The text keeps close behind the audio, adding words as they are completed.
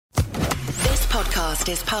podcast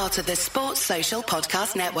is part of the Sports Social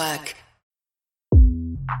Podcast Network.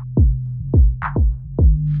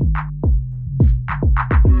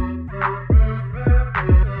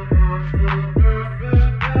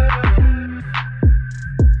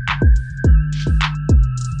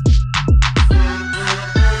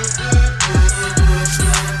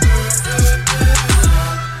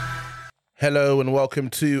 Hello and welcome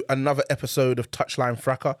to another episode of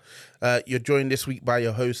Touchlinefracas. You're joined this week by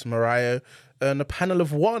your host, Mariah, and a panel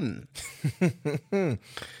of one. I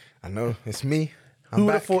know, it's me. Who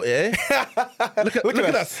would have thought it, eh? look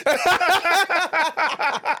at us.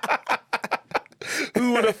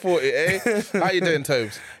 Who would have thought it, eh? How you doing,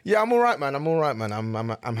 Tobes? Yeah, I'm all right, man.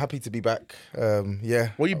 I'm happy to be back. Yeah.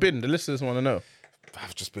 Where you been? The listeners want to know.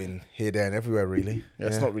 I've just been here, there, and everywhere, really. Yeah,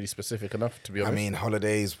 it's not really specific enough, to be honest. I mean,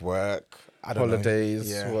 holidays, work. I don't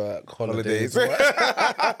know. Work, holidays, work.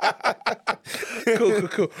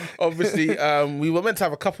 Cool. Obviously, we were meant to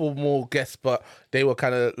have a couple more guests, but they were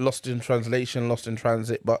kind of lost in translation, lost in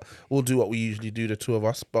transit. But we'll do what we usually do, the two of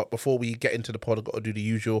us. But before we get into the pod, I've got to do the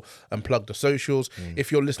usual and plug the socials.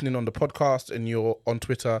 If you're listening on the podcast and you're on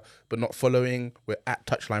Twitter but not following, we're at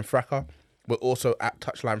Touchlinefracas. We're also at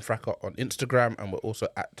Touchlinefracas on Instagram, and we're also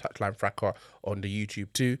at Touchlinefracas on the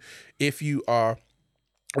YouTube too. If you are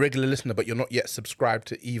a regular listener but you're not yet subscribed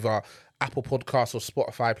to either Apple Podcasts or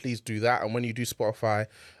Spotify, please do that. And when you do Spotify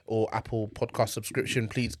or Apple Podcast subscription,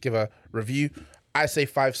 please give a review. I say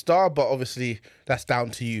 5-star, but obviously that's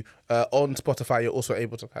down to you. On Spotify, you're also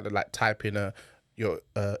able to kind of like type in your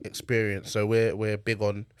experience. So we're big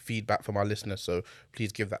on feedback from our listeners, so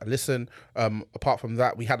please give that a listen. Apart from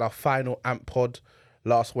that, we had our final AMP pod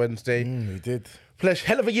last Wednesday. We did. Pleasure.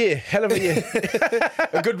 Hell of a year.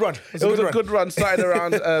 A good run. It was a good run. Started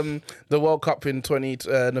around the World Cup in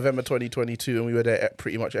November 2022, and we were there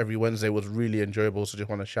pretty much every Wednesday. It was really enjoyable. So just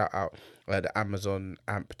want to shout out the Amazon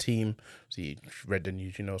AMP team. So you read the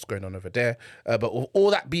news, you know what's going on over there. But with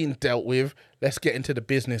all that being dealt with, let's get into the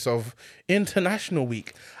business of International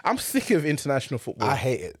Week. I'm sick of international football. I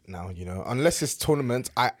hate it now, you know. Unless it's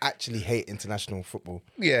tournaments, I actually hate international football.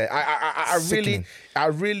 Yeah, I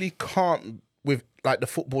really can't with like the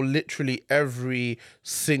football literally every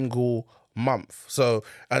single month. So,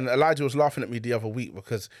 and Elijah was laughing at me the other week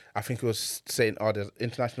because I think he was saying, oh, there's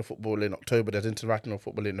international football in October, there's international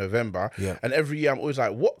football in November. Yeah. And every year I'm always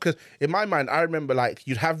like, what? Because in my mind, I remember like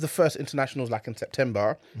you'd have the first internationals like in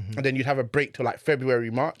September, and then you'd have a break till like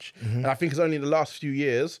February, March. And I think it's only in the last few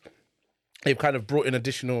years they've kind of brought in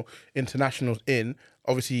additional internationals in.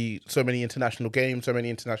 Obviously, so many international games, so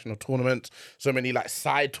many international tournaments, so many like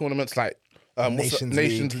side tournaments like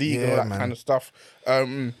Nations League and all that kind of stuff.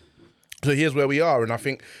 So here's where we are, and I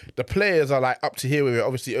think the players are like up to here with it.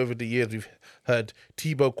 Obviously, over the years, we've heard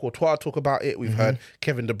Thibaut Courtois talk about it. We've heard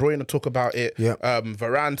Kevin De Bruyne talk about it.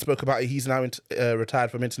 Varane spoke about it. He's now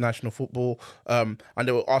retired from international football. And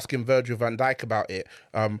they were asking Virgil van Dijk about it.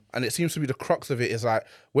 And it seems to be the crux of it is like,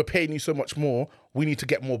 we're paying you so much more, we need to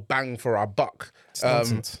get more bang for our buck.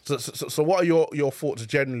 So what are your thoughts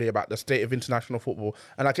generally about the state of international football?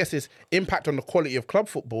 And I guess its impact on the quality of club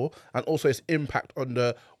football and also its impact on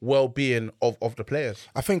the well-being of the players.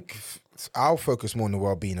 I think I'll focus more on the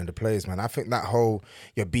well-being of the players, man. I think that whole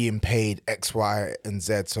you're being paid X, Y, and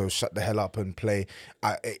Z, so shut the hell up and play.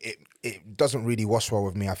 It doesn't really wash well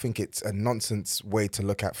with me. I think it's a nonsense way to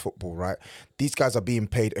look at football, right? These guys are being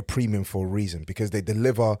paid a premium for a reason because they're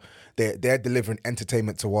delivering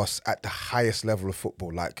entertainment to us at the highest level of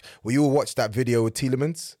football. Like, we all watched that video with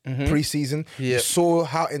Tielemans pre-season. You saw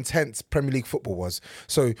how intense Premier League football was.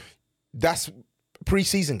 So that's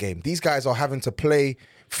pre-season game. These guys are having to play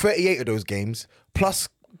 38 of those games plus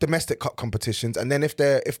domestic cup competitions, and then if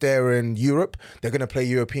they're in Europe, they're going to play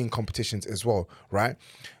European competitions as well, right?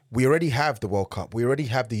 We already have the World Cup. We already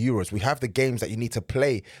have the Euros. We have the games that you need to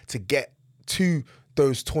play to get to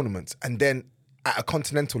those tournaments. And then at a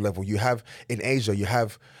continental level, you have in Asia, you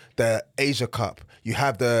have the Asia Cup. You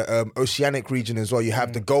have the Oceanic region as well. You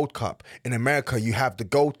have the Gold Cup. In America, you have the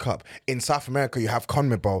Gold Cup. In South America, you have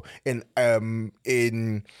CONMEBOL. In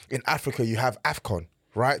Africa, you have AFCON.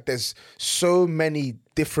 Right? There's so many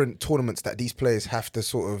different tournaments that these players have to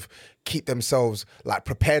sort of keep themselves like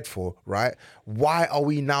prepared for, right? Why are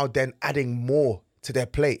we now then adding more to their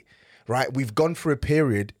plate, right? We've gone through a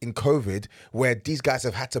period in COVID where these guys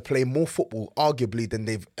have had to play more football, arguably, than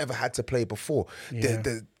they've ever had to play before. Yeah.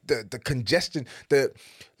 The congestion,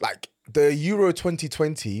 the Euro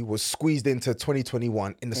 2020 was squeezed into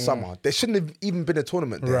 2021 in the summer. There shouldn't have even been a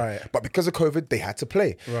tournament there. Right. But because of COVID, they had to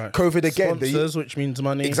play. Right. COVID again. Sponsors, which means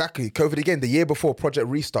money. Exactly. COVID again. The year before Project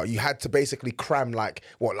Restart, you had to basically cram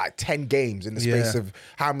 10 games in the space of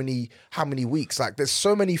how many weeks? Like, there's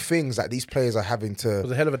so many things that these players are having to. It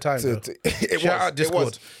was a hell of a time. Shout out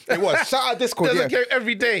Discord. It was. Shout out Discord. There's a game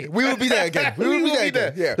every day. We will be there again. We will be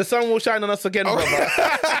there. Yeah. The sun will shine on us again, brother.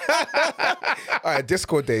 All right,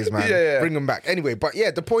 Discord days, man. Yeah. Bring them back. Anyway, but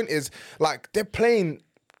yeah, the point is, like, they're playing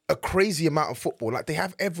a crazy amount of football. Like, they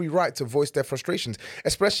have every right to voice their frustrations,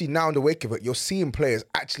 especially now in the wake of it. You're seeing players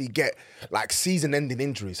actually get, like, season-ending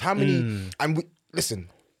injuries. How many? And listen,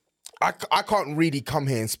 I can't really come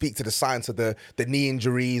here and speak to the science of the knee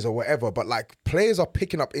injuries or whatever, but, like, players are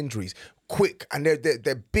picking up injuries quick, and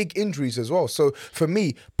they're big injuries as well. So for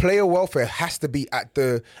me, player welfare has to be at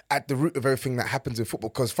the root of everything that happens in football,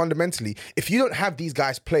 because fundamentally, if you don't have these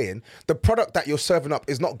guys playing, the product that you're serving up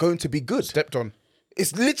is not going to be good. Stepped on.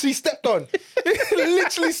 It's literally stepped on.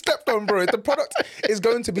 Literally stepped on, bro. The product is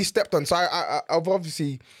going to be stepped on. So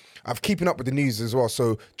I've keeping up with the news as well.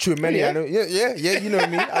 So Chouameni, I know, you know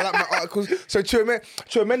me. I like my articles. So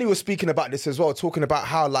Chouameni was speaking about this as well, talking about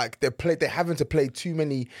how, like, they're having to play too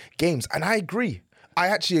many games, and I agree. I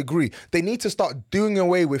actually agree. They need to start doing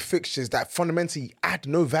away with fixtures that fundamentally add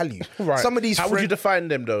no value. Right. Some of these. How would you define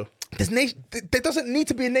them, though? There doesn't need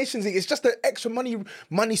to be a Nations League. It's just an extra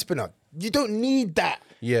money spinner. You don't need that.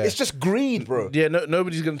 Yeah. It's just greed, bro. Yeah,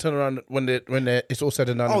 nobody's going to turn around when it's all said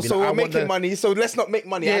and done. Oh, so we're making money, so let's not make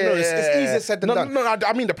money. I know, it's easier said than done. No,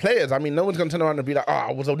 I mean the players. I mean, no one's going to turn around and be like,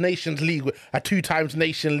 I was a Nations League, a 2 times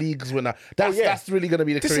Nation Leagues winner. That's really going to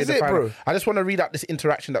be the career definer. Bro. I just want to read out this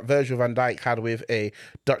interaction that Virgil van Dijk had with a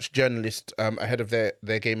Dutch journalist ahead of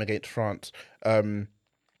their game against France. In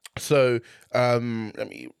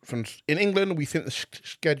England, we think the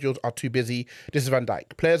schedules are too busy. This is Van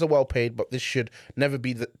Dijk. Players are well paid, but this should never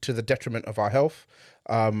be to the detriment of our health.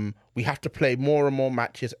 We have to play more and more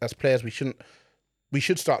matches as players. We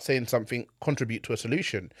should start saying something, contribute to a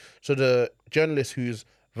solution. So the journalist, who's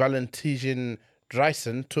Valentin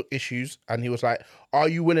Drijssen, took issues, and he was like, are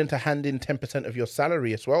you willing to hand in 10% of your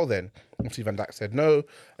salary as well then? Obviously Van Dijk said no,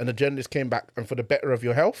 and the journalist came back, and for the better of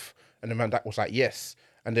your health? And then Van Dijk was like, yes.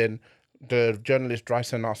 And then the journalist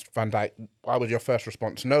Drijssen asked Van Dijk, why was your first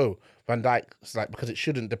response? No. Van Dijk's like, because it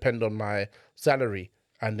shouldn't depend on my salary.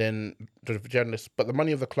 And then the journalist, but the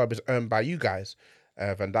money of the club is earned by you guys.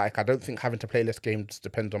 Van Dijk, I don't think having to play less games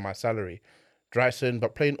depends on my salary. Drijssen,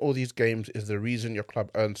 but playing all these games is the reason your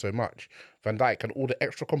club earns so much. Van Dijk, and all the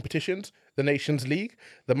extra competitions, the Nations League,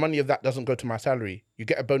 the money of that doesn't go to my salary. You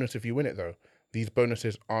get a bonus if you win it, though. These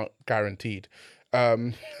bonuses aren't guaranteed.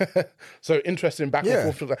 So interesting back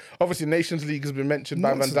and forth. Obviously, Nations League has been mentioned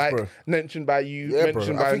by Van Dijk, bro. Mentioned by you,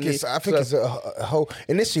 mentioned by me. I think it's a whole.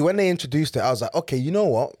 Initially, when they introduced it, I was like, okay, you know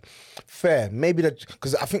what? Fair. Maybe that,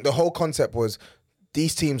 because I think the whole concept was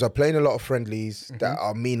these teams are playing a lot of friendlies that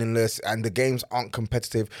are meaningless, and the games aren't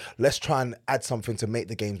competitive. Let's try and add something to make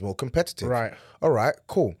the games more competitive. Right. All right.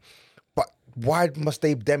 Cool. But why must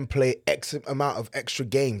they then play X amount of extra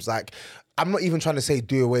games? Like, I'm not even trying to say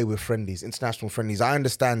do away with friendlies, international friendlies. I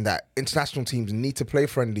understand that international teams need to play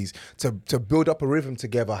friendlies to build up a rhythm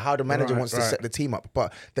together, how the manager wants to set the team up.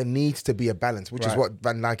 But there needs to be a balance, which is what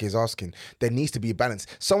Van Dijk is asking. There needs to be a balance.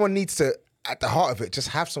 Someone needs to, at the heart of it, just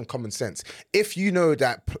have some common sense. If you know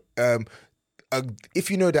that the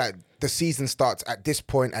season starts at this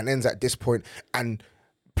point and ends at this point, and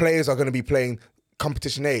players are going to be playing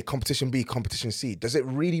competition A, competition B, competition C, does it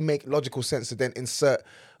really make logical sense to then insert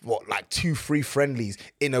 2-3 friendlies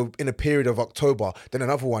in a period of October, then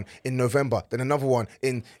another one in November, then another one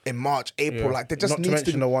in March, April? Yeah. Like, there just not needs to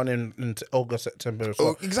mention the one in August, September as well.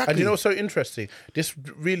 Oh, exactly. And you know what's so interesting? This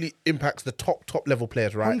really impacts the top level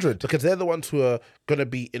players, right? 100. Because they're the ones who are going to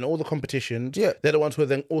be in all the competitions. Yeah. They're the ones who are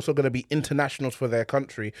then also going to be internationals for their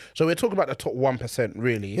country. So we're talking about the top 1%,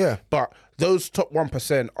 really. Yeah. But those top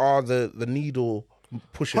 1% are the needle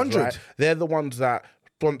pushers, 100. Right? They're the ones that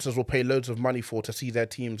sponsors will pay loads of money for, to see their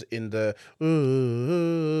teams in the,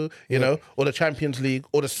 you know, or the Champions League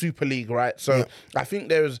or the Super League, right? So I think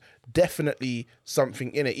there's definitely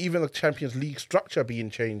something in it. Even the Champions League structure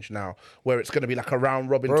being changed now, where it's going to be like a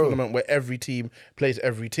round robin tournament where every team plays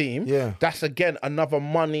every team. Yeah, that's again another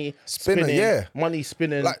money spinning, money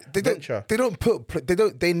spinning. Like venture.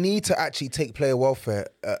 They need to actually take player welfare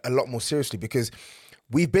a lot more seriously, because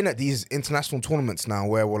we've been at these international tournaments now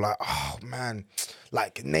where we're like, oh man,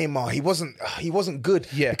 like Neymar, he wasn't good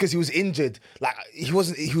because he was injured. Like he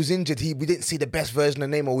was injured. We didn't see the best version of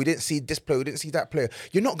Neymar. We didn't see this player. We didn't see that player.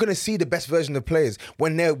 You're not gonna see the best version of players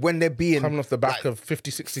when they're being coming off the back of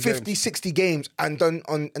 60 games and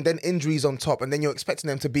then injuries on top, and then you're expecting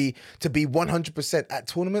them to be 100% at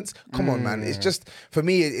tournaments. Come on, man. It's just, for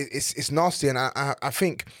me, it's nasty, and I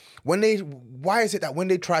think why is it that when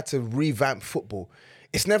they try to revamp football,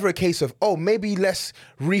 it's never a case of, oh, maybe let's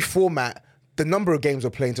reformat the number of games we're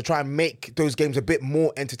playing to try and make those games a bit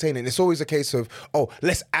more entertaining. It's always a case of, oh,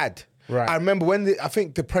 let's add. Right. I remember when I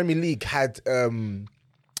think the Premier League had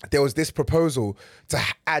there was this proposal to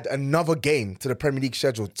add another game to the Premier League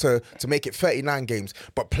schedule to make it 39 games,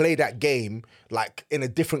 but play that game like in a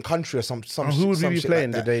different country or some. Who would we be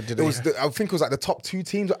playing? Like I think it was like the top 2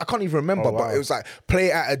 teams. I can't even remember, but it was like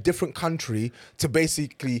play at a different country to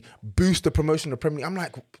basically boost the promotion of the Premier League. I'm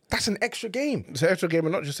like, that's an extra game. It's an extra game,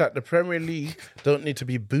 and not just that. The Premier League don't need to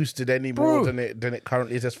be boosted any more than it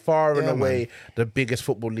currently is. It's far and away the biggest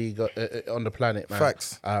football league on the planet, man.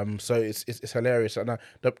 Facts. So it's hilarious. And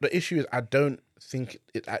the issue is, I don't think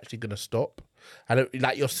it's actually going to stop. I don't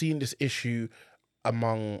like, you're seeing this issue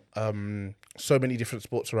among so many different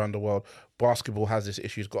sports around the world. Basketball has this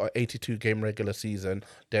issue. It's got an 82 game regular season.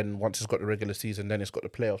 Then once it's got the regular season, then it's got the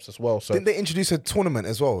playoffs as well. So didn't they introduce a tournament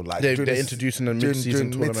as well? Like they're introducing a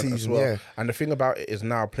mid-season tournament as well. Yeah. And the thing about it is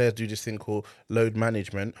now players do this thing called load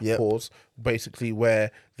management, basically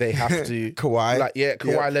where they have to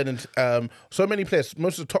Kawhi Leonard, so many players,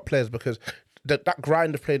 most of the top players, because that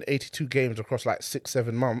grind of playing 82 games across like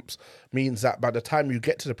 6-7 months means that by the time you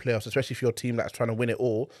get to the playoffs, especially if you're a team that's trying to win it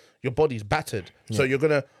all, your body's battered. So you're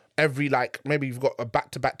gonna maybe you've got a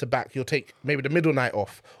back-to-back, you'll take maybe the middle night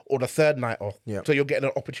off or the third night off. So you're getting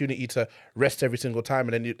an opportunity to rest every single time.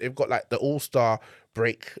 And then they've got like the All-Star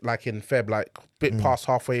break like in Feb, like a bit past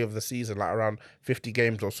halfway of the season, like around 50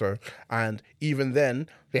 games or so. And even then,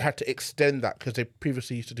 they had to extend that because they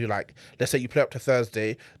previously used to do like, let's say you play up to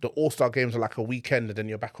Thursday, the All-Star games are like a weekend and then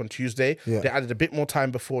you're back on Tuesday. They added a bit more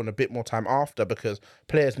time before and a bit more time after because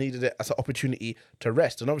players needed it as an opportunity to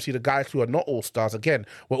rest. And obviously the guys who are not All-Stars, again,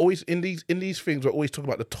 we're always in these things, we're always talking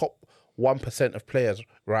about the top 1% of players,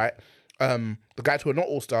 right? The guys who are not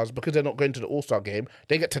All-Stars, because they're not going to the All-Star game,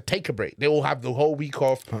 they get to take a break. They all have the whole week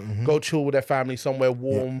off, go chill with their family somewhere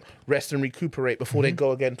warm, rest and recuperate before they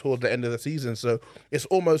go again towards the end of the season. So it's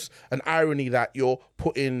almost an irony that you're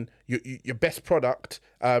putting your best product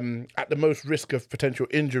at the most risk of potential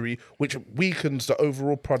injury, which weakens the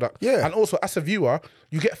overall product. And also, as a viewer,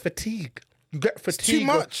 you get fatigue. You get fatigued. Too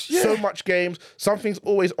much. So much games. Something's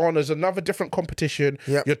always on. There's another different competition.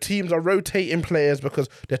 Your teams are rotating players because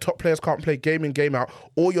their top players can't play game in, game out.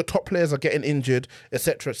 All your top players are getting injured,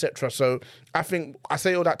 etc., etc. So I think I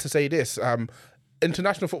say all that to say this: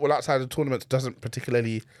 international football outside of tournaments doesn't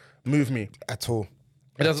particularly move me at all.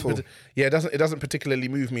 It doesn't. It doesn't particularly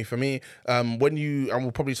move me. For me, when you, and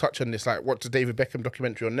we'll probably touch on this, like watch the David Beckham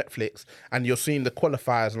documentary on Netflix, and you're seeing the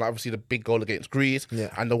qualifiers, and like obviously the big goal against Greece,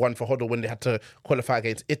 and the one for Hoddle when they had to qualify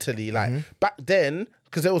against Italy. Like back then,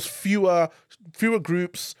 because there was fewer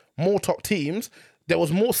groups, more top teams. There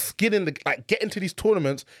was more skin in the getting to these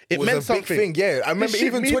tournaments. It meant something. Big thing, I remember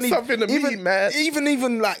even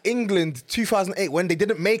even like England 2008 when they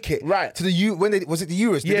didn't make it to the when they was it the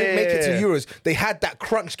Euros? They didn't make it to the Euros. They had that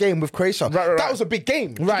crunch game with Croatia. That was a big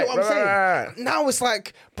game. You know what I'm saying? Now it's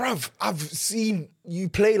like, bruv, I've seen you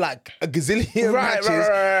play like a gazillion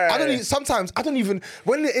matches. Sometimes I don't even,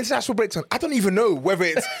 when the international breaks on, I don't even know whether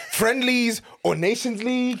it's friendlies or Nations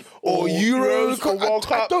League or Euros or World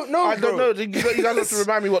Cup. I don't know. You guys have to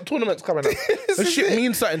remind me what tournament's coming up. This shit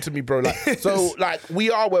means something to me, bro.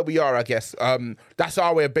 We are where we are, I guess. That's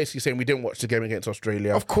our way of basically saying we didn't watch the game against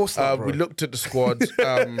Australia. Of course not, bro. We looked at the squad.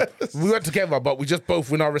 We went together, but we just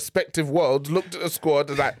both, in our respective worlds, looked at the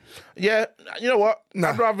squad and like, yeah, you know what?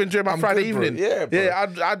 I'd rather enjoy my Friday evening. Bro. Yeah,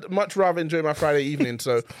 I'd much rather enjoy my Friday evening.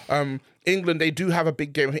 So, England, they do have a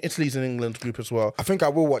big game. Italy's in England's group as well. I think I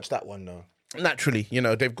will watch that one though. Naturally,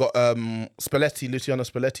 they've got Luciano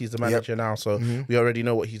Spalletti is the manager now, so we already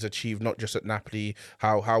know what he's achieved, not just at Napoli,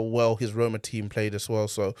 how well his Roma team played as well.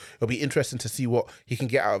 So it'll be interesting to see what he can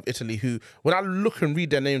get out of Italy, who, when I look and read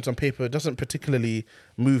their names on paper, it doesn't particularly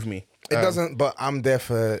move me. It doesn't, but I'm there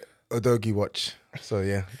for Udogie watch. So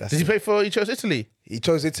yeah. Did he play for, he chose Italy? He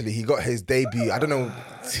chose Italy. He got his debut. I don't know.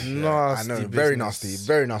 I know. Very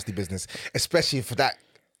nasty business. Especially for that.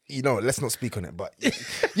 Let's not speak on it, but yeah.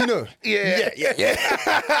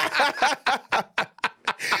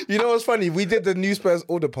 You know what's funny? We did the New Spurs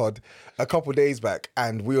Order pod a couple of days back,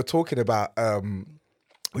 and we were talking about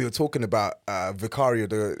we were talking about Vicario,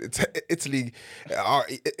 the Italy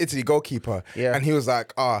goalkeeper, and he was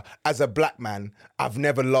like, as a black man, I've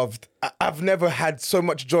never had so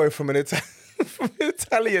much joy from an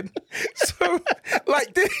Italian. So,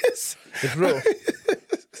 like this. It's real.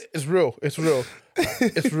 It's real. It's real.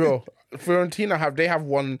 It's real. Fiorentina they have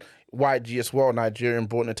one YG as well,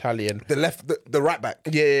 Nigerian-born Italian. The right back.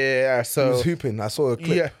 Yeah. So he was hooping. I saw a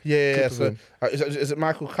clip. Yeah. So is it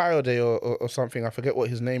Michael Coyote or something? I forget what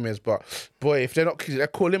his name is, but boy, if they're not, they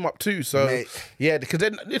call him up too. So Mate. yeah, because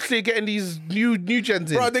they're literally getting these new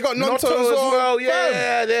gens in. Bro, they got Nonto as well.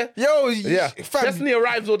 Fam. Fam. Destiny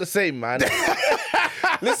arrives all the same, man.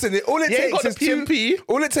 Listen, all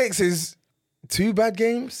it takes is 2 bad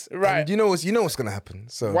games, right? And you know what's gonna happen.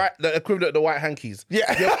 So the equivalent of the white hankies. Yeah.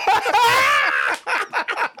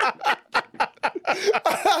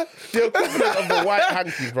 The equivalent of the white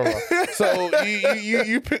hankies, brother. So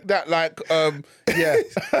you pick that yeah.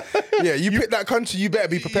 You pick that country. You better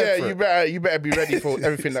be prepared. Yeah, you better be ready for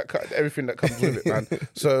everything that comes with it, man.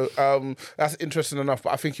 So that's interesting enough.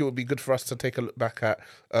 But I think it would be good for us to take a look back at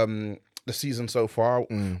the season so far.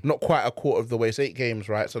 Not quite a quarter of the way. It's 8 games,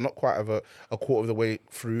 right? So not quite a quarter of the way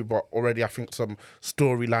through, but already I think some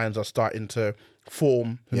storylines are starting to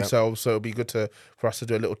form themselves. So it'll be good for us to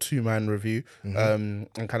do a little 2-man review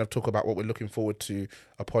and kind of talk about what we're looking forward to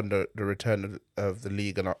upon the return of the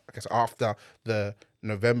league. And I guess after the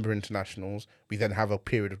November internationals, we then have a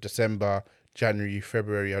period of December, January,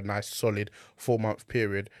 February, a nice solid 4-month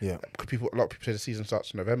period. Yeah, a lot of people say the season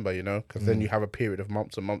starts in November, because then you have a period of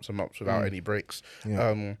months and months and months without any breaks.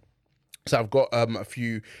 Yeah. So I've got a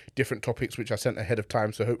few different topics which I sent ahead of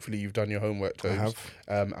time. So hopefully you've done your homework, Tobes.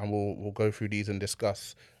 I have. And we'll go through these and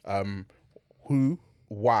discuss who,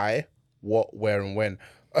 why, what, where, and when.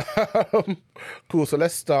 Cool. So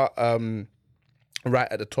let's start right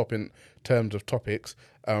at the top in terms of topics.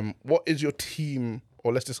 What is your team,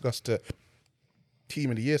 or let's discuss the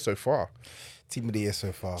team of the year so far? Team of the year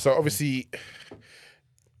so far. So obviously,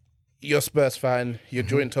 you're a Spurs fan. You're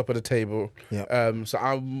joint top of the table. Yep. So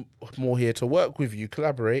I'm more here to work with you,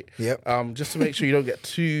 collaborate. Yep. Just to make sure you don't get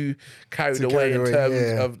too carried away in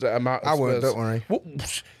terms of the amount of Spurs. I won't, don't worry.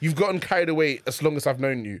 You've gotten carried away as long as I've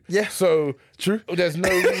known you. Yeah. So true. There's no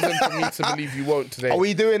reason for me to believe you won't today. Are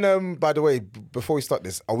we doing, by the way, before we start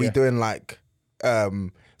this, are we doing like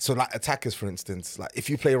attackers, for instance, like if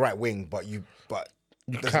you play right wing, but you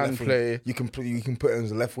can play. You can put it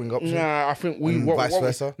as a left wing option. Nah, I think vice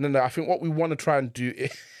versa. I think what we want to try and do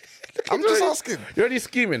is. I'm just asking. You're already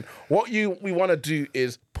scheming. What we want to do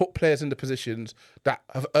is put players in the positions that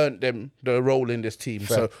have earned them the role in this team.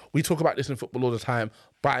 Fair. So we talk about this in football all the time,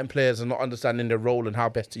 buying players and not understanding their role and how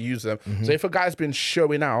best to use them. So if a guy's been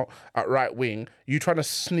showing out at right wing, you trying to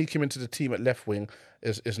sneak him into the team at left wing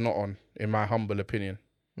is not on, in my humble opinion.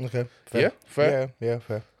 Okay. Fair. Yeah? Fair? Yeah,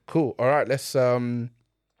 fair. Cool. All right, let's start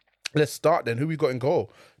then. Who we got in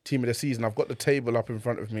goal? Team of the season. I've got the table up in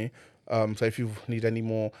front of me. So if you need any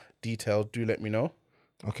more details, do let me know.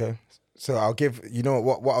 Okay. So I'll give,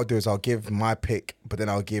 what I'll do is I'll give my pick, but then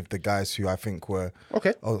I'll give the guys who I think were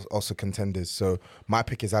also contenders. So my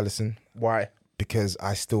pick is Alisson. Why? Because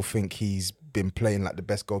I still think he's been playing like the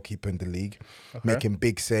best goalkeeper in the league, making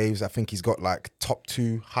big saves. I think he's got like top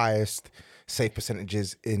 2 highest save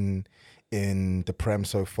percentages in the Prem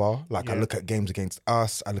so far. Like I look at games against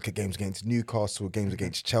us, I look at games against Newcastle, games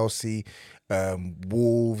against Chelsea,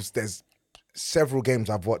 Wolves. There's several games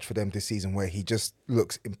I've watched for them this season where he just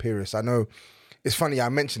looks imperious. I know it's funny I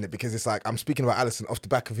mentioned it because it's like I'm speaking about Alisson off the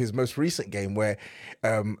back of his most recent game where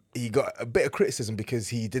he got a bit of criticism because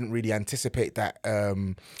he didn't really anticipate that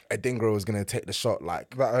Adingra was going to take the shot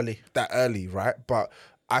like that early, right? But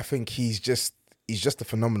I think he's just a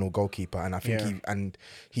phenomenal goalkeeper, and I think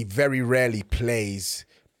he very rarely plays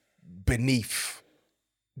beneath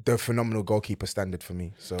the phenomenal goalkeeper standard for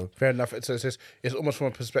me. So fair enough. It's almost from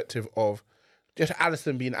a perspective of just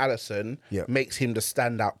Alisson being Alisson makes him the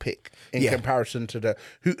standout pick in comparison to the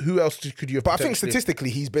who else could you have? But I think statistically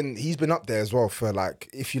he's been up there as well for like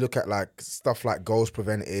if you look at like stuff like goals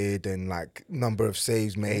prevented and like number of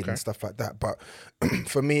saves made and stuff like that. But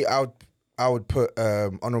for me, I would put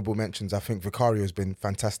honourable mentions. I think Vicario has been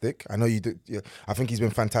fantastic. I know you do. Yeah, I think he's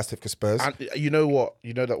been fantastic for Spurs. And you know what?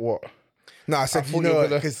 You know that what? No, I said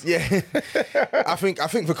because I think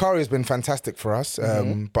Vicario has been fantastic for us.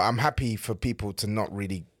 But I'm happy for people to not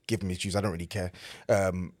really give him his dues. I don't really care. I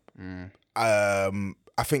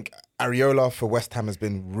think Areola for West Ham has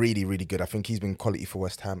been really, really good. I think he's been quality for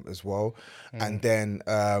West Ham as well. And then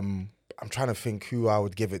I'm trying to think who I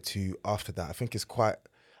would give it to after that. I think it's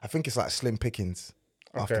like slim pickings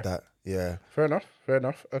after that. Yeah. Fair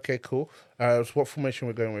enough. Okay, cool. So what formation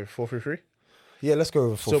we're going with? 4-3-3? Yeah, let's go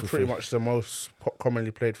with 4-3-3. Still pretty much the most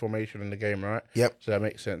commonly played formation in the game, right? Yep. So that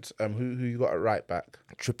makes sense. Who you got at right back?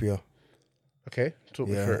 Trippier. Okay, talk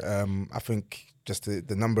me through it. I think just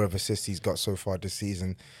the number of assists he's got so far this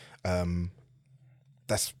season,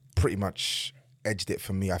 that's pretty much edged it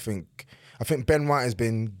for me. I think Ben White has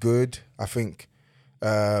been good. I think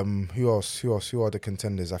who else? Who are the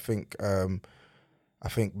contenders? I think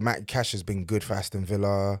Matt Cash has been good for Aston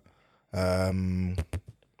Villa.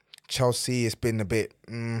 Chelsea, it's been a bit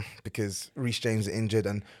because Reece James is injured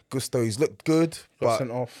and Gusto, he's looked good. Got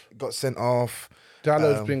sent off.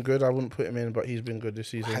 Dallow's been good. I wouldn't put him in, but he's been good this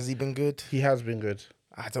season. Has he been good? He has been good.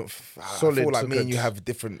 I feel like me good. and you have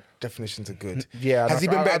different definitions of good. Yeah. Has he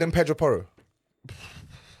been better than Pedro Porro?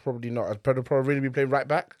 Probably not. Has Pedro Porro really been playing right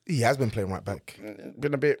back? He has been playing right back.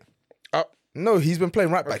 Been a bit up. No, he's been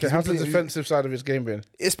playing right back. Okay, how's the defensive side of his game been?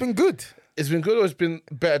 It's been good. It's been good, or it's been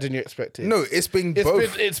better than you expected? No, it's been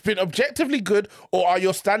both. It's been objectively good, or are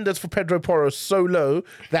your standards for Pedro Porro so low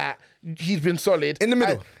that he's been solid? In the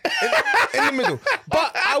middle. In the middle.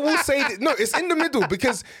 But I will say that, no, it's in the middle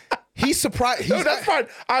because he's surprised. No, that's fine.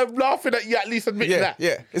 I'm laughing at you at least admitting that.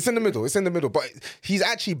 Yeah, it's in the middle. It's in the middle. But he's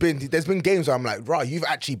actually been, there's been games where I'm like, right, you've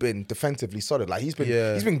actually been defensively solid. Like he's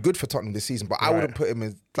been good for Tottenham this season, but I wouldn't put him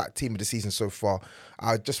as like team of the season so far.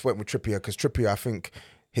 I just went with Trippier because Trippier, I think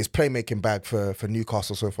his playmaking bag for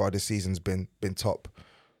Newcastle so far this season's been top.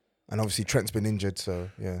 And obviously Trent's been injured, so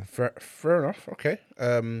yeah. Fair enough. Okay.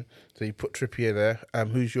 So you put Trippier there.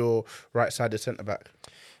 Who's your right-sided centre back?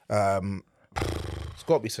 It's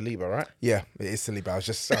got to be Saliba, right? Yeah, it is Saliba. I was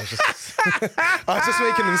just I was just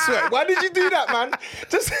making him sweat. Why did you do that, man?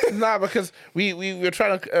 Nah, because we're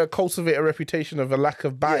trying to cultivate a reputation of a lack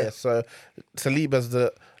of bias. Yeah. So Saliba's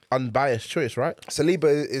the unbiased choice, right?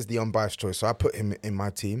 Saliba is the unbiased choice, so I put him in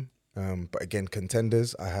my team. But again,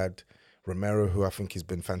 contenders, I had Romero, who I think has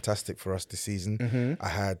been fantastic for us this season. Mm-hmm. I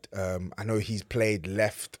had, I know he's played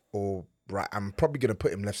left or right. I'm probably going to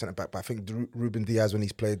put him left centre back, but I think Ruben Diaz, when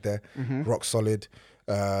he's played there, rock solid.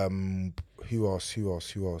 Who else?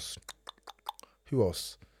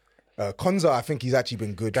 Konza, I think he's actually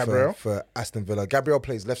been good for Aston Villa. Gabriel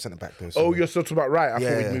plays left centre back though. So you're still talking about right? I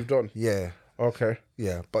thought we'd moved on. Yeah. Okay.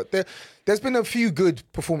 Yeah, but there's been a few good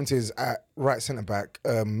performances at right centre back.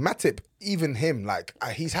 Matip, even him, like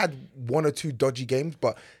he's had one or two dodgy games,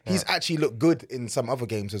 but he's actually looked good in some other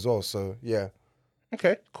games as well. So yeah.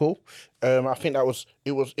 Okay, cool. I think that was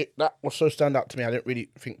so stand out to me. I didn't really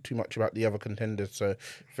think too much about the other contenders. So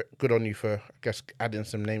good on you for, I guess, adding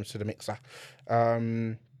some names to the mixer.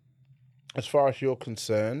 As far as you're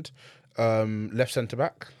concerned, left centre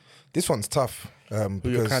back. This one's tough. Who are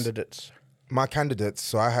your candidates? My candidates.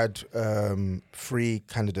 So I had 3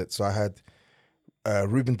 candidates. So I had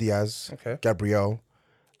Ruben Diaz, Gabriel,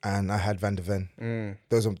 and I had Van de Ven.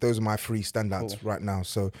 Those are my 3 standouts right now.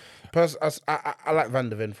 So, I like Van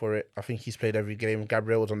de Ven for it. I think he's played every game.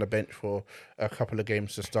 Gabriel was on the bench for a couple of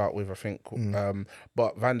games to start with, I think.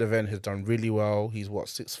 But Van de Ven has done really well. He's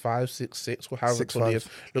 6'5", 6'6", or however tall he is.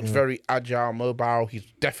 Looks very agile, mobile. He's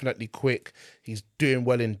definitely quick. He's doing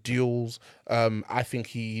well in duels. I think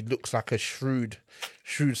he looks like a shrewd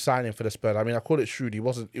signing for the Spurs. I mean, I call it shrewd. He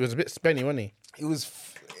was a bit spenny, wasn't he? He was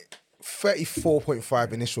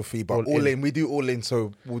 34.5 initial fee, but all in. We do all in,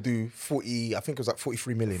 so we'll do 40. I think it was like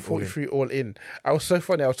 43 million. 43 all in. I was so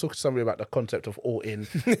funny. I was talking to somebody about the concept of all in,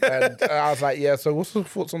 and I was like, "Yeah, so what's the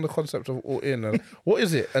thoughts on the concept of all in? And what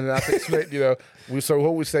is it?" And then I explained,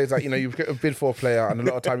 what we say is like, you get a bid for a player, and a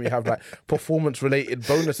lot of time you have like performance related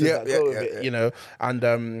bonuses that go with it, and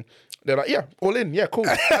they're like, "Yeah, all in, yeah, cool."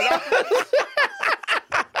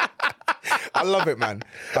 I love it, man.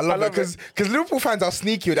 I love it because Liverpool fans are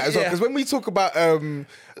sneaky with that as well. Because when we talk about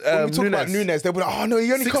Nunes, they'll be like, "Oh no,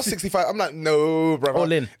 he only cost 65." I'm like, "No, brother,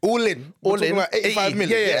 all in. We're talking about 85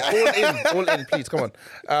 million. All in, please, come on."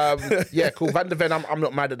 Yeah, cool. Van de Ven, I'm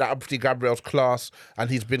not mad at that. Obviously, Gabriel's class,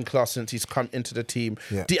 and he's been class since he's come into the team.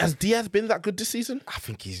 Yeah. Has Diaz been that good this season? I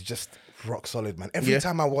think he's just rock solid, man. Every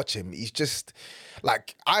time I watch him, he's just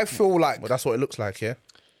like, I feel like. Well, that's what it looks like, yeah.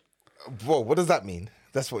 Whoa, what does that mean?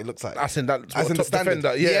 That's what it looks like. As in the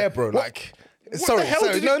defender, yeah, bro. Like, sorry,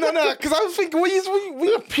 no. Because I was thinking, we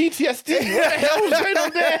PTSD. What the hell was going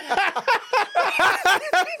on there?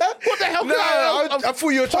 What the hell? I thought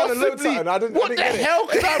you were trying to load something. What the hell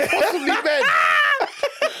could I possibly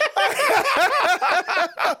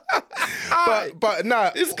mean?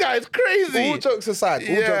 But this guy is crazy. All jokes aside,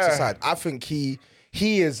 I think he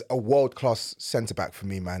is a world-class centre-back for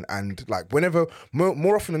me, man. And like whenever,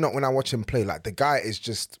 more often than not, when I watch him play, like the guy is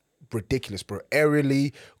just ridiculous, bro.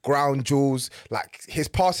 Aerially, ground jewels, like his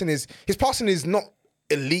passing is not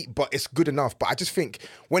elite, but it's good enough. But I just think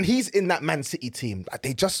when he's in that Man City team, like,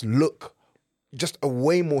 they just look just a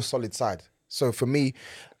way more solid side. So for me,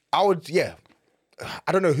 I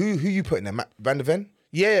don't know who you put in there, Van de Ven?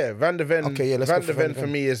 Yeah, Van de Ven. Okay, yeah, let's Van go de for Van Ven de for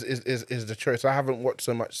Ven. me is the choice. I haven't watched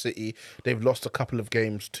so much City. They've lost a couple of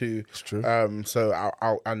games too. It's true. So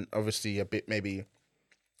I'll and obviously a bit maybe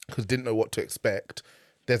because didn't know what to expect.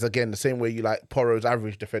 There's again the same way you like Porro's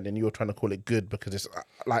average defending. You're trying to call it good because it's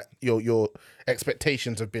like your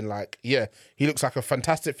expectations have been like, yeah, he looks like a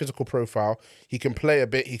fantastic physical profile. He can play a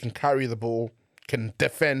bit. He can carry the ball. Can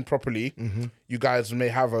defend properly. You guys may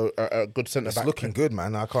have a good centre back. It's looking good,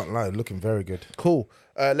 man. I can't lie. Looking very good. Cool.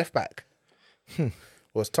 Left back.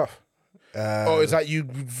 Was tough. Is that you?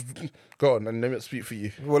 Go on and let me speak for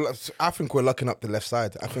you. Well, I think we're locking up the left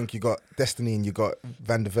side. I think you got Destiny and you got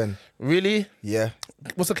Van de Ven. Really? Yeah.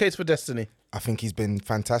 What's the case for Destiny? I think he's been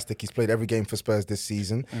fantastic. He's played every game for Spurs this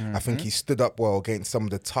season. I think he stood up well against some of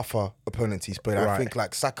the tougher opponents he's played. Right. I think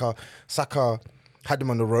like Saka had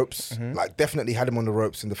him on the ropes. Like definitely had him on the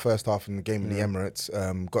ropes in the first half in the game in the Emirates.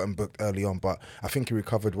 Got him booked early on, but I think he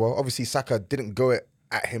recovered well. Obviously, Saka didn't go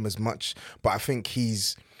at him as much, but I think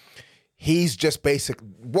he's just basic.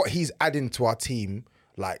 What he's adding to our team,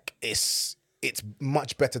 like it's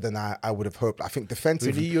much better than I would have hoped. I think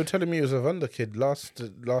defensively. Really? You're telling me he was a wunderkid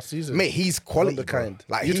last season? Mate, he's quality. Wunderkind.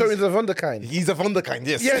 Like you told me he's a wunderkind. He's a wunderkind,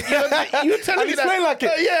 yes. Yeah, you're telling And me he's that. playing like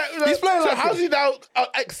it. He's playing so like how's it. he now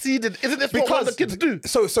exceeded? Isn't this what wunderkids do?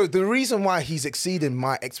 So the reason why he's exceeding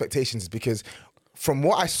my expectations is because from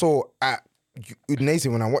what I saw at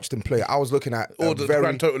Udinese when I watched him play, I was looking at Or the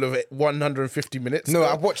grand total of 150 minutes? No,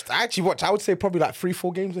 I actually watched, I would say probably like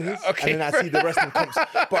 3-4 games of his. Okay. And then I see the rest in comps.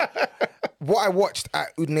 But what I watched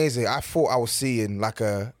at Udinese, I thought I was seeing like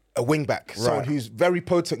a wing back, someone who's very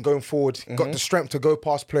potent going forward, got the strength to go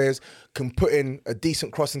past players, can put in a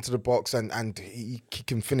decent cross into the box, and he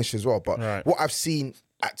can finish as well. But what I've seen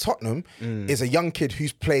at Tottenham is a young kid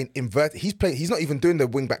who's playing inverted. He's not even doing the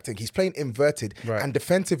wing back thing. He's playing inverted, and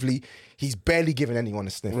defensively, he's barely giving anyone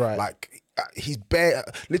a sniff. Right. Like he's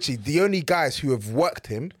literally the only guys who have worked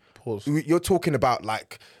him. Pause. You're talking about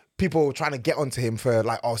like people trying to get onto him for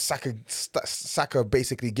like, Saka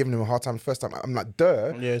basically giving him a hard time the first time. I'm like,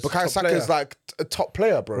 duh. Yeah, because Saka's like a top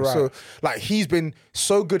player, bro. Right. So like he's been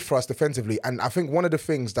so good for us defensively. And I think one of the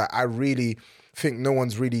things that I really think no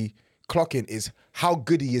one's really clocking is how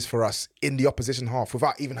good he is for us in the opposition half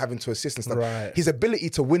without even having to assist and stuff. Right. His ability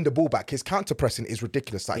to win the ball back, his counter pressing is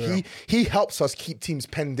ridiculous. Like he helps us keep teams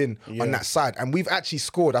penned in on that side. And we've actually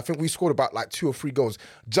scored, I think we scored about like 2 or 3 goals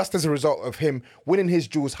just as a result of him winning his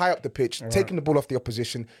duels high up the pitch, taking the ball off the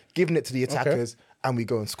opposition, giving it to the attackers, and we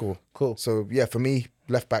go and score. Cool. So yeah, for me,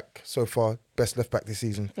 left back so far, best left back this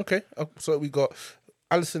season. Okay. So we got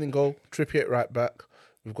Alisson in goal, Trippier at right back.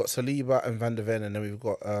 We've got Saliba and Van de Ven, and then we've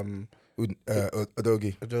got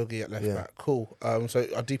Udogie at left back. Cool. So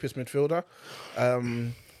our deepest midfielder.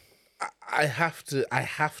 I have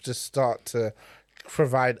to start to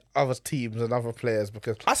provide other teams and other players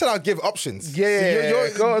because I said I'd give options. Yeah,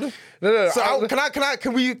 go on. No. So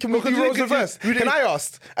can we do roles reverse? Can I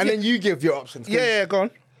ask and then you give your options? Yeah, go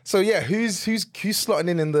on. So yeah, who's slotting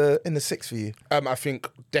in the 6 for you? I think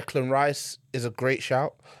Declan Rice is a great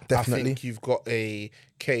shout. Definitely. I think you've got a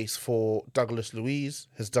case for Douglas Luiz,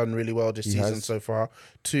 has done really well this season so far.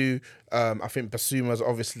 2, I think Basuma's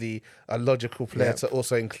obviously a logical player to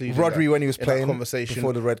also include Rodri when he was playing conversation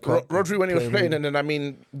before the red card. Rodri when he was playing, and then I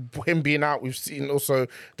mean him being out, we've seen also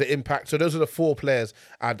the impact. So those are the 4 players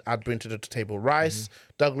I'd bring to the table: Rice,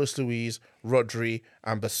 Douglas Luiz, Rodri,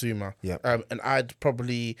 and Basuma. Yeah. And I'd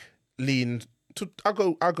probably lean to. I'll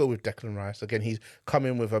go with Declan Rice again. He's come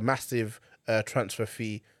in with a massive transfer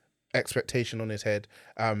fee expectation on his head,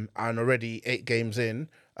 and already 8 games in,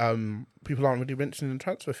 people aren't really mentioning the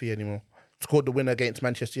transfer fee anymore. Scored the winner against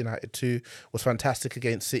Manchester United 2, was fantastic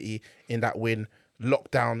against City in that win,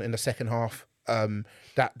 lockdown in the second half,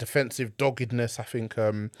 that defensive doggedness, I think,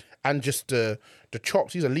 and just the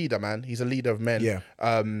chops. He's a leader, man. He's a leader of men. Yeah.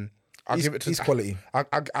 He's quality.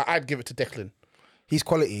 I'd give it to Declan. He's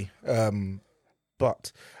quality.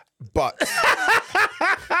 But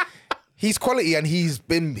he's quality, and he's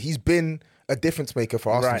been a difference maker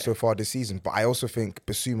for Arsenal so far this season. But I also think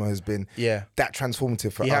Basuma has been that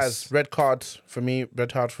transformative for us. He has red cards for me.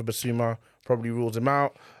 Red card for Basuma probably rules him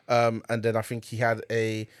out. And then I think he had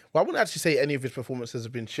I wouldn't actually say any of his performances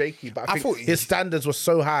have been shaky, but I think his standards were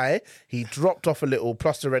so high, he dropped off a little.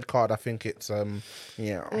 Plus the red card, I think it's I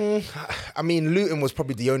mean, Luton was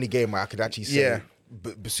probably the only game where I could actually say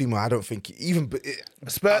Basuma. I don't think even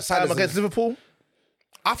Spurs against Liverpool.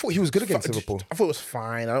 I thought he was good against Liverpool. I thought it was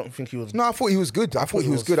fine. I don't think he was. No, I thought he was good. I thought he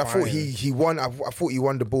was good. I thought fine. he won. I thought he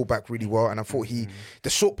won the ball back really well, and I thought the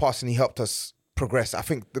short passing he helped us progress. I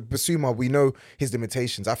think the Basuma, we know his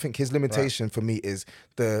limitations. I think his limitation for me is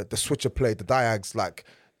the switcher play, the diags, like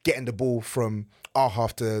getting the ball from our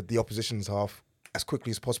half to the opposition's half as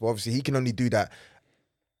quickly as possible. Obviously, he can only do that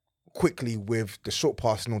quickly with the short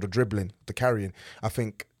passing or the dribbling, the carrying. I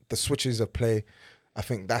think the switches of play, I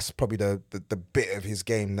think that's probably the bit of his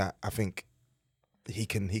game that I think he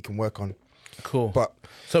can work on. Cool. But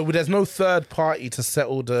so there's no third party to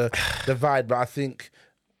settle the divide, but I think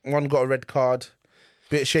one got a red card,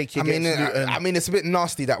 bit shaky against Luton. I mean, it's a bit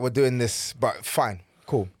nasty that we're doing this, but fine,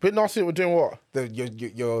 cool. Bit nasty that we're doing what?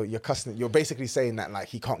 You're cussing. You're basically saying that like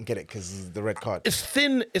he can't get it because of the red card. It's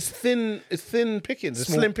thin pickings.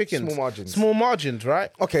 It's slim pickings. Small margins, right?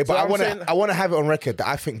 Okay, but I want to have it on record that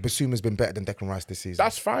I think Basuma's been better than Declan Rice this season.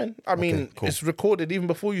 That's fine. I mean, cool. It's recorded. Even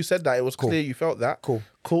before you said that, it was clear you felt that. Cool.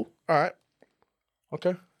 All right.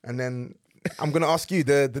 Okay. And then I'm going to ask you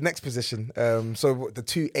the next position. So the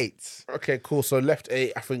 2 8s. Okay, cool. So left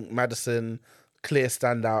 8, I think Maddison, clear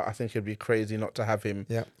standout. I think it'd be crazy not to have him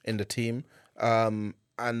in the team. And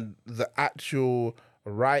the actual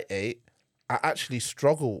right 8, I actually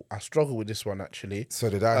struggle. I struggle with this one, actually. So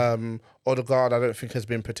did I. Odegaard, I don't think has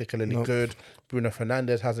been particularly good. Bruno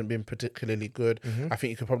Fernandes hasn't been particularly good. I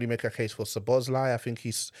think you could probably make a case for Szoboszlai. I think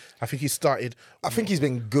he's started. I think he's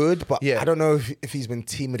been good, but I don't know if he's been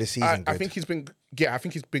team of the season. I think he's been. Yeah, I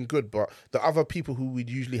think he's been good, but the other people who we'd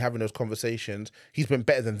usually have in those conversations, he's been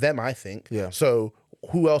better than them, I think. Yeah. So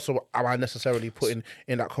who else am I necessarily putting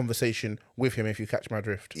in that conversation with him, if you catch my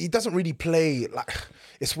drift? He doesn't really play, like,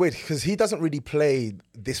 it's weird because he doesn't really play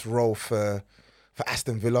this role for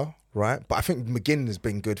Aston Villa, right? But I think McGinn has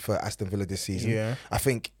been good for Aston Villa this season. Yeah. I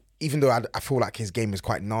think even though I feel like his game is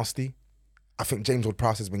quite nasty, I think James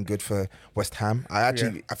Ward-Prowse has been good for West Ham. I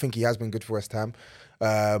think he has been good for West Ham.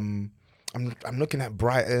 I'm looking at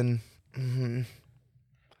Brighton.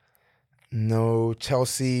 No.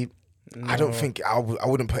 Chelsea. No. I don't think I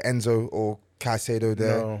wouldn't put Enzo or Caicedo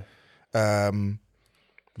there. No.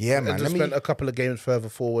 Yeah, man. Just spent a couple of games further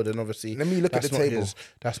forward, and obviously let me look at the table.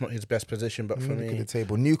 That's not his best position, but for me, look at the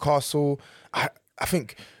table. Newcastle. I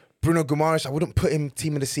think Bruno Guimaraes, I wouldn't put him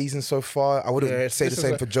team of the season so far. I wouldn't say the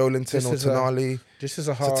same for Joe Linton or Tonali. It's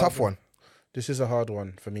a tough one. This is a hard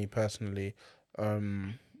one for me personally.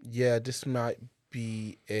 This might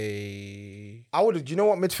be a. Do you know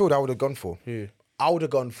what midfield I would have gone for? Who? I would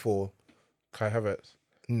have gone for Kai Havertz.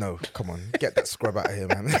 No, come on, get that scrub out of here,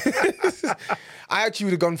 man. I actually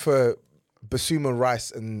would have gone for Basuma,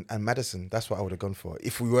 Rice, and Maddison. That's what I would have gone for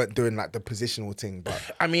if we weren't doing like the positional thing. But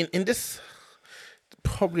I mean, in this,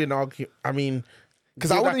 probably an argument. I mean,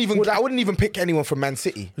 because I wouldn't even pick anyone from Man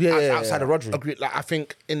City outside of Rodri. Agreed. Like, I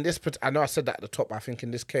think in this, I know I said that at the top. But I think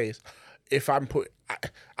in this case, if I'm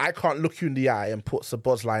I can't look you in the eye and put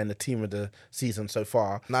Szoboszlai in the team of the season so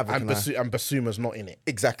far, and Basuma's not in it.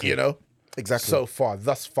 Exactly. You know. Exactly. So far,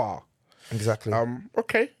 thus far. Exactly.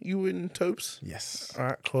 Okay, you win, Tobes. Yes. All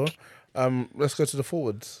right, cool. Let's go to the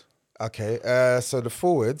forwards. Okay. So the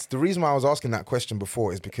forwards. The reason why I was asking that question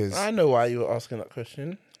before is because I know why you were asking that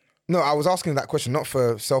question. No, I was asking that question not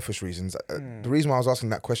for selfish reasons. The reason why I was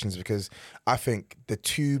asking that question is because I think the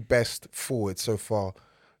 2 best forwards so far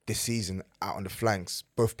this season out on the flanks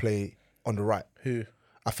both play on the right. Who?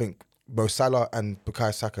 I think Mo Salah and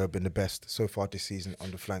Bukayo Saka have been the best so far this season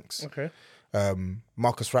on the flanks. Okay.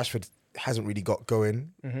 Marcus Rashford hasn't really got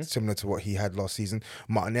going, similar to what he had last season.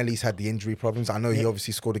 Martinelli's had the injury problems. I know he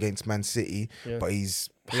obviously scored against Man City, but he's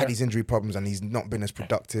had his injury problems and he's not been as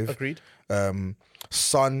productive. Agreed.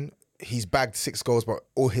 Son, he's bagged 6 goals, but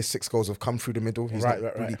all his 6 goals have come through the middle. He's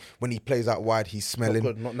right. When he plays out wide, he's smelling.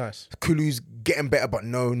 Not good, not nice. Kulu's getting better, but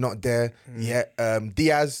no, not there yet.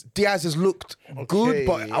 Diaz has looked good,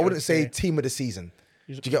 but I wouldn't say team of the season.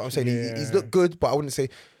 Do you get what I'm saying? Yeah. He's looked good, but I wouldn't say.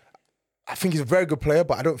 I think he's a very good player,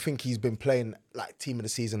 but I don't think he's been playing like team of the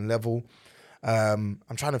season level. I'm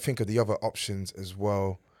trying to think of the other options as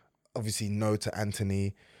well. Obviously, no to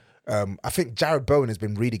Anthony. I think Jared Bowen has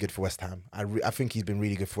been really good for West Ham. I think he's been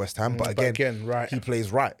really good for West Ham, but again, right. He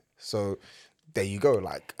plays right. So there you go.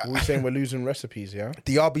 Like, we're saying we're losing recipes, yeah?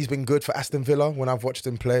 Diaby's been good for Aston Villa when I've watched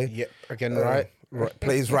him play. Yep, again, right.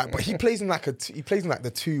 Plays right, but he plays in like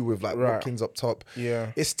the 2 with like Watkins up top.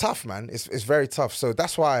 Yeah, it's tough, man. It's very tough. So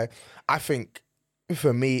that's why I think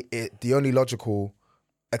for me, the only logical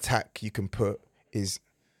attack you can put is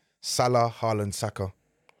Salah, Haaland, Saka.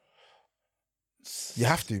 You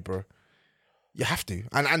have to, bro. You have to.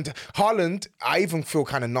 And Haaland, I even feel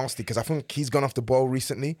kind of nasty because I think he's gone off the ball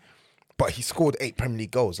recently, but he scored 8 Premier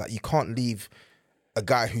League goals. Like, you can't leave a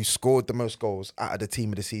guy who scored the most goals out of the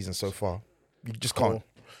team of the season so far. You just can't.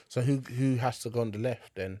 So who has to go on the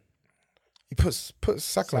left then? He puts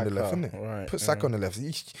Saka on the left, isn't it? Right. Put Saka on the left.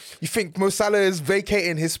 You think Mo Salah is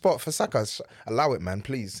vacating his spot for Saka? Allow it, man,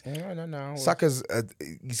 please. No. Saka's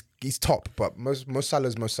he's top, but Mo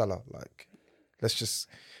Salah's Mo Salah. Like, let's just.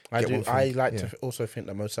 I like to also think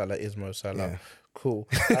that Mo Salah is Mo Salah. Yeah. Cool.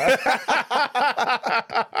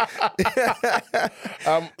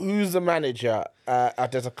 Who's the manager?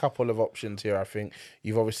 There's a couple of options here. I think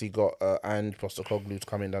you've obviously got Ange Postecoglou's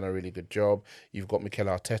come in, done a really good job. You've got Mikel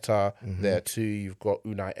Arteta there too. You've got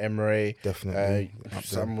Unai Emery. Definitely.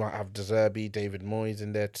 Some might have De Zerbi, David Moyes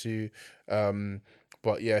in there too.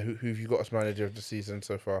 But yeah, who have you got as manager of the season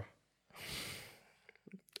so far?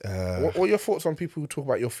 What are your thoughts on people who talk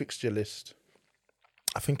about your fixture list?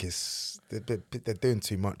 I think they're doing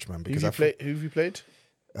too much, man. Because who have you played?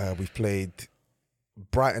 We've played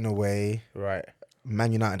Brighton away, right?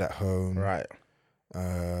 Man United at home, right?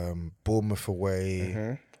 Bournemouth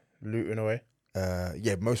away, Luton away.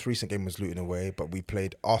 Most recent game was Luton away, but we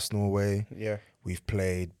played Arsenal away. Yeah, we've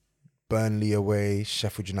played Burnley away,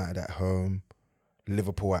 Sheffield United at home,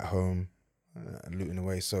 Liverpool at home, Luton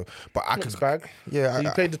away. So, but I could bag. Yeah, so you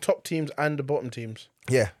played the top teams and the bottom teams.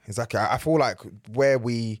 Yeah, exactly. I feel like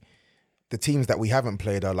the teams that we haven't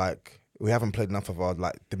played are like, we haven't played enough of our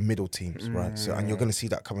like the middle teams, right? So, and you're going to see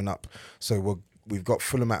that coming up. So we've got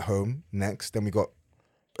Fulham at home next, then we got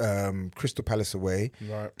Crystal Palace away,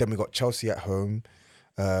 right? Then we got Chelsea at home,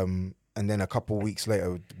 and then a couple of weeks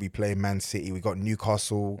later we play Man City. We got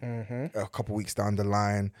Newcastle a couple of weeks down the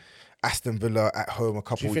line, Aston Villa at home a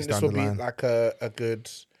couple of weeks down the line. Do you think this will be like a good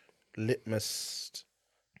litmus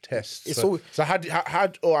test? So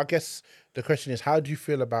I guess the question is, how do you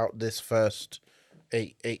feel about this first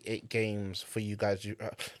eight games for you guys?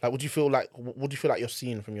 What do you feel like you're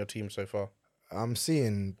seeing from your team so far? I'm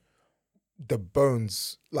seeing the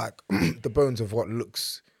bones, like the bones of what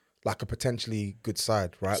looks like a potentially good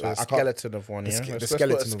side, right? So like a skeleton of one, yeah. The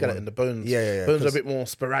skeleton, the bones. Yeah. Bones are a bit more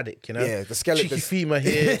sporadic, you know. Yeah, the skeleton. Cheeky femur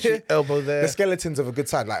here, cheeky elbow there. The skeletons of a good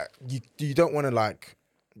side. Like you don't want to like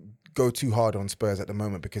go too hard on Spurs at the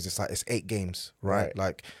moment because it's 8 games, right?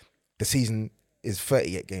 Like the season is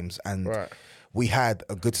 38 games, and we had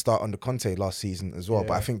a good start under Conte last season as well. Yeah.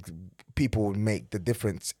 But I think people would make the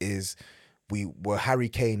difference is we were Harry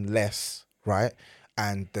Kane less, right?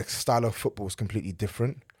 And the style of football is completely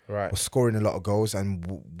different. Right. We're scoring a lot of goals,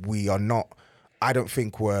 and we are not. I don't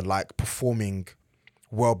think we're like performing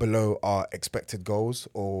well below our expected goals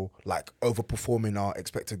or like overperforming our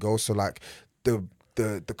expected goals. So like the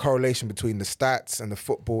correlation between the stats and the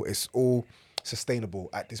football is all sustainable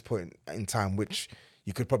at this point in time, which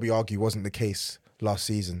you could probably argue wasn't the case last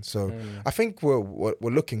season. So I think we're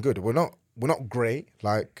looking good. We're not great.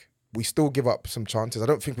 Like we still give up some chances. I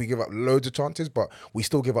don't think we give up loads of chances, but we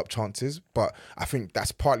still give up chances. But I think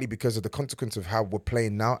that's partly because of the consequence of how we're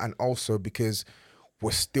playing now, and also because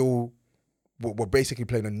we're basically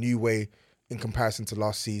playing a new way in comparison to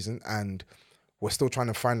last season, and we're still trying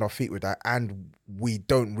to find our feet with that. And we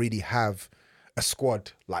don't really have a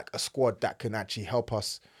squad that can actually help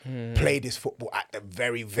us play this football at the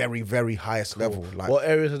very, very, very highest level. Like, what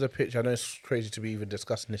areas of the pitch? I know it's crazy to be even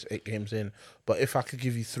discussing this 8 games in, but if I could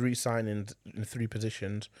give you 3 signings in 3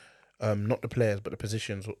 positions, not the players but the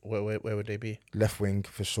positions, where would they be? Left wing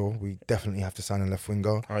for sure. We definitely have to sign a left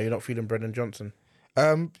winger. Are you not feeling Brendan Johnson?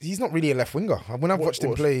 He's not really a left winger. When I've watched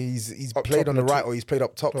him play, he's played on the right or he's played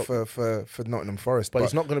up top. For Nottingham Forest. But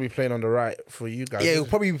he's not going to be playing on the right for you guys. Yeah, he'll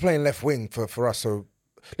probably be playing left wing for us. So,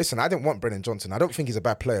 listen, I didn't want Brendan Johnson. I don't think he's a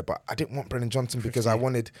bad player, but I didn't want Brendan Johnson because I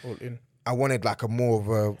wanted like a more of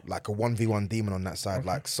a 1v1 demon on that side,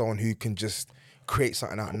 like someone who can just create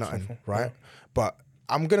something out of nothing, right? Yeah. But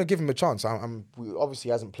I'm gonna give him a chance. Obviously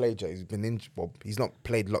he hasn't played yet. He's been injured. Well, he's not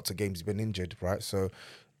played lots of games. He's been injured, right? So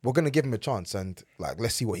we're going to give him a chance and like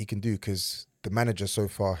let's see what he can do, because the manager so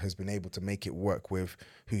far has been able to make it work with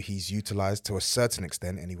who he's utilised to a certain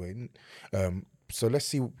extent anyway. So let's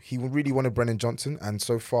see. He really wanted Brendan Johnson, and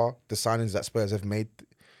so far the signings that Spurs have made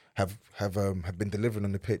have been delivering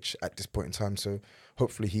on the pitch at this point in time. So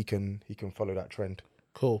hopefully he can follow that trend.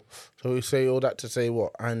 Cool. So we say all that to say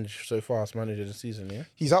what? Ange so far as manager of the season, yeah?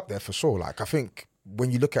 He's up there for sure. Like I think when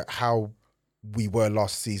you look at how we were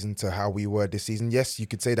last season to how we were this season, yes, you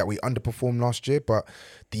could say that we underperformed last year, but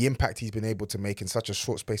the impact he's been able to make in such a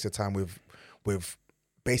short space of time with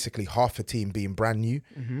basically half a team being brand new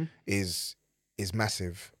is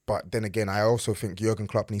massive. But then again, I also think Jurgen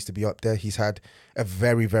Klopp needs to be up there. He's had a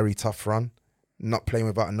very, very tough run not playing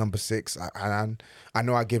without a number 6. I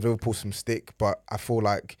know I give Liverpool some stick, but I feel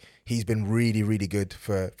like he's been really, really good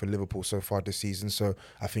for Liverpool so far this season. So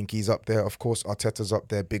I think he's up there. Of course, Arteta's up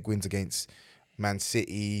there. Big wins against Man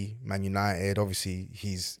City, Man United. Obviously,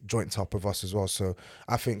 he's joint top of us as well. So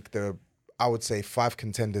I think I would say 5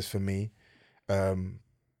 contenders for me.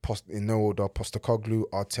 In no order: Postecoglou,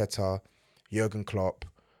 Arteta, Jurgen Klopp,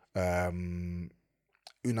 Unai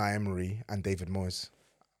Emery, and David Moyes.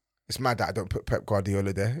 It's mad that I don't put Pep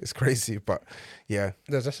Guardiola there. It's crazy, but yeah.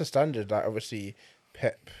 That's a standard. Like obviously,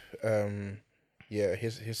 Pep,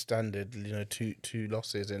 his standard. You know, two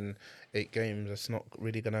losses in 8 games. That's not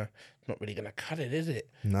really gonna cut it, is it?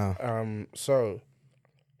 No. So,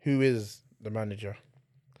 who is the manager?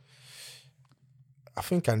 I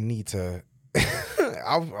think I need to.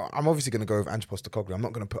 I'm obviously going to go with Ange Postecoglou. I'm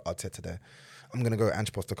not going to put Arteta there. I'm going to go with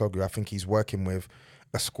Ange Postecoglou. I think he's working with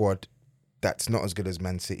a squad that's not as good as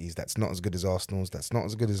Man City's, that's not as good as Arsenal's, that's not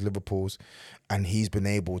as good as Liverpool's, and he's been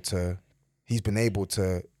able to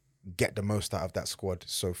get the most out of that squad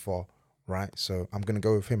so far, right? So I'm going to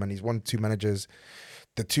go with him, and he's won the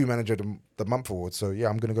 2 manager of the month award. So yeah,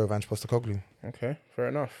 I'm going to go with Ange Postecoglou. Okay, fair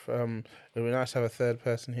enough. It would be nice to have a third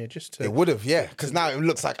person here just to... It would have, yeah, because now it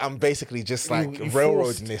looks like I'm basically just like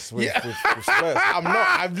railroading this with Spurs. I'm not.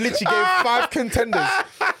 I've literally gave 5 contenders.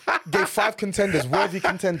 Gave 5 contenders, worthy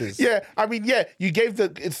contenders. Yeah, I mean, yeah, you gave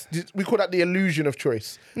we call that the illusion of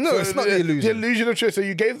choice. No, it's not the illusion. The illusion of choice. So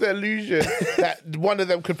you gave the illusion that one of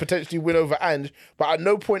them could potentially win over Ange, but at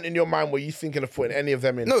no point in your mind were you thinking of putting any of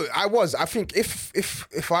them in. No, I was. I think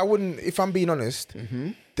if I'm being honest,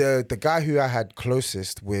 the guy who I had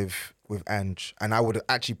closest with Ange, and I would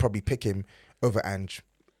actually probably pick him over Ange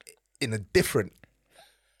in a different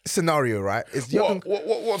scenario, right? What scenario?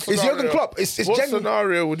 It's Jurgen Klopp. What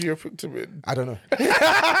scenario would you have picked him in? I don't know.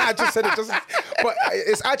 I just said it. But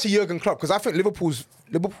it's actually Jurgen Klopp, because I think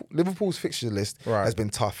Liverpool's fixture list has been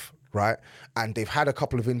tough, right? And they've had a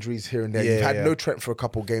couple of injuries here and there. You've had no Trent for a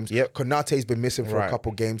couple of games. Yep. Konate's been missing for a couple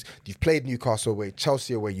of games. You've played Newcastle away,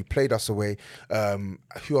 Chelsea away. You played us away.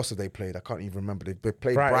 Who else have they played? I can't even remember. They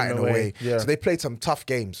played Brighton away. Yeah. So they played some tough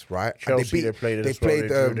games, right? Chelsea, and they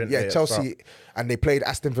played Chelsea, and they played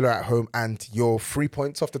Aston Villa at home. And you're 3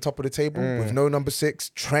 points off the top of the table with no number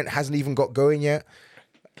 6. Trent hasn't even got going yet.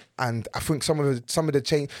 And I think some of the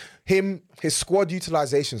change, his squad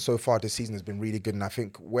utilization so far this season has been really good. And I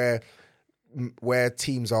think where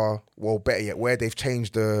teams are, well, better yet, where they've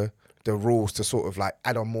changed the rules to sort of like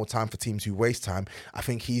add on more time for teams who waste time, I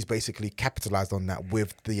think he's basically capitalized on that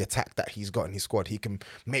with the attack that he's got in his squad. He can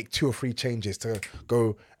make 2 or 3 changes to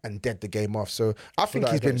go and dead the game off. So I think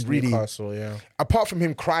he's been really, Newcastle, yeah. Apart from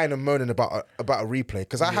him crying and moaning about a replay,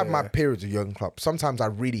 because I have my periods of Jurgen Klopp. Sometimes I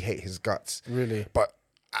really hate his guts. Really? But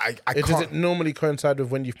I can't. Does it normally coincide with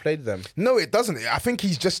when you've played them? No, it doesn't. I think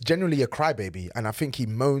he's just generally a crybaby, and I think he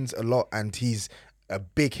moans a lot, and he's a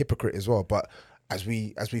big hypocrite as well. But as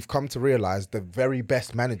we've come to realize, the very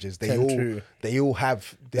best managers, they all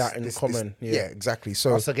have that in common. Yeah, exactly.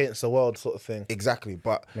 So us against the world sort of thing. Exactly.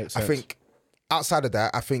 But I think outside of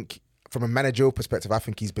that, I think from a managerial perspective, I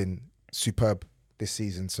think he's been superb this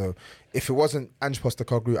season. So if it wasn't Ange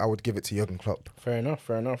Postecoglou, I would give it to Jurgen Klopp. Fair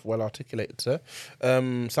enough. Well articulated, sir.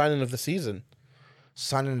 Signing of the season.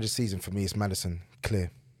 Signing of the season for me is Maddison.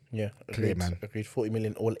 Clear. Yeah, clear, man. Agreed. 40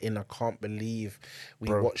 million all in. I can't believe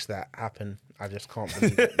we watched that happen. I just can't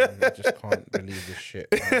believe it, man. I just can't believe this shit,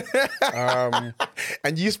 man.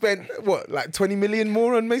 And you spent, what, like 20 million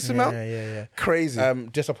more on Mason Mount? Yeah. Crazy.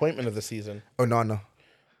 Disappointment of the season. Onana.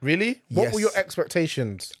 Really? What Yes. were your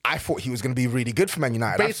expectations? I thought he was going to be really good for Man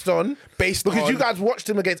United. Because you guys watched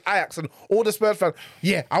him against Ajax, and all the Spurs fans,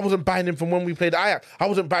 I wasn't buying him from when we played Ajax. I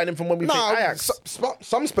wasn't buying him from when we played Ajax.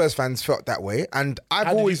 Some Spurs fans felt that way, and How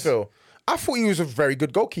did you feel? I thought he was a very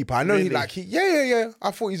good goalkeeper. I know Really?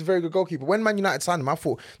 I thought he's a very good goalkeeper. When Man United signed him, I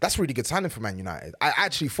thought that's a really good signing for Man United. I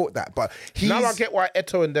actually thought that, but now I get why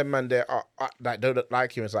Eto'o and them man there are like don't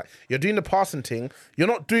like him. It's like you're doing the passing thing, you're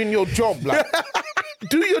not doing your job. Like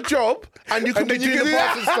do your job, and you can be doing the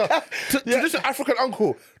passing stuff. To this African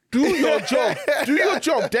uncle. Do your job. Do your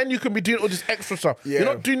job. Then you can be doing all this extra stuff. Yeah. You're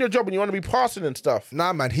not doing your job and you want to be passing and stuff.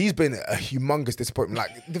 Nah, man, he's been a humongous disappointment.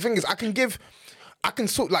 Like the thing is,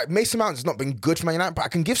 Mason Mount has not been good for Man United, but I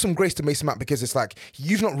can give some grace to Mason Mount because it's like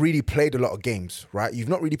you've not really played a lot of games, right? You've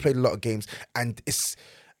not really played a lot of games, and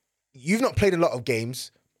you've not played a lot of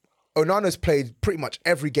games. Onana's played pretty much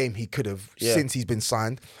every game he could have since he's been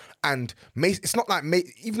signed. And it's not like,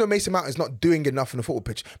 even though Mason Mount is not doing enough on the football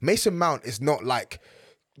pitch, Mason Mount is not like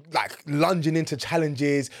lunging into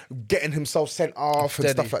challenges, getting himself sent off and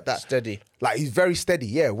stuff like that. Steady. Like he's very steady,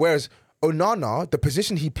 yeah. Whereas Onana, the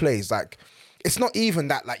position he plays, like it's not even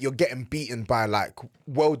that like you're getting beaten by like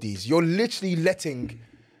worldies. You're literally letting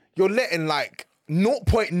like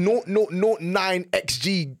 0.0009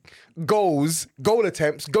 xg goal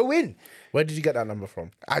attempts go in. Where did you get that number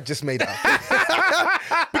from? I just made it up.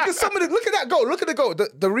 Because look at that goal. Look at the goal.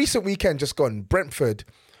 The recent weekend just gone, Brentford,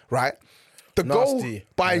 right? The Nasty.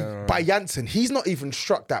 goal by Janssen, he's not even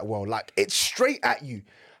struck that well. Like, it's straight at you.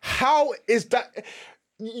 How is that?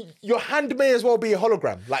 Your hand may as well be a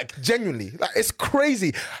hologram. Like, genuinely. Like, it's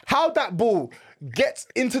crazy. How that ball gets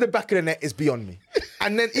into the back of the net is beyond me.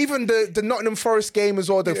 And then even the Nottingham Forest game as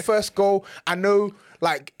well, the first goal, I know,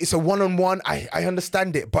 like, it's a one-on-one. I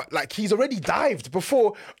understand it. But, like, he's already dived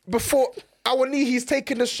before Awani, he's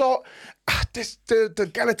taken the shot. The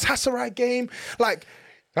Galatasaray game, like...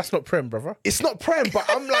 That's not Prem, brother. It's not Prem, but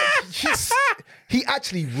I'm like, he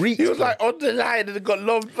actually reached. He was like on the line and it got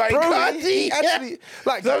lobbed. Like, bro, he actually,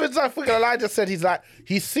 like... So it's like fucking Elijah said, he's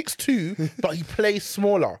 6'2", but he plays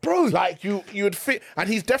smaller. Bro. Like, you would fit... And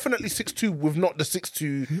he's definitely 6'2" with not the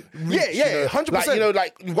 6'2" reach. Yeah, 100%. Like,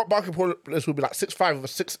 like, you've got basketball players who'll be like 6'5" with a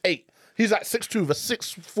 6'8". He's like 6'2" with a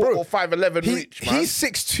 6'4" or 5'11" reach, man. He's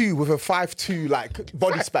 6'2" with a 5'2" like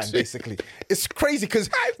body span, basically. It's crazy because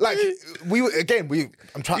like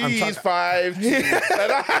I'm trying. He's 5'2".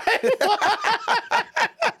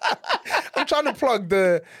 I'm trying to plug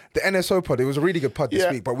the NSO pod. It was a really good pod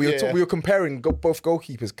this week, but we were comparing both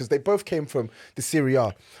goalkeepers because they both came from the Serie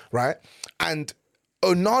A, right? And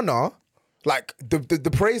Onana, like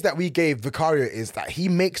the praise that we gave Vicario is that he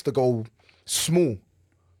makes the goal small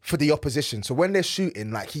for the opposition. So when they're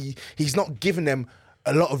shooting, like he's not giving them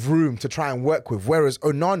a lot of room to try and work with. Whereas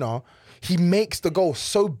Onana, he makes the goal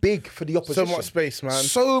so big for the opposition. So much space, man.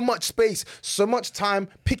 So much space, so much time.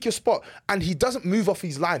 Pick your spot. And he doesn't move off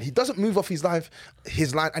his line. He doesn't move off his line,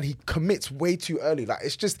 and he commits way too early. Like,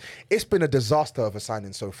 it's been a disaster of a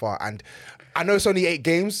signing so far. And I know it's only 8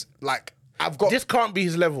 games. Like, This can't be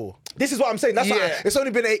his level. This is what I'm saying. That's why it's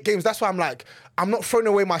only been 8 games. That's why I'm like, I'm not throwing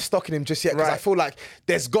away my stock in him just yet because I feel like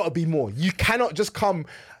there's got to be more. You cannot just come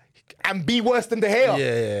and be worse than De Gea.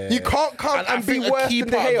 Yeah. You can't come and be worse than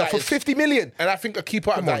De Gea for 50 million. And I think a key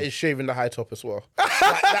part of that is shaving the high top as well.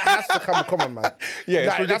 that has to come on, man.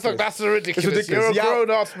 Yeah, that's ridiculous. It's ridiculous. You're a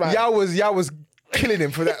grown-ass, man. Yao was killing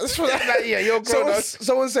him for that. Yeah, you're grown-ass.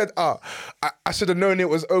 Someone said, I should have known it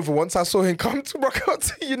was over once I saw him come to rock out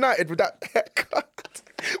to United with that haircut.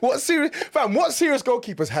 What serious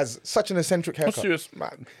goalkeepers has such an eccentric haircut? What serious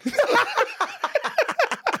man?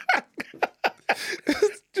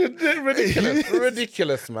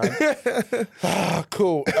 Ridiculous, man.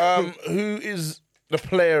 Cool. Who is the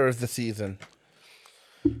player of the season?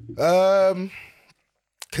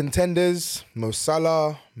 Contenders: Mo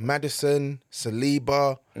Salah, Maddison,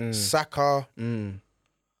 Saliba, Saka.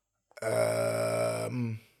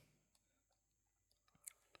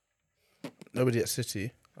 Nobody at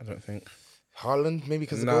City, I don't think. Haaland, maybe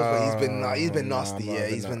because of goals, but he's been nasty.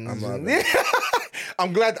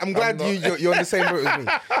 I'm glad you're on the same boat as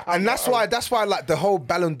me. And that's why like the whole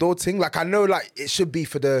Ballon d'Or thing, like I know like it should be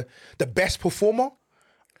for the best performer.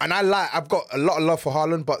 And I've got a lot of love for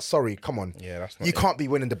Haaland, but sorry, come on. Yeah, that's not You can't be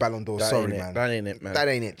winning the Ballon d'Or, sorry, man. That ain't it, man. That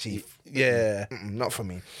ain't it, Chief. Yeah. Not for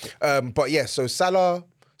me. But yeah, so Salah,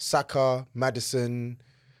 Saka, Maddison,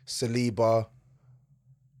 Saliba.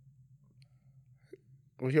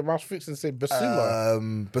 Was your mouth fixed and say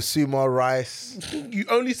Basuma? Basuma, Rice. You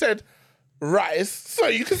only said Rice, so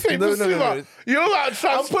you can say No. Basuma. You're about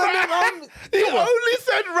to You only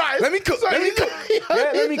said Rice. Let me cook. Let me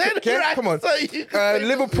cook. Yeah, come on.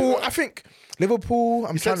 Liverpool, I think Liverpool.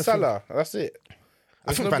 I'm trying to Salah. That's it.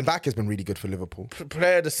 I think Van Dijk has been really good for Liverpool.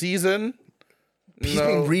 Player of the season. He's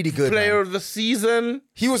been really good. Player man. of the season.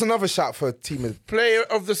 He was another shout for team of... Player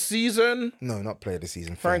of the season. No, not player of the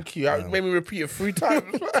season. Thank you. You made me repeat it 3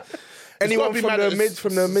 times. Anyone from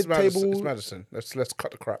the mid table? It's Maddison. Let's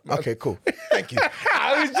cut the crap. Man. Okay, cool. Thank you.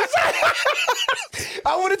 I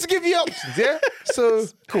wanted to give you options. Yeah. So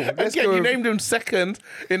cool. Let's Again, go. you named him second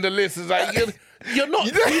in the list. It's like you're not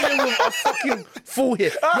dealing with a fucking fool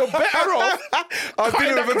here. You're better off. I'm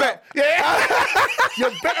dealing with a vet. Yeah.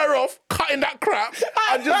 You're better off cutting that crap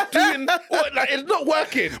and just doing it's not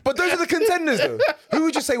working. But those are the contenders, though. Who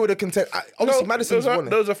would you say were the contenders? Obviously, Maddison's one.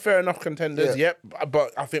 Those are fair enough contenders. Yeah. Yep.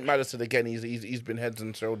 But I think Maddison again. He's been heads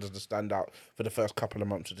and shoulders to stand out for the first couple of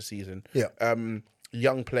months of the season. Yeah.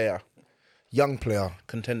 Young player.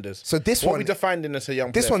 Contenders. So this what one, we defined in as a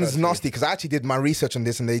young player. This one is nasty because I actually did my research on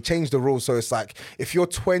this and they changed the rules. So it's like if you're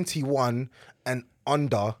 21 and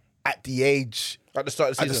under at the age at the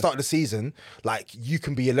start of the season, like you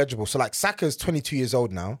can be eligible. So like Saka's 22 years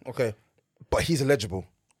old now. Okay. But he's eligible.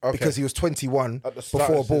 because he was 21 At the start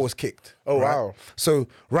before a of ball his- was kicked. Oh, right? wow. So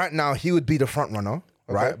right now he would be the front runner,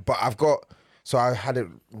 right? But I had it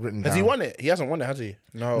written down. Has he won it? He hasn't won it, has he?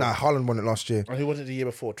 No. Nah, Haaland won it last year. And who won it the year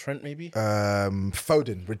before? Trent, maybe?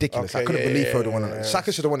 Foden, ridiculous. Okay, I couldn't believe Foden won it. yeah.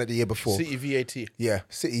 Xhaka should have won it the year before. City VAT. Yeah,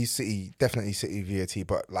 City, definitely City VAT.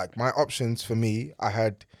 But like my options for me, I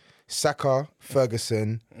had Saka,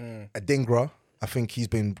 Ferguson, Adingra. I think he's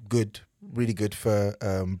been good, really good for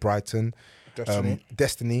Brighton.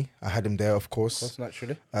 Destiny. I had him there, of course. That's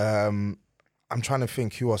naturally. I'm trying to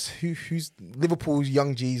think who else. Who's Liverpool's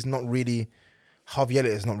young G's not really. Harvey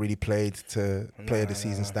Elliott has not really played to play the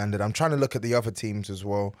season standard. I'm trying to look at the other teams as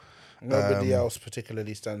well. Nobody else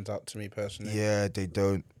particularly stands out to me personally. Yeah, they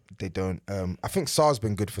don't. I think Sarr's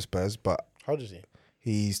been good for Spurs, but How does he?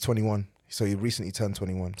 he's 21, so he recently turned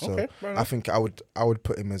 21. So Okay, fair enough. I think I would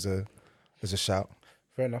put him as a shout.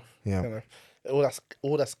 Fair enough. Yeah. Fair enough.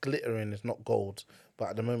 All that's glittering is not gold. But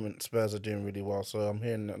at the moment, Spurs are doing really well. So I'm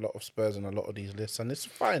hearing a lot of Spurs in a lot of these lists, and it's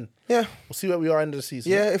fine. Yeah, We'll see where we are end of the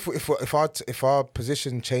season. yeah. If our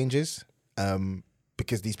position changes,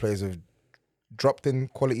 because these players have dropped in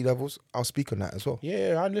quality levels, I'll speak on that as well.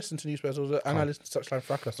 Yeah, I listen to News Spurs also, and I listen to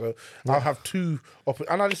Touchlinefracas. So I'll have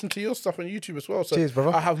and I listen to your stuff on YouTube as well. So Cheers,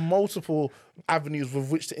 brother. I have multiple avenues with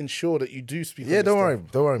which to ensure that you do speak. Yeah, on this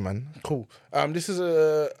stuff. don't worry, man. Cool. This is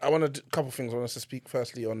I want to do a couple of things. I want us to speak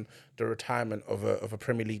firstly on the retirement of a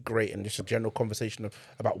Premier League great and just a general conversation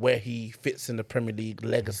about where he fits in the Premier League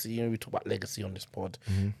legacy. You know, we talk about legacy on this pod.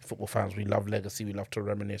 Football fans, we love legacy. We love to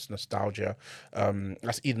reminisce, nostalgia.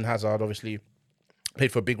 That's Eden Hazard, obviously.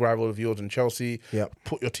 Played for a big rival of yours in Chelsea. Yep.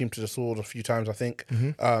 Put your team to the sword a few times, I think.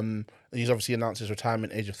 He's obviously announced his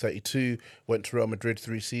retirement, age of 32. Went to Real Madrid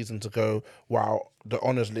 3 seasons ago. While the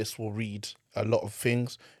honours list will read a lot of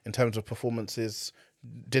things in terms of performances,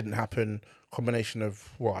 didn't happen. Combination of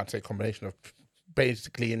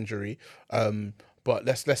basically injury. But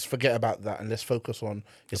let's forget about that and let's focus on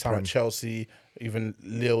his time at Chelsea, even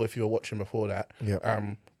Lille, if you were watching before that. Yep.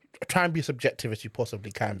 Try and be as objective as you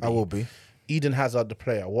possibly can be. I will be. Eden Hazard, the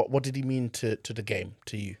player, what did he mean to the game,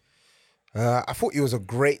 to you? I thought he was a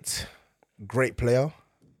great player.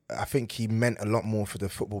 I think he meant a lot more for the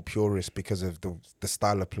football purist because of the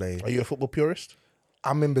style of play. Are you a football purist?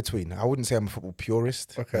 I'm in between. I wouldn't say I'm a football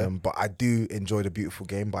purist, Okay. But I do enjoy the beautiful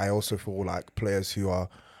game. But I also feel like players who are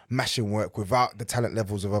mashing work without the talent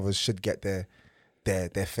levels of others should get their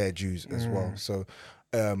fair dues as well. So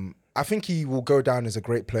I think he will go down as a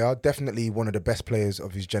great player. Definitely one of the best players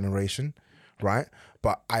of his generation, right?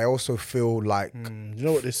 But I also feel like... You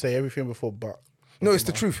know what they say, everything before but. No, it's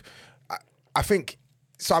the truth. I think...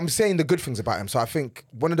 So I'm saying the good things about him. So I think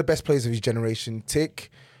one of the best players of his generation,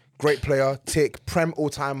 tick. Great player, tick. Prem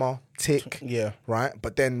all-timer, tick. Yeah. Right?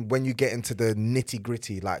 But then when you get into the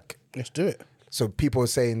nitty-gritty, like... Let's do it. So people are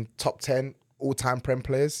saying top 10 all-time Prem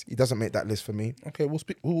players. He doesn't make that list for me. Okay, we'll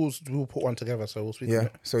speak. We'll put one together, so we'll speak on Yeah.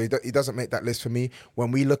 it. So he doesn't make that list for me.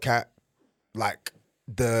 When we look at like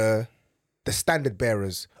the standard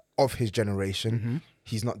bearers of his generation,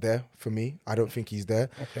 he's not there for me. I don't think he's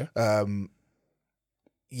there. Okay.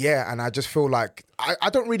 Yeah, and I just feel like I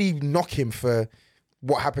don't really knock him for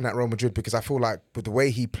what happened at Real Madrid because I feel like with the way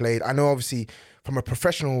he played, I know obviously from a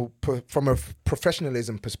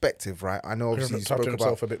professionalism perspective, right? I know obviously he spoke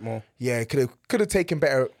himself about a bit more. Yeah, could have taken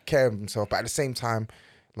better care of himself, but at the same time,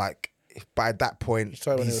 like by that point,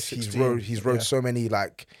 started when he was 16. he's rode so many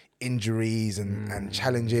like injuries and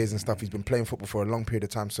challenges and stuff. He's been playing football for a long period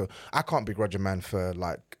of time, so I can't begrudge a man for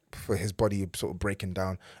his body sort of breaking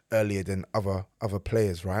down earlier than other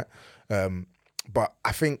players, right? But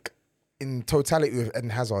I think in totality with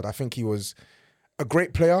Eden Hazard, I think he was a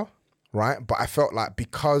great player, right? But I felt like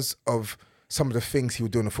because of some of the things he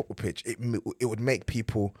would do on the football pitch, it would make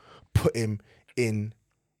people put him in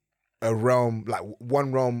a realm, like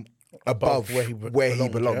one realm above where he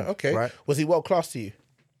belonged. Yeah, okay. Right? Was he world class to you?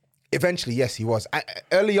 Eventually, yes, he was.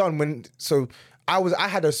 Early on, I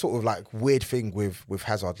had a sort of like weird thing with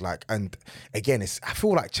Hazard, like, and again, I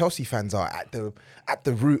feel like Chelsea fans are at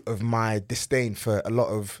the root of my disdain for a lot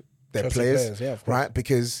of their Chelsea players, yeah, of course. right?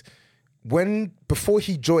 Because before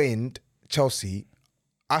he joined Chelsea,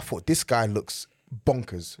 I thought this guy looks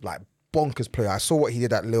bonkers, like bonkers player. I saw what he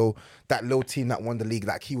did at Lille, that Lille team that won the league.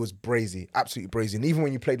 Like he was brazy, absolutely brazy. And even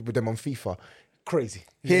when you played with them on FIFA, crazy.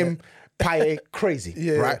 Him, Payet,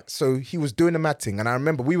 crazy, right? So he was doing the mad thing, and I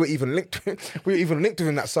remember we were even linked with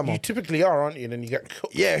him that summer. You typically are, aren't you? And then you get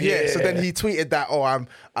caught. Yeah. So then he tweeted that,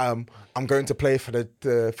 I'm going to play for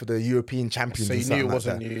the European champions. So you knew it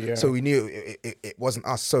wasn't you. Yeah. So we knew it wasn't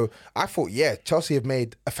us. So I thought, yeah, Chelsea have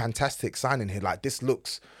made a fantastic signing here. Like this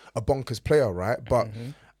looks a bonkers player, right? But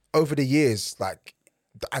over the years, like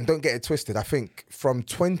and don't get it twisted, I think from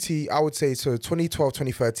 2012,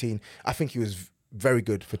 2013, I think he was very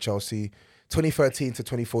good for Chelsea. 2013 to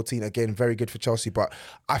 2014, again, very good for Chelsea. But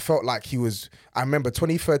I felt like I remember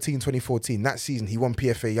 2013, 2014, that season, he won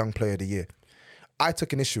PFA Young Player of the Year. I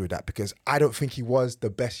took an issue with that because I don't think he was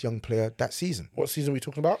the best young player that season. What season are we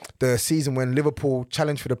talking about? The season when Liverpool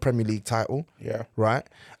challenged for the Premier League title. Yeah. Right?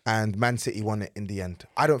 And Man City won it in the end.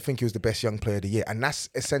 I don't think he was the best young player of the year. And that's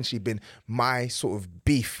essentially been my sort of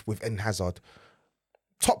beef with Eden Hazard.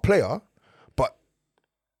 Top player, but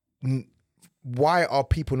why are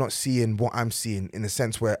people not seeing what I'm seeing, in the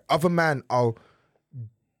sense where other man are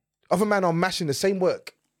mashing the same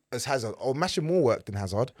work as Hazard, or mashing more work than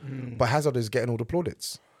Hazard, but Hazard is getting all the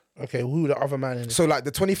plaudits. Okay, who the other man in it? So like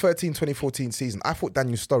the 2013-2014 season, I thought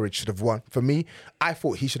Daniel Sturridge should have won. For me, I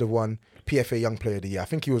thought he should have won PFA Young Player of the Year. I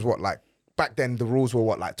think he was back then the rules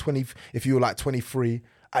were 20, if you were like 23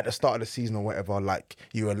 at the start of the season or whatever, like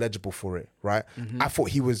you were eligible for it, right? I thought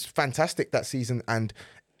he was fantastic that season and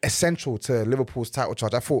essential to Liverpool's title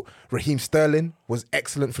charge. I thought Raheem Sterling was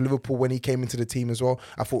excellent for Liverpool when he came into the team as well.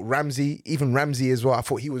 I thought Ramsey as well, I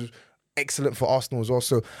thought he was excellent for Arsenal as well.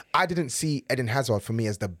 So I didn't see Eden Hazard for me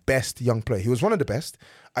as the best young player. He was one of the best.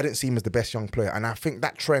 I didn't see him as the best young player. And I think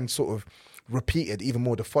that trend sort of repeated even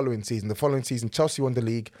more the following season. The following season, Chelsea won the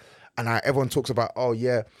league, and everyone talks about, oh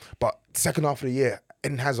yeah, but second half of the year,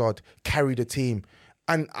 Eden Hazard carried the team.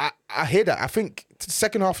 And I hear that. I think the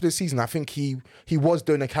second half of the season, I think he was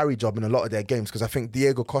doing a carry job in a lot of their games, because I think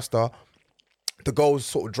Diego Costa, the goals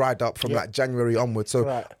sort of dried up from like January onwards. So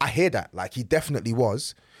right. I hear that. Like, he definitely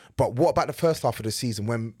was. But what about the first half of the season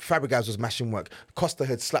when Fabregas was mashing work? Costa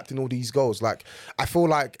had slapped in all these goals. Like, I feel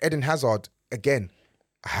like Eden Hazard, again,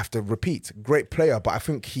 I have to repeat, great player, but I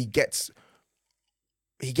think he gets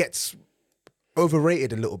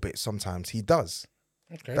overrated a little bit sometimes. He does.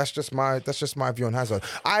 Okay. That's just my view on Hazard.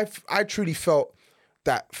 I truly felt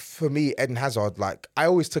that for me, Eden Hazard, like, I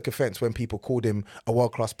always took offense when people called him a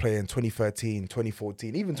world-class player in 2013,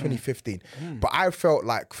 2014, even 2015. But I felt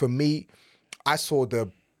like, for me, I saw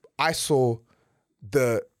the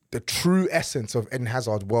true essence of Eden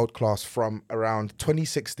Hazard world-class from around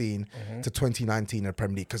 2016 to 2019 in the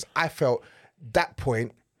Premier League, because I felt that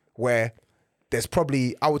point where there's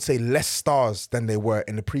probably, I would say, less stars than there were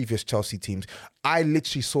in the previous Chelsea teams. I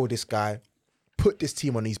literally saw this guy put this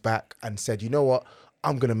team on his back and said, you know what,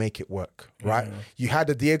 I'm going to make it work, right? You had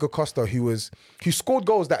a Diego Costa who scored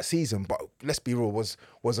goals that season, but let's be real, was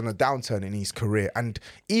on a downturn in his career. And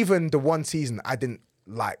even the one season I didn't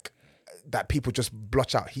like, that people just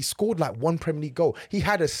blotch out, he scored like one Premier League goal. He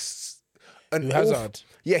had Hazard.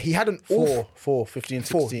 Yeah, he had an 15,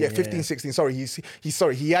 16. 15, 16.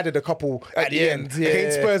 Sorry, he added a couple at the end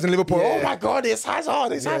against Spurs and Liverpool. Yeah. Oh my God, it's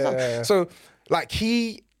Hazard, Hazard. So, like,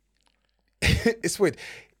 it's weird.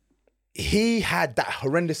 He had that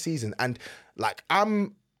horrendous season, and like,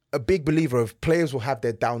 I'm a big believer of players will have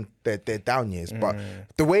their down years, but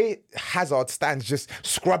the way Hazard stands, just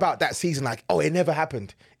scrub out that season like, oh, it never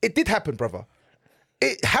happened. It did happen, brother.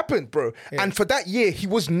 It happened, bro. Yeah. And for that year, he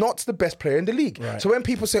was not the best player in the league. Right. So when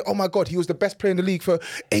people say, oh my God, he was the best player in the league for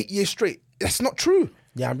 8 years straight, that's not true.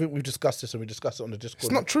 Yeah, I think we've discussed this, and we discussed it on the Discord.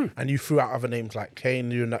 It's not true. And you threw out other names like Kane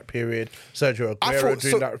during that period, Sergio Aguero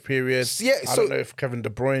during that period. Yeah, I don't know if Kevin De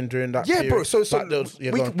Bruyne during that period.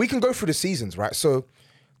 Yeah, bro. We can go through the seasons, right? So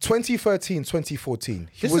 2013, 2014.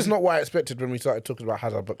 This is not what I expected when we started talking about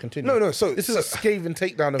Hazard, but continue. No. So this is a scathing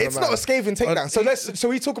takedown of it's not a scathing takedown. So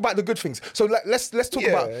we talk about the good things. So let's talk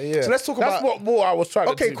about. Yeah. So let's talk about. That's what more I was trying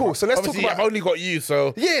to do. Okay, cool. So let's talk about. I've only got you,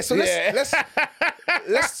 so yeah. So let's.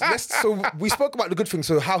 So we spoke about the good things.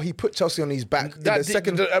 So how he put Chelsea on his back.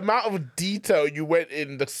 The amount of detail you went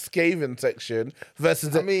in the scathing section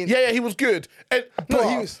versus. He was good.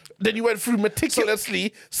 Then you went through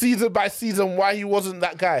meticulously season by season why he wasn't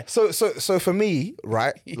that guy. So for me,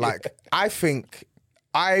 right? Like, I think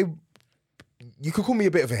you could call me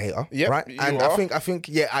a bit of a hater, right? And I think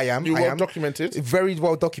I am. You're well documented. Very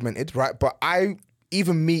well documented, right? But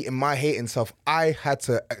even me in my hating self, I had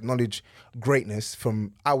to acknowledge greatness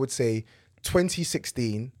from, I would say,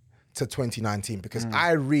 2016 to 2019, because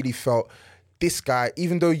I really felt this guy,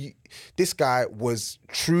 even though this guy was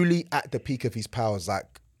truly at the peak of his powers,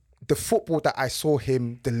 like, the football that I saw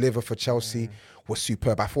him deliver for Chelsea was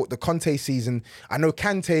superb. I thought the Conte season, I know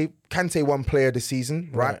Kante won player of the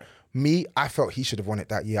season, right? Me, I felt he should have won it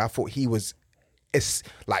that year. I thought he was,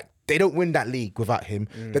 like, they don't win that league without him.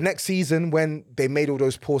 The next season, when they made all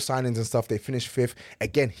those poor signings and stuff, they finished 5th.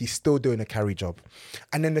 Again, he's still doing a carry job.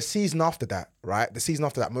 And then the season after that, right? The season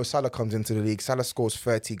after that, Mo Salah comes into the league. Salah scores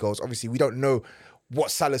 30 goals. Obviously, we don't know what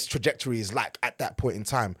Salah's trajectory is like at that point in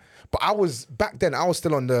time. But back then I was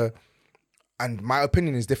still on the, and my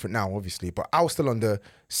opinion is different now, obviously, but I was still on the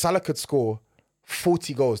Salah could score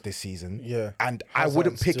 40 goals this season. Yeah. And Hazard I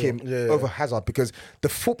wouldn't pick him over Hazard because the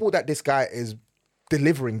football that this guy is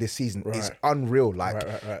delivering this season is unreal. Like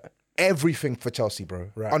everything for Chelsea, bro.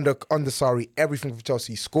 Right. Under Sarri, everything for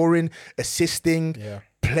Chelsea. Scoring, assisting,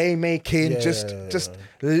 playmaking, just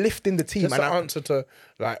lifting the team. Just an answer to,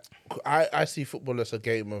 like, I see football as a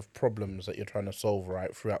game of problems that you're trying to solve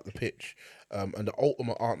right throughout the pitch. And the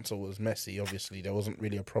ultimate answer was Messi. Obviously, there wasn't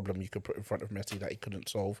really a problem you could put in front of Messi that he couldn't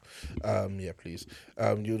solve. Please.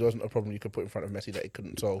 There wasn't a problem you could put in front of Messi that he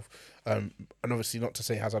couldn't solve. And obviously, not to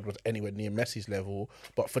say Hazard was anywhere near Messi's level,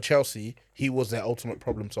 but for Chelsea, he was their ultimate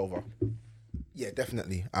problem solver. Yeah,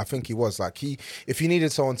 definitely. I think he was like if you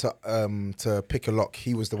needed someone to pick a lock,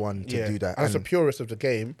 he was the one to do that. As a purist of the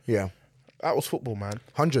game, that was football, man.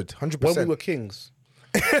 100%. When we were kings.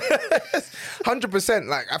 100%.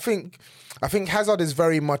 Like I think Hazard is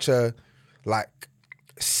very much a like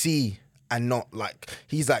see and not like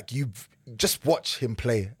he's like you just watch him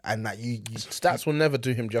play and that you stats will never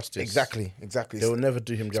do him justice. Exactly. They will never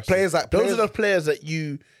do him justice. Those are the players that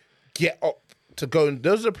you get up to go and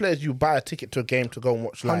those are the players you buy a ticket to a game to go and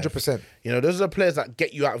watch live. 100%. You know, those are the players that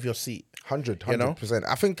get you out of your seat. 100%. You know?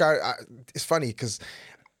 I think I it's funny because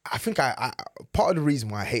I think I part of the reason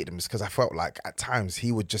why I hate him is because I felt like at times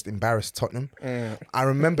he would just embarrass Tottenham. I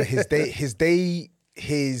remember his debut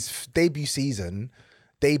season,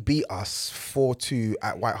 they beat us 4-2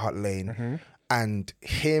 at White Hart Lane, and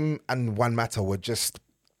him and Juan Mata were just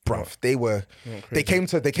bruv. They came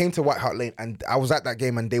to White Hart Lane, and I was at that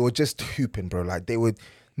game, and they were just hooping, bro. Like they were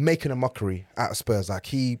making a mockery out of Spurs. Like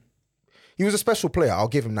he was a special player. I'll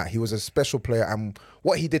give him that. He was a special player, and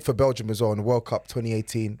what he did for Belgium as well in the World Cup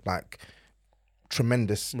 2018, like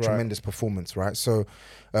tremendous performance, right? So,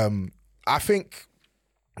 I think,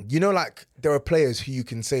 you know, like there are players who you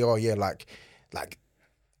can say, oh yeah, like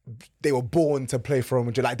they were born to play for Real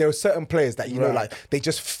Madrid. Like there are certain players that you know, like they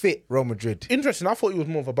just fit Real Madrid. Interesting. I thought he was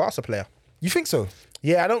more of a Barca player. You think so?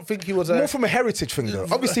 Yeah, I don't think he was more from a heritage thing though.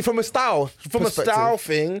 Obviously, from a style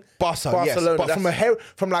thing, Barcelona, yes, but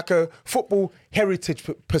from like a football heritage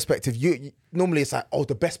perspective, you normally it's like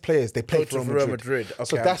the best players they play for Real Madrid. Okay,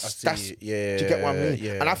 so that's do you get what I mean?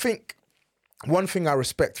 Yeah. And I think one thing I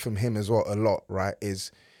respect from him as well a lot, right,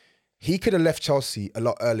 is he could have left Chelsea a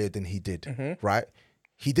lot earlier than he did, right?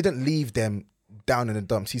 He didn't leave them down in the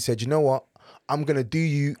dumps. He said, you know what, I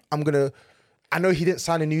know he didn't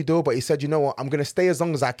sign a new deal, but he said, you know what, I'm going to stay as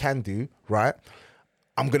long as I can do, right?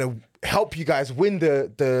 I'm going to help you guys win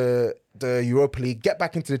the Europa League, get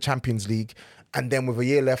back into the Champions League, and then with a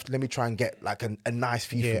year left, let me try and get like a nice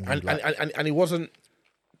fee from you. And he wasn't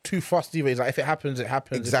too fussed either. He's like, if it happens, it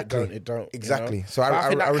happens. Exactly. If it don't, exactly. You know? So I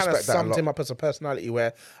think that respect kind of that a lot. summed him up as a personality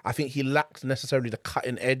where I think he lacked necessarily the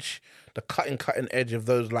cutting edge of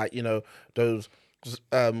those, like, you know, those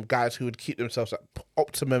guys who would keep themselves at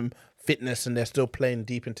optimum fitness and they're still playing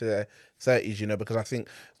deep into their 30s, you know, because I think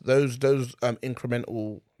those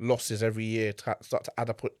incremental losses every year start to add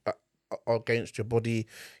up against your body.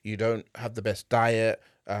 You don't have the best diet.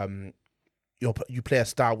 You play a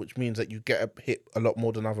style which means that you get hit a lot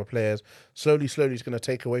more than other players. Slowly, it's going to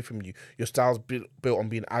take away from you. Your style's built on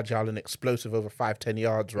being agile and explosive over 5-10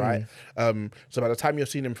 yards, right? So by the time you're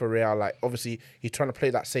seeing him for Real, like obviously he's trying to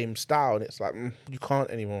play that same style, and it's like you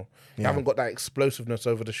can't anymore. You haven't got that explosiveness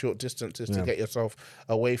over the short distances to get yourself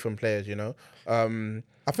away from players, you know.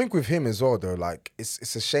 I think with him as well, though, like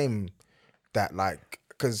it's a shame that like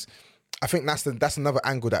because I think that's another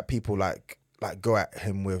angle that people like go at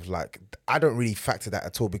him with. Like I don't really factor that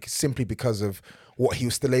at all because of what he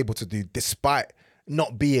was still able to do despite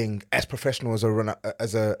not being as professional as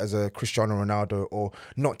a Cristiano Ronaldo, or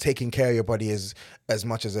not taking care of your body as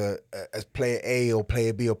much as player A or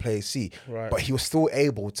player B or player C. Right. But he was still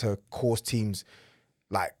able to cause teams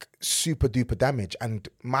like super duper damage. And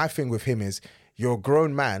my thing with him is you're a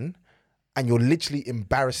grown man and you're literally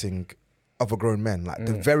embarrassing other grown men, like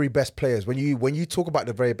the very best players. When you talk about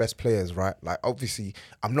the very best players, right? Like obviously,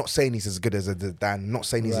 I'm not saying he's as good as a Dan, I'm not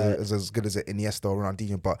saying he's as good as an Iniesta or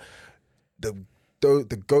Ronaldinho, but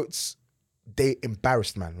the GOATs, they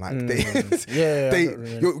embarrassed, man. Like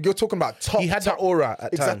you're talking about top. He had that aura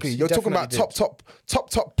at exactly. times. You're talking about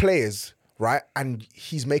top players, right? And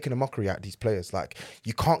he's making a mockery out of these players. Like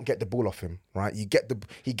you can't get the ball off him, right? He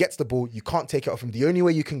gets the ball, you can't take it off him. The only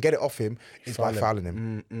way you can get it off him is by fouling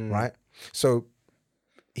him, right? So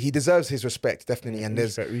he deserves his respect, definitely. And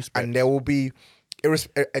respect. And there will be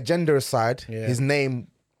agenda aside, his name,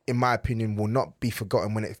 in my opinion, will not be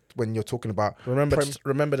forgotten when you're talking about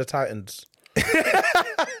remember the Titans.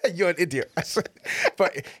 You're an idiot.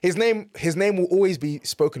 But his name will always be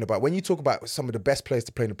spoken about. When you talk about some of the best players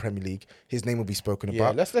to play in the Premier League, his name will be spoken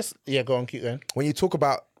about. Let's go on, keep going. When you talk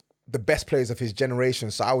about the best players of his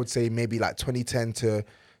generation, so I would say maybe like 2010 to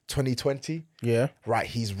 2020. Yeah. Right,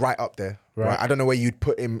 he's right up there. Right. I don't know where you'd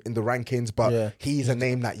put him in the rankings, but he's a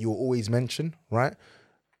name that you'll always mention, right?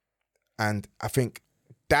 And I think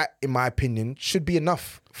that, in my opinion, should be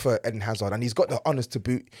enough for Eden Hazard. And he's got the honours to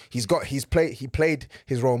boot. He played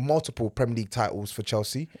his role in multiple Premier League titles for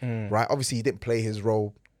Chelsea, right? Obviously, he didn't play his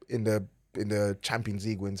role in the Champions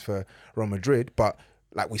League wins for Real Madrid, but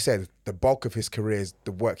like we said, the bulk of his career is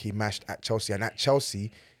the work he mashed at Chelsea. And at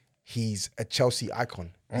Chelsea, he's a Chelsea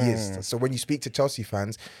icon. He is. So when you speak to Chelsea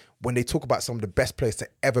fans, when they talk about some of the best players to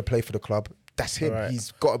ever play for the club, that's him. Right.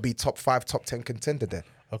 He's got to be top 5, top 10 contender there.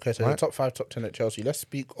 Okay, so top 5, top 10 at Chelsea. Let's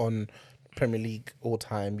speak on Premier League all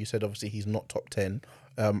time. You said obviously he's not top 10.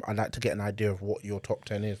 I'd like to get an idea of what your top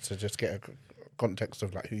 10 is to just get a context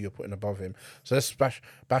of like who you're putting above him. So let's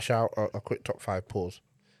bash out a quick top 5 pause.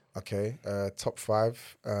 Okay, top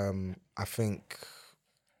 5. I think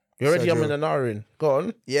you're already umming and ahhing. Go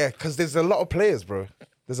on. Yeah, because there's a lot of players, bro.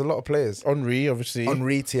 There's a lot of players. Henry, obviously.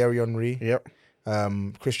 Thierry Henry. Yep.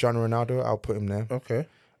 Cristiano Ronaldo, I'll put him there. Okay.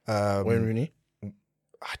 Wayne Rooney.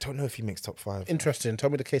 I don't know if he makes top 5. Interesting.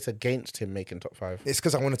 Tell me the case against him making top 5. It's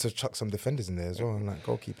because I wanted to chuck some defenders in there as well, and like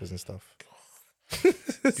goalkeepers and stuff.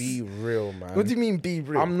 Be real, man. What do you mean be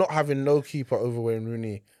real? I'm not having no keeper over Wayne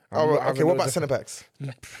Rooney. Okay. What about centre backs?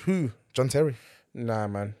 Who? John Terry. Nah,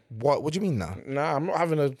 man. What do you mean now? Nah, I'm not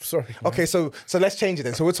having a. Sorry. Man. Okay, so let's change it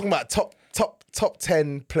then. So we're talking about top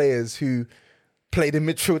 10 players who played in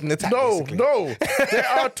midfield and attack. No. They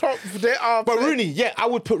are top. But Rooney, yeah, I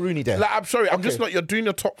would put Rooney there. Like, I'm sorry, I'm just not. You're doing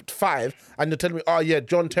your top 5, and you're telling me, oh yeah,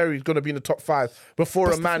 John Terry's going to be in the top 5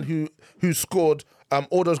 before a man who scored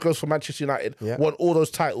all those goals for Manchester United, won all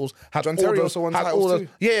those titles, had John all Terry those, also won had titles all those, too.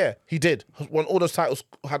 Yeah, he did. Won all those titles,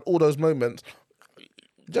 had all those moments.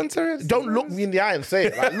 John Terry. Don't look me in the eye and say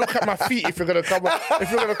it. Like, look at my feet if you're gonna come with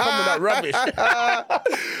that rubbish.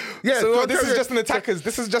 Yeah. So this is just an attackers.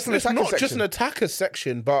 This is just an attackers section. It's not just an attackers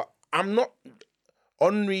section, but I'm not.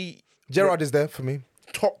 Henry Gerrard is there for me.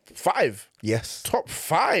 Top 5. Yes. Top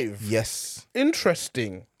 5. Yes.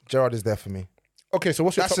 Interesting. Gerrard is there for me. Okay, so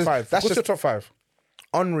what's your top 5? What's your top 5?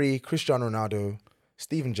 Henry, Cristiano Ronaldo,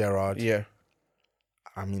 Steven Gerrard. Yeah.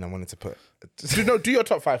 I mean, I wanted to put. Do your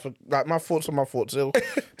top 5. Like, my thoughts are my thoughts.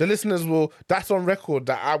 The listeners will. That's on record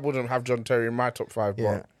that I wouldn't have John Terry in my top 5.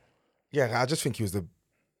 Yeah. Yeah, I just think he was the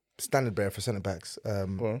standard bearer for centre backs.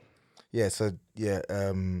 Yeah. So yeah.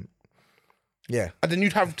 Yeah. And then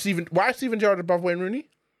you'd have Steven. Why is Steven Gerrard above Wayne Rooney?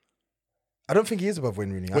 I don't think he is above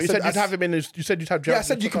Wayne Rooney. Well, you said you'd have him in. You said you'd have Gerrard. Yeah,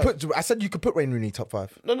 I said you could put Wayne Rooney top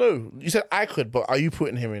 5. No. You said I could, but are you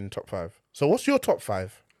putting him in top 5? So what's your top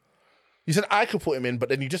 5? You said I could put him in, but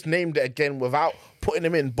then you just named it again without putting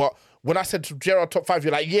him in. But when I said Gerrard top 5,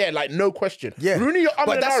 you're like, yeah, like no question. Yeah. Rooney, you're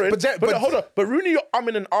umming and ahhing. But Hold on. But Rooney, you're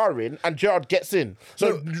umming and ahhing, and Gerrard gets in.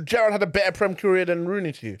 So Gerrard had a better Prem career than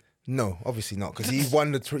Rooney to you. No, obviously not, because he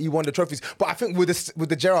won the trophies. But I think with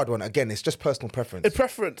the Gerrard one, again, it's just personal preference. It's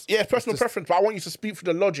preference, yeah, it's personal preference. But I want you to speak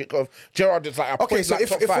through the logic of Gerrard is like a okay. So like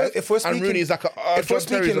if we're speaking, and Rooney is like if we're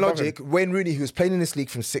speaking logic, Wayne Rooney, who was playing in this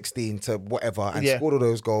league from 16 to whatever and scored all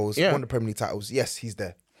those goals, won the Premier League titles. Yes, he's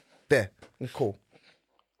there. Cool.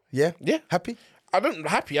 Yeah. Happy. I don't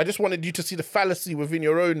happy. I just wanted you to see the fallacy within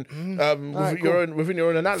your own, within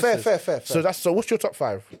your own analysis. Fair. So what's your top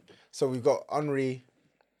 5? So we've got Henry.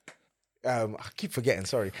 I keep forgetting.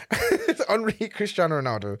 Sorry, Henry, Cristiano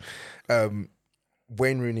Ronaldo,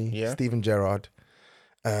 Wayne Rooney, Steven Gerrard,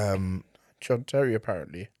 John Terry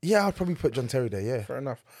apparently. Yeah, I'll probably put John Terry there. Yeah, fair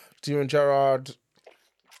enough. Steven Gerrard,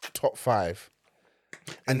 top 5.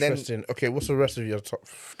 And interesting. Okay, what's the rest of your top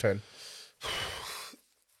 10?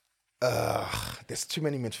 There's too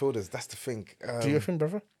many midfielders. That's the thing. Do you think,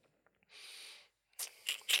 brother?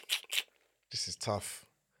 This is tough.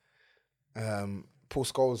 Paul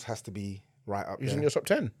Scholes has to be right up there. He's in your top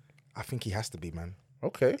 10? I think he has to be, man.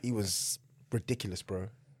 Okay. He was ridiculous, bro.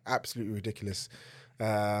 Absolutely ridiculous.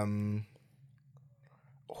 This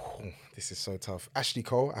is so tough. Ashley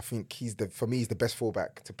Cole, I think for me, he's the best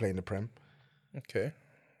fullback to play in the Prem. Okay.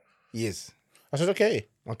 He is. I said okay.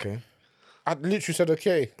 Okay. I literally said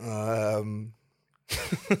okay.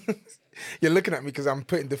 You're looking at me because I'm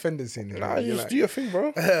putting defenders in. Nah, you just do your thing,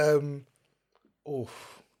 bro.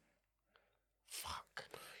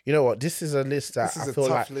 You know what? This is a list that I feel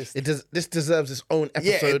like this deserves its own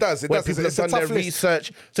episode. Yeah, it does. Where people have done their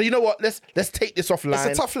research. So you know what? Let's take this offline.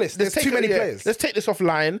 It's a tough list. There's too many players. Let's take this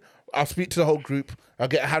offline. I'll speak to the whole group. I'll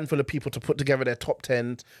get a handful of people to put together their top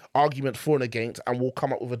 10 arguments for and against, and we'll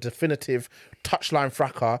come up with a definitive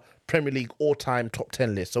Touchlinefracas Premier League all-time top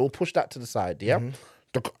 10 list. So we'll push that to the side, yeah?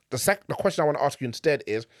 The question I want to ask you instead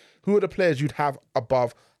is, who are the players you'd have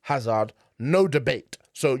above Hazard? No debate.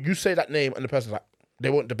 So you say that name and the person's like, they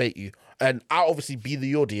won't debate you. And I'll obviously be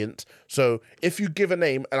the audience. So if you give a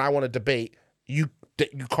name and I want to debate, you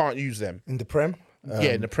can't use them. In the Prem?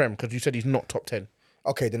 Yeah, in the Prem, because you said he's not top 10.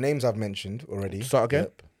 Okay, the names I've mentioned already. Start again.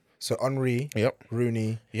 Yep. So Henry, Yep.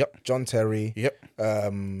 Rooney, Yep. John Terry, Yep.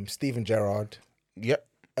 Steven Gerrard. Yep.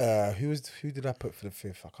 Who did I put for the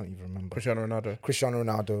fifth? I can't even remember. Cristiano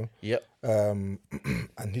Ronaldo. Yep. Yep. And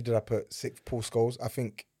who did I put sixth? Paul Scholes. I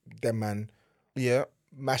think them man Yeah.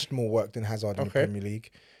 mashed more work than Hazard in the Okay. Premier League.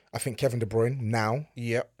 I think Kevin De Bruyne now.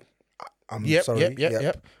 Yep. I'm Yep, sorry.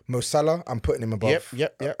 yep. Mo Salah, I'm putting him above.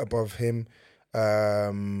 Yep. Above him.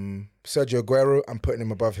 Sergio Aguero, I'm putting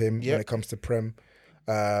him above him when it comes to Prem.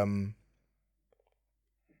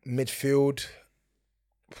 Midfield.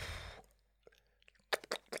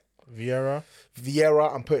 Vieira,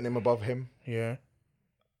 I'm putting him above him. yeah.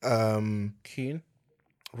 Keane,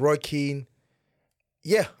 Roy Keane.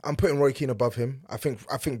 Yeah, I'm putting Roy Keane above him. I think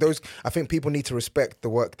people need to respect the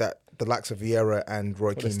work that the likes of Vieira and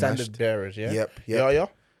Roy Keane the standard mashed. bearers, yeah. Yep. Yeah.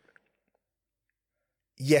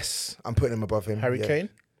 Yes, I'm putting him above him. Harry Kane.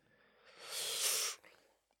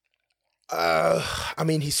 I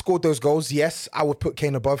mean, he scored those goals. Yes, I would put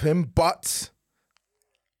Kane above him, but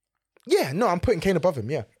yeah, no, I'm putting Kane above him.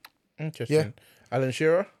 Yeah. Interesting. Yeah. Alan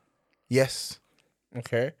Shearer. Yes.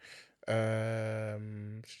 Okay.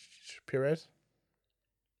 Perez.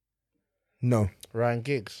 No. Ryan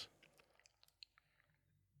Giggs.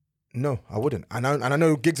 No, I wouldn't. And I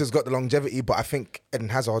know Giggs has got the longevity, but I think Eden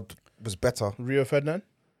Hazard was better. Rio Ferdinand.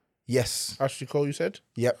 Yes. Ashley Cole, you said.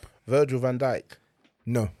 Yep. Virgil van Dijk.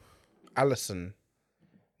 No. Alisson.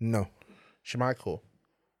 No. Schmeichel.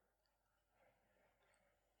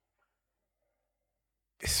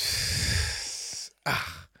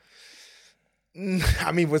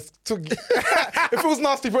 I mean, if it was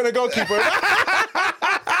nasty putting a goalkeeper.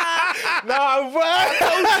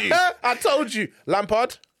 I told you.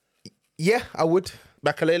 Lampard. Yeah, I would.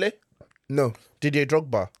 Makalele. No. Didier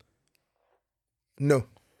Drogba. No.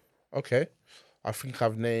 Okay. I think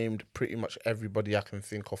I've named pretty much everybody I can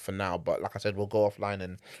think of for now. But like I said, we'll go offline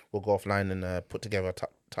and put together a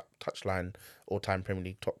touchline all-time Premier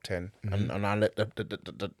League top 10, and I'll let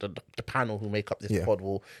the panel who make up this pod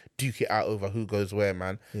will duke it out over who goes where,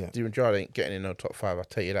 man. Yeah. Steven Gerrard ain't getting in no top 5. I'll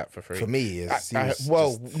tell you that for free. For me,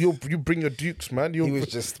 you bring your dukes, man. He was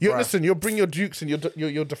just listen. You'll bring your dukes and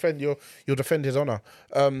you'll defend his honor.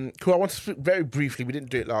 Cool. I want to speak very briefly. We didn't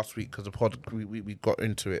do it last week because the pod we got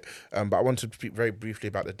into it. But I wanted to speak very briefly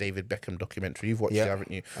about the David Beckham documentary. You've watched it,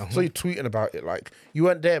 haven't you? So you're tweeting about it like you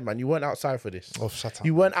weren't there, man. You weren't outside for this. Oh, shut up.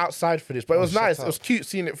 You weren't outside for this, but it was nice. It was cute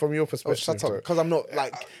seeing it from your perspective. Shut up, because I'm not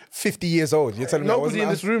like 50 years old. You're telling me nobody in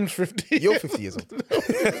this room's 50. You're 50 years old.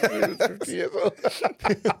 Nobody in this room's 50 years old.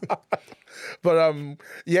 But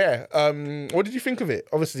what did you think of it?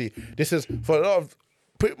 Obviously, this is for a lot of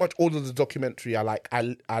pretty much all of the documentary. I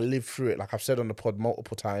lived through it. Like I've said on the pod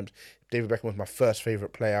multiple times, David Beckham was my first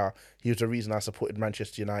favourite player. He was the reason I supported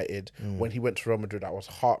Manchester United. When he went to Real Madrid, I was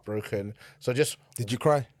heartbroken. So did you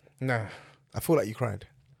cry? Nah. I feel like you cried.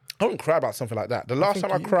 I don't cry about something like that. The last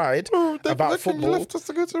time I cried about football... You left us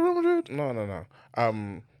to go to Real Madrid. No.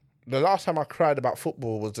 The last time I cried about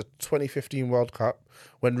football was the 2015 World Cup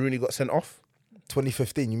when Rooney got sent off.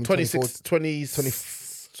 2015? You mean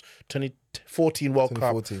 2014 World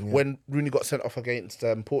Cup when Rooney got sent off against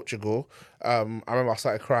Portugal. I remember I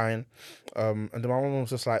started crying. And then my mum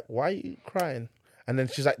was just like, why are you crying? And then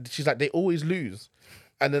she's like, they always lose.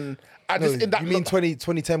 And then you mean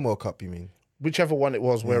 2010 World Cup, you mean? Whichever one it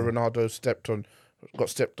was where Ronaldo got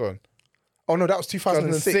stepped on. Oh no, that was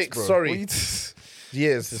 2006, bro. Sorry.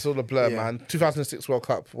 Years, it's all a blur, man. 2006 World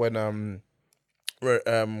Cup when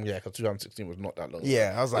because 2016 was not that long.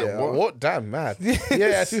 Yeah, I was like, what? Damn, mad.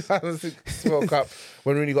 Yeah, 2006 World Cup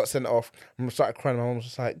when Rooney got sent off. I started crying. My mum was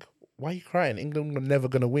just like, "Why are you crying? England are never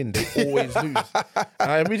gonna win. They always lose."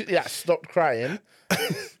 And I immediately stopped crying.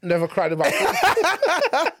 Never cried about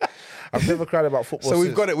football. I've never cried about football. So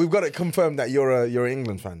we've got it confirmed that you're an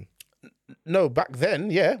England fan. No, back then,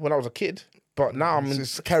 when I was a kid. But now I'm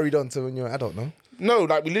just carried on to when you're an adult, no? No,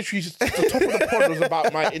 like we literally the top of the pod was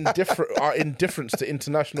about our indifference to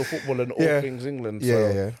international football and all things England.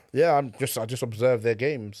 So, I just observe their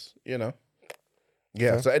games, you know.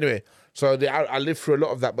 Yeah. So anyway, I lived through a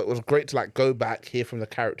lot of that, but it was great to like go back, hear from the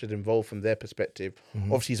characters involved from their perspective.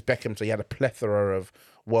 Obviously, it's Beckham, so he had a plethora of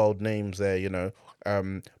world names there, you know.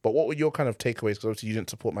 But what were your kind of takeaways? Because obviously you didn't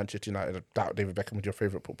support Manchester United. I doubt David Beckham was your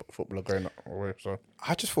favourite footballer growing up. So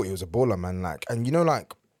I just thought he was a baller, man. Like, and you know,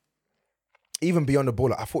 like, even beyond the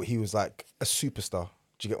baller, I thought he was like a superstar.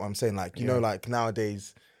 Do you get what I'm saying? Like, you know, like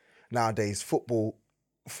nowadays,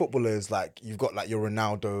 footballers, like you've got like your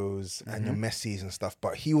Ronaldos and your Messis and stuff,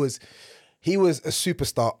 but he was a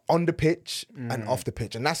superstar on the pitch and off the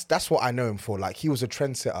pitch, and that's what I know him for. Like, he was a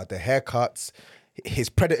trendsetter. The haircuts, his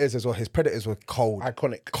Predators as well. His Predators were cold,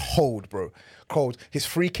 iconic, cold, bro, cold. His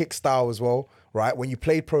free kick style as well, right? When you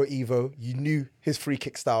played Pro Evo, you knew his free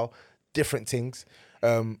kick style, different things.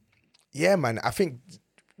 Yeah, man. I think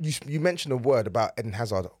you mentioned a word about Eden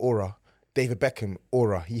Hazard, aura. David Beckham,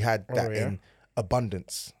 aura. He had that in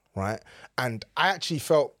abundance, right? And I actually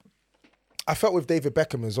felt with David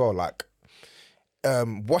Beckham as well, like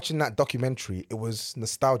watching that documentary, it was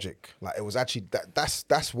nostalgic. Like, it was actually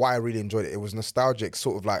that's why I really enjoyed it. It was nostalgic,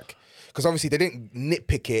 sort of like, because obviously they didn't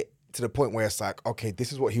nitpick it to the point where it's like, okay,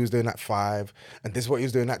 this is what he was doing at 5 and this is what he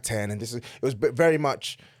was doing at 10 and it was very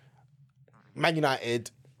much Man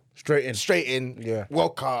United straight in,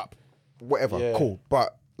 World Cup, whatever, cool.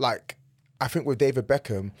 But like, I think with David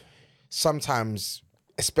Beckham, sometimes,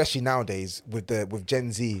 especially nowadays with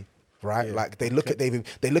Gen Z, right? Like, they look at David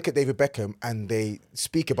Beckham and they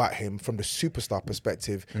speak about him from the superstar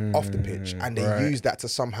perspective off the pitch, and they use that to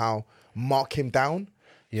somehow mark him down.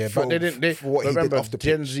 Yeah, but they didn't. For what he did off the pitch.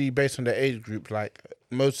 Gen Z, based on their age group, like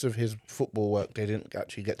most of his football work, they didn't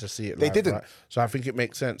actually get to see it. They didn't. Right? So I think it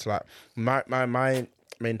makes sense. Like my main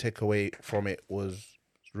takeaway from it was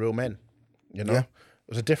real men. You know, it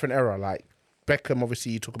was a different era. Like Beckham,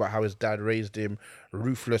 obviously, you talk about how his dad raised him,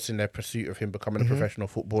 ruthless in their pursuit of him becoming a professional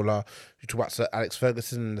footballer. You talk about Sir Alex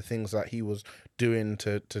Ferguson and the things that he was doing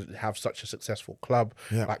to have such a successful club,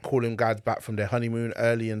 like calling guys back from their honeymoon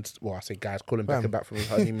early, and I say guys, calling Beckham back from his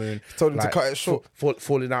honeymoon. Told him to cut it short.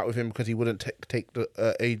 Falling out with him because he wouldn't take the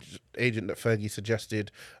agent that Fergie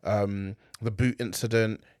suggested. The boot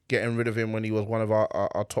incident, getting rid of him when he was one of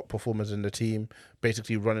our top performers in the team,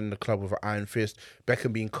 basically running the club with an iron fist.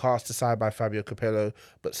 Beckham being cast aside by Fabio Capello,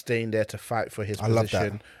 but staying there to fight for his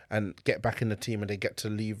position and get back in the team, and they get to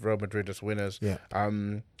leave Real Madrid as winners.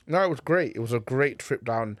 No, it was great. It was a great trip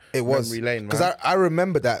down memory lane, man. Because I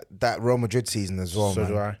remember that Real Madrid season as well, so man.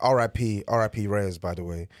 Do I. R.I.P. Reyes, by the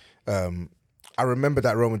way. I remember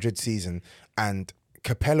that Real Madrid season, and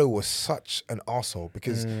Capello was such an arsehole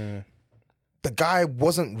because the guy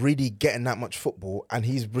wasn't really getting that much football, and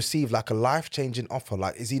he's received like a life-changing offer.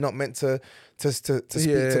 Like, is he not meant to speak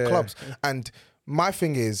to clubs? And my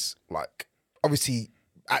thing is, like, obviously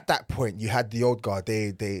at that point you had the old guard.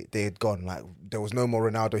 They had gone. Like, there was no more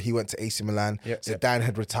Ronaldo. He went to AC Milan. Zidane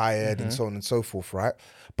had retired, and so on and so forth, right?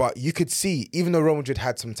 But you could see, even though Real Madrid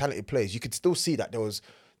had some talented players, you could still see that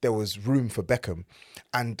there was room for Beckham.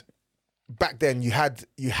 And back then you had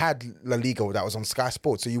La Liga that was on Sky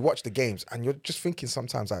Sports, so you watch the games and you're just thinking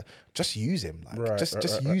sometimes, like, just use him, like,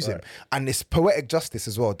 just use him. And it's poetic justice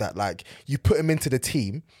as well, that like you put him into the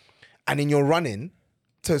team, and in your running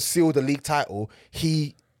to seal the league title,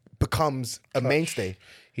 he becomes a mainstay.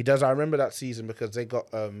 He does. I remember that season because they got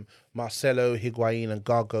Marcelo, Higuain and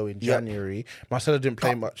Gargo in January. Marcelo didn't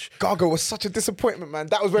play much. Gargo was such a disappointment, man.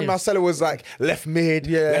 That was when Marcelo was like left mid,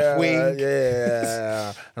 left wing.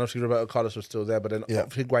 And obviously Roberto Carlos was still there, but then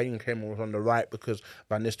Higuain came and was on the right because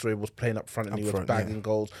Van Nistelrooy was playing up front and he was bagging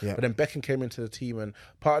goals. But then Beckham came into the team, and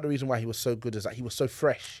part of the reason why he was so good is that he was so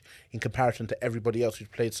fresh in comparison to everybody else who's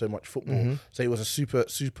played so much football. So he was a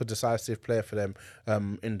super decisive player for them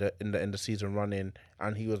in the season running.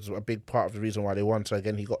 And he was a big part of the reason why they won. So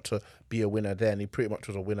again, he got to be a winner there, and he pretty much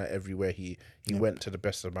was a winner everywhere he went, to the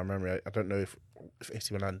best of my memory. I don't know if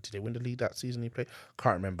AC Milan, did they win the league that season he played? I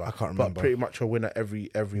can't remember. But pretty much a winner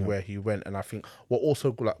everywhere he went. And I think what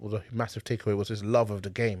also was a massive takeaway was his love of the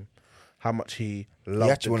game. How much he loved.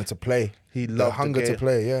 He actually wanted to play. He loved the hunger to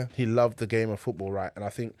play. Yeah, he loved the game of football, right? And I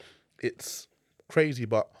think it's crazy,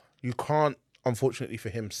 but you can't, unfortunately for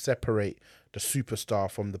him, separate the superstar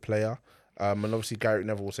from the player. And obviously Gareth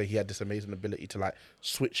Neville will say he had this amazing ability to like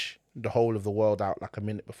switch the whole of the world out like a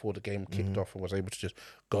minute before the game kicked off, and was able to just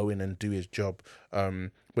go in and do his job.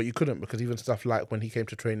 But you couldn't, because even stuff like when he came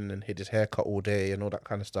to training and hid his haircut all day and all that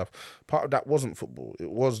kind of stuff, part of that wasn't football. It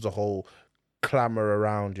was the whole clamour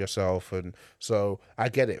around yourself. And so I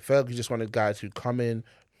get it. Fergie just wanted guys who'd come in,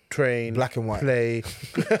 train, black and white, play,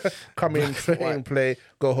 come in, train, play,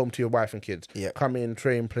 go home to your wife and kids. Come in,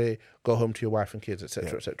 train, play, go home to your wife and kids,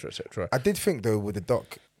 etc., etc., etc. I did think though with the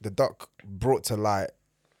doc, the doc brought to light,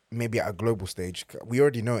 maybe at a global stage. We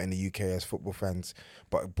already know it in the UK as football fans,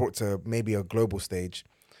 but it brought to maybe a global stage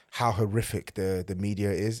how horrific the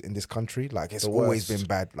media is in this country. Like, it's always been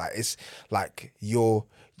bad. Like, it's like you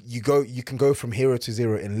can go from hero to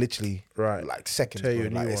zero in literally like seconds. Bro.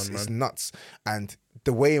 Like, it's nuts. And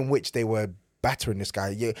the way in which they were battering this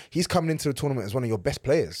guy, he's coming into the tournament as one of your best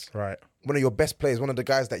players. Right. One of your best players, one of the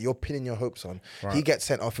guys that you're pinning your hopes on. Right. He gets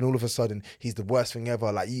sent off, and all of a sudden he's the worst thing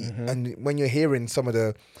ever. Like, and when you're hearing some of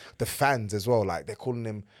the fans as well, like, they're calling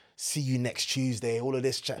him "see you next Tuesday," all of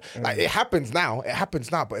this chat. Like, it happens now,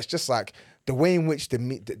 but it's just like the way in which the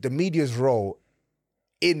media's role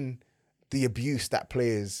in the abuse that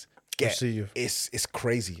players get is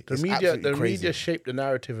crazy. The media shape the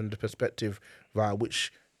narrative and the perspective via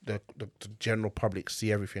which the general public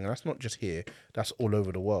see everything, and that's not just here, that's all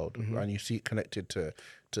over the world. And you see it connected to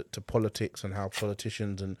politics and how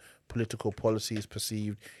politicians and political policy is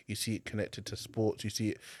perceived. You see it connected to sports. You see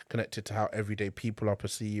it connected to how everyday people are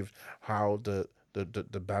perceived, how the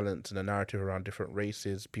balance and the narrative around different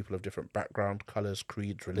races, people of different background, colours,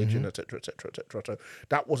 creeds, religion, etc., etc., etc. So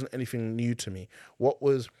that wasn't anything new to me. What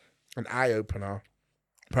was an eye-opener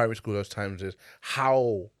primary school those times is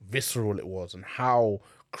how visceral it was and how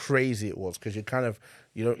crazy it was, because you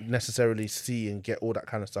don't necessarily see and get all that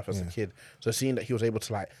kind of stuff as a kid. So seeing that he was able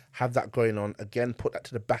to like have that going on again, put that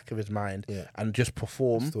to the back of his mind, and just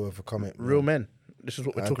perform, still overcome it. Real men. This is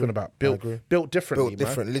what we're talking about. Built differently,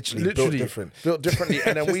 literally built different. Built differently.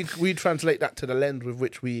 And then we translate that to the lens with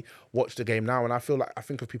which we watch the game now. And I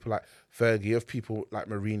think of people like Fergie, of people like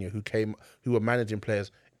Mourinho who were managing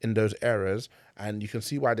players in those eras, and you can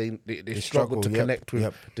see why they struggle to connect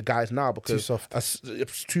with the guys now, because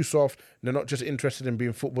it's too soft. They're not just interested in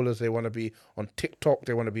being footballers. They want to be on TikTok,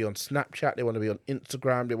 they want to be on Snapchat, they want to be on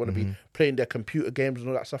Instagram, they want to be playing their computer games and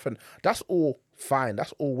all that stuff, and that's all fine,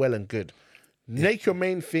 that's all well and good. Make your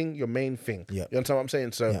main thing your main thing. You understand what I'm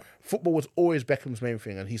saying? So football was always Beckham's main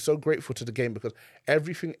thing, and he's so grateful to the game because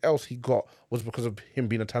everything else he got was because of him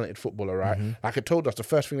being a talented footballer, right? Like it told us, the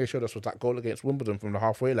first thing they showed us was that goal against Wimbledon from the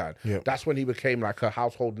halfway line. That's when he became like a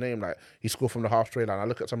household name. Like, he scored from the halfway line. I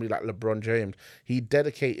look at somebody like LeBron James. He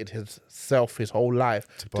dedicated his whole life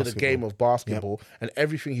to the game of basketball, and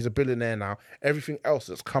everything. He's a billionaire now. Everything else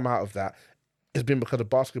that's come out of that has been because of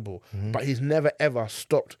basketball. But he's never ever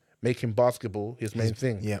stopped making basketball his main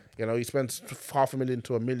thing. You know, he spends $500,000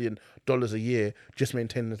 to $1 million a year just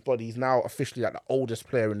maintaining his body. He's now officially like the oldest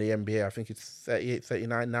player in the NBA. I think he's 38,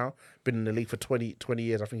 39 now. Been in the league for 20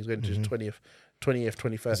 years. I think he's going to his 20th,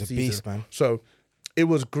 21st season. Beast, man. So it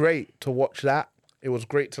was great to watch that. It was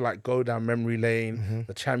great to like go down memory lane,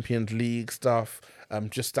 the Champions League stuff,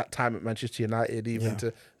 just that time at Manchester United, even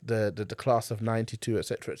to the class of '92,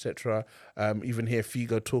 etc., etc. Even here,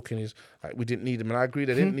 Figo talking is like, we didn't need him, and I agree,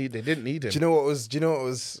 they didn't need him. Do you know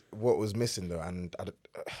what was missing though? And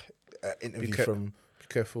interview from. Be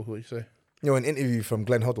careful what you say. An interview from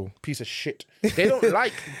Glenn Hoddle. Piece of shit. They don't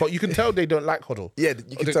like, but you can tell they don't like Hoddle. Yeah,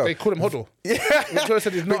 you can tell. They call him Hoddle. Victoria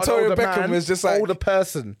said he's not Victoria an older Beckham man, was just like older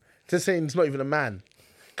person. Just saying he's not even a man.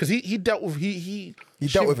 Because he dealt with he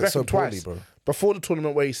dealt with it so poorly, twice. bro. Before the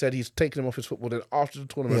tournament, where he said he's taking him off his football, then after the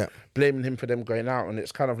tournament, blaming him for them going out, and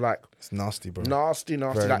it's kind of like, it's nasty, bro. Nasty.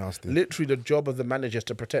 Very like, nasty. Literally, the job of the manager is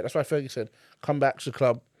to protect. That's why Fergie said, "Come back to the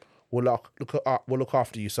club. We'll look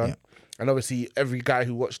after you, son." Yeah. And obviously, every guy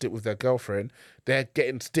who watched it with their girlfriend, they're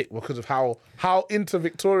getting stick because of how into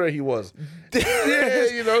Victoria he was.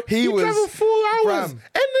 You know, he was traveled 4 hours.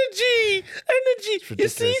 Energy. You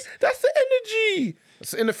see, that's the energy.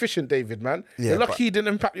 It's inefficient, David, man. You're lucky he didn't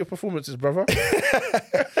impact your performances, brother.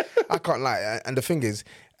 I can't lie. And the thing is,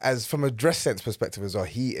 as from a dress sense perspective as well,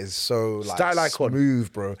 he is so like style icon,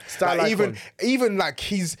 smooth, bro. Style like, icon. Even like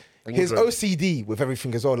his OCD with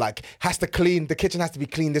everything as well, like has to clean, the kitchen has to be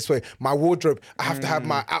clean this way. My wardrobe, I have to have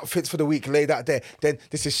my outfits for the week laid out there. Then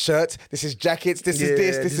this is shirts, this is jackets, this is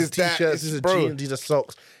this is that. T-shirts, this is jeans, these are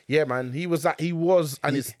socks. Yeah, man, he was,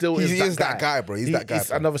 and he still is that guy, bro. He's that guy,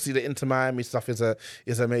 bro. And obviously the Inter Miami stuff is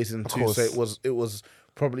amazing too. So it was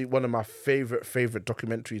probably one of my favorite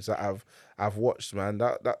documentaries that I've watched, man.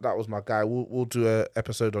 That was my guy. We'll do an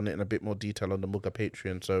episode on it in a bit more detail on the Mugga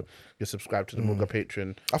Patreon. So you're subscribed to the Mugga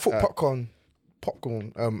Patreon. I thought popcorn.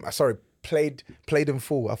 Played in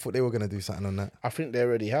full. I thought they were gonna do something on that. I think they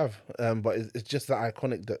already have, but it's just that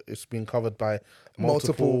iconic that it's been covered by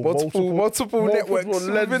multiple networks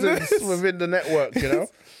within the network. You know,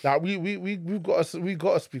 like we've got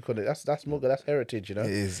to speak on it. That's Mugga, that's heritage. You know,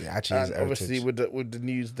 it is actually. And obviously with the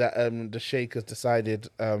news that the Sheikh has decided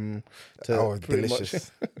to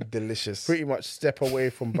delicious pretty much step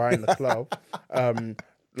away from buying the club.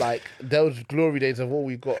 Like those glory days of all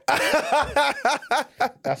we've got.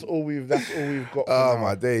 That's all we've got. Oh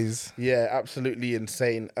my days. Yeah, absolutely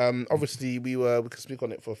insane. Obviously we could speak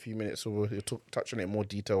on it for a few minutes, so we'll touch on it in more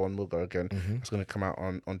detail on We'll Go Again. It's going to come out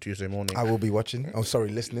on Tuesday morning. I will be watching. Oh, sorry,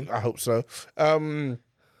 listening. I hope so.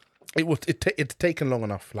 It's taken long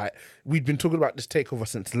enough. Like we'd been talking about this takeover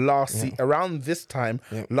since around this time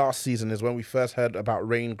last season is when we first heard about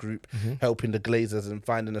Rain Group helping the Glazers and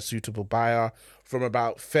finding a suitable buyer. From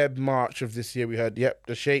about March of this year, we heard,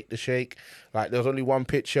 the Sheikh. Like there was only one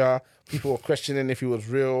picture. People were questioning if he was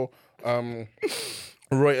real.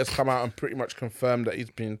 Reuters come out and pretty much confirmed that he's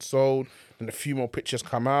been sold. And a few more pictures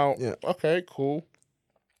come out. Yeah. Okay, cool.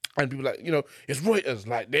 And people like, it's Reuters.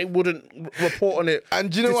 Like they wouldn't report on it.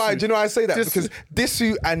 And do you know why? Do you know why I say that? Because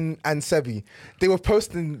Disu and Sebi, they were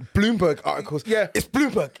posting Bloomberg articles. Yeah, it's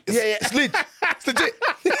Bloomberg. It's legit. It's legit.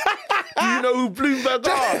 Do you know who Bloomberg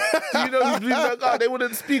are? They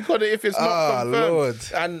wouldn't speak on it if it's not confirmed. Lord.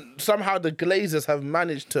 And somehow the Glazers have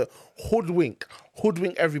managed to hoodwink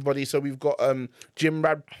everybody. So we've got Jim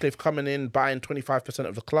Radcliffe coming in, buying 25%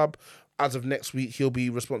 of the club. As of next week, he'll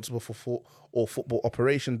be responsible for football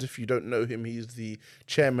operations. If you don't know him, he's the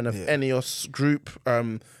chairman of Enios Group.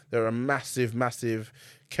 They're a massive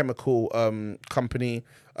chemical company.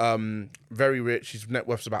 Very rich. His net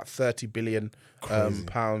worth's about 30 billion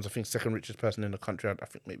pounds. I think second richest person in the country. I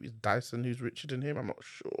think maybe it's Dyson who's richer than him. I'm not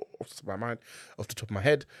sure off the top of my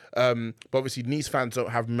head. But obviously, Nice fans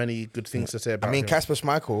don't have many good things to say about him. I mean, Kasper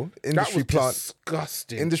Schmeichel, industry plant.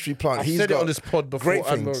 Disgusting. Industry plant. I've said it on this pod before. Great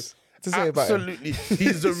things to say about him. Absolutely.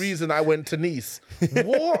 He's the reason I went to Nice.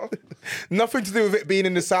 What? Nothing to do with it being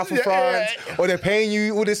in the south of France or they're paying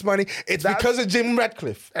you all this money. It's because of Jim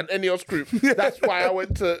Radcliffe and Enios Group. That's why I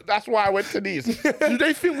went to Nice. Do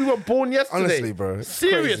they think we were born yesterday? Honestly, bro.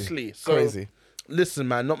 Seriously. Crazy. Listen,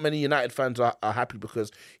 man, not many United fans are happy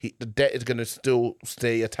because the debt is going to still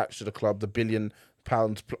stay attached to the club, the £1 billion.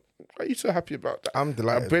 Why are you so happy about that? I'm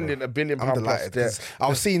delighted. £1 billion plus debt. I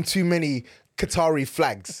was seeing too many Qatari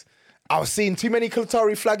flags. I was seeing too many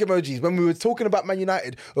Qatari flag emojis when we were talking about Man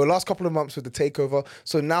United over the last couple of months with the takeover.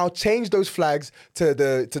 So now change those flags to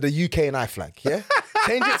the UK and I flag, yeah?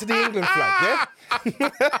 Change it to the England flag, yeah?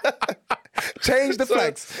 Change the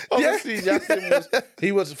flags. Obviously,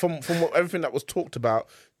 Yassin was from everything that was talked about,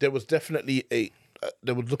 there was definitely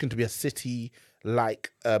there was looking to be a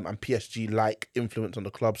City-like and PSG-like influence on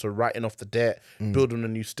the club. So writing off the debt, building a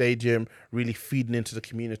new stadium, really feeding into the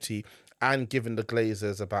community, and giving the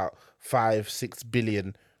Glazers about 5-6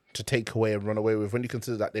 billion to take away and run away with. When you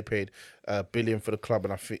consider that they paid $1 billion for the club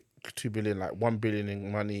and I think 2 billion, like 1 billion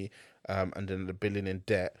in money, and then the $1 billion in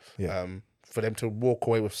debt. For them to walk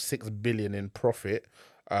away with 6 billion in profit,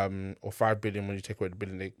 or 5 billion when you take away the $1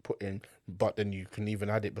 billion they put in, but then you can even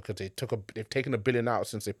add it because they've taken $1 billion out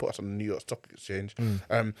since they put us on the New York Stock Exchange.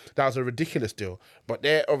 That was a ridiculous deal. But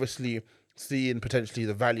they're obviously seeing potentially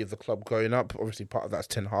the value of the club going up. Obviously, part of that's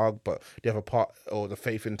Ten Hag, but the other part, or the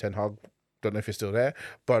faith in Ten Hag, don't know if it's still there.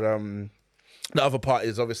 But the other part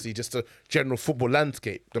is obviously just the general football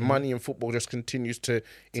landscape. The money in football just continues to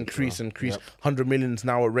increase. 100 million is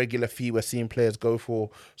now a regular fee we're seeing players go for.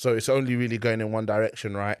 So it's only really going in one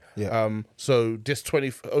direction, right? So this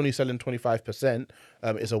only selling 25%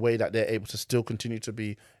 is a way that they're able to still continue to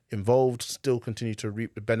be involved, still continue to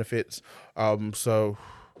reap the benefits. So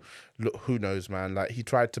look, who knows, man? Like he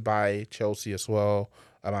tried to buy Chelsea as well.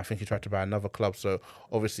 I think he tried to buy another club. So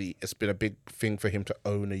obviously it's been a big thing for him to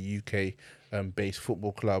own a UK based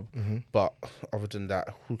football club. But other than that,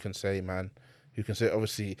 who can say, man? Who can say?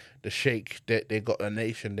 Obviously the Sheikh, they got a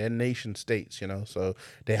nation. They're nation states, so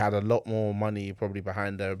they had a lot more money probably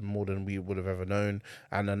behind them, more than we would have ever known.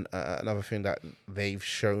 And then another thing that they've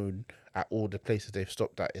shown at all the places they've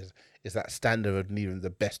stopped at is that standard of needing the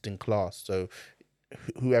best in class. So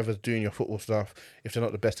whoever's doing your football stuff, if they're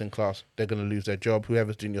not the best in class, they're going to lose their job.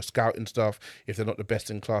 Whoever's doing your scouting stuff, if they're not the best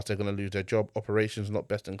in class, they're going to lose their job. Operations not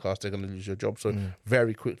best in class, they're going to lose your job. So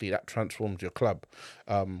very quickly that transforms your club.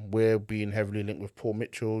 We're being heavily linked with Paul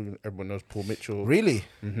Mitchell. Everyone knows Paul Mitchell. Really?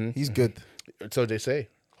 He's good. So they say.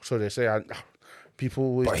 People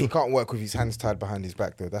always but he can't work with his hands tied behind his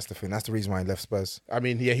back, though. That's the thing. That's the reason why he left Spurs. I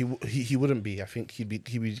mean, yeah, he wouldn't be. I think he'd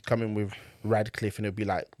be coming with Radcliffe, and it'd be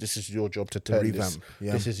like, this is your job to turn this.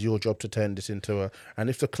 This is your job to turn this into a.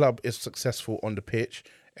 And if the club is successful on the pitch,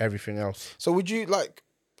 everything else. So would you like?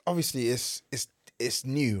 Obviously, it's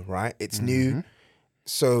new, right? It's new.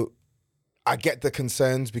 So I get the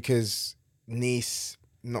concerns because Nice,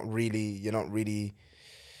 you're not really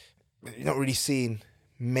seeing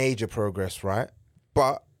major progress, right?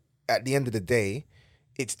 But at the end of the day,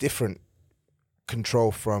 it's different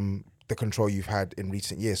control from the control you've had in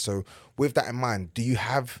recent years. So with that in mind, do you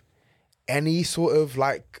have any sort of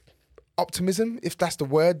like optimism, if that's the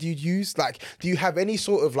word you'd use? Like, do you have any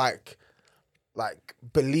sort of like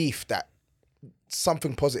belief that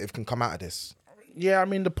something positive can come out of this? Yeah, I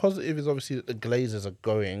mean, the positive is obviously that the Glazers are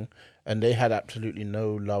going, and they had absolutely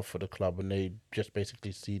no love for the club, and they just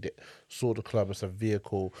basically saw the club as a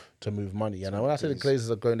vehicle to move money. And when I say the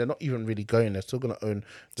Glazers are going, they're not even really going. They're still going to own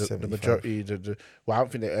the majority. Well, I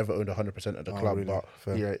don't think they ever owned 100% of the club, really? but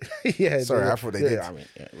Fair. yeah. Sorry, I thought they did. I mean,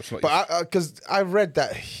 it's not. But because I read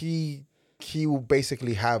that he will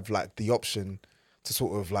basically have like the option to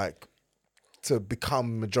sort of like to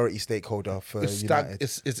become majority stakeholder for United.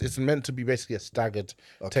 It's meant to be basically a staggered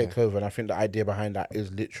takeover, and I think the idea behind that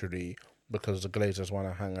is literally because the Glazers want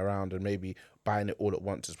to hang around, and maybe buying it all at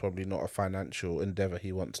once is probably not a financial endeavour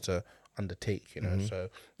he wants to undertake, you know. So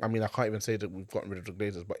I mean, I can't even say that we've gotten rid of the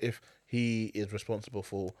Glazers, but if he is responsible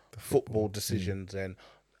for the football decisions, then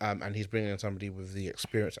and he's bringing in somebody with the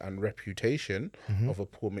experience and reputation of a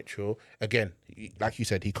Paul Mitchell. Again, like you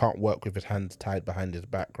said, he can't work with his hands tied behind his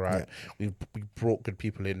back, right? Yeah. We brought good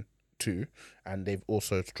people in too, and they've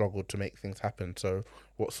also struggled to make things happen. So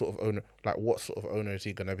what sort of owner is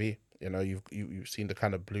he going to be? You know, you've seen the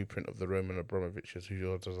kind of blueprint of the Roman Abramoviches, who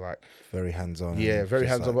yours was like very hands-on. Yeah, very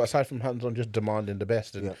hands-on. But aside from hands-on, just demanding the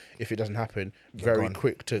best, and if it doesn't happen, very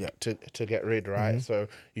quick to get rid, right? So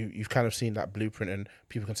you've kind of seen that blueprint, and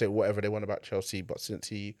people can say whatever they want about Chelsea, but since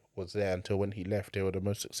he was there until when he left, they were the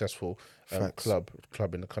most successful club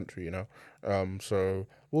in the country, you know. So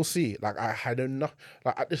we'll see. Like I don't know.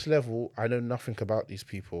 Like at this level, I know nothing about these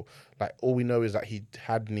people. Like all we know is that he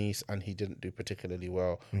had Nice and he didn't do particularly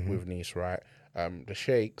well with Nice, right? The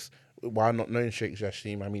Sheikhs, while not knowing Sheikh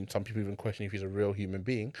Jassim, I mean, some people even question if he's a real human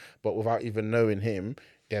being, but without even knowing him,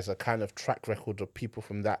 there's a kind of track record of people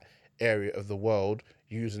from that area of the world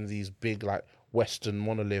using these big like Western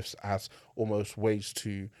monoliths as almost ways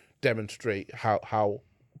to demonstrate how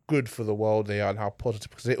good for the world they are and how positive,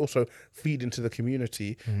 because they also feed into the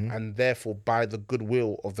community and therefore by the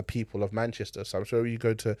goodwill of the people of Manchester. So I'm sure you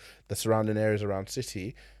go to the surrounding areas around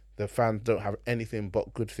City, the fans don't have anything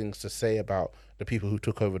but good things to say about the people who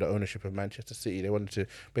took over the ownership of Manchester City. They wanted to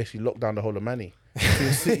basically lock down the whole of Manny.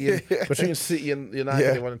 Between City and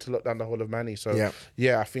United, they wanted to lock down the whole of Manny. So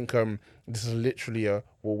I think this is literally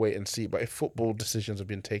we'll wait and see. But if football decisions have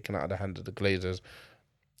been taken out of the hands of the Glazers,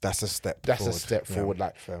 that's a step forward.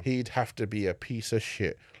 Like he'd have to be a piece of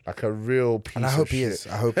shit, like a real piece of shit. And I hope he is.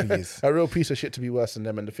 I hope he is. A real piece of shit to be worse than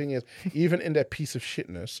them. And the thing is, even in their piece of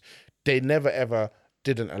shitness, they never ever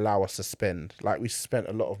didn't allow us to spend. Like we spent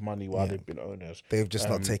a lot of money while they've been owners. They've just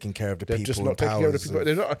not taken care of the people. Just not taking care of the people.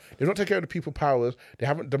 They've not taken care of the people powers. They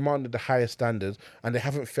haven't demanded the highest standards, and they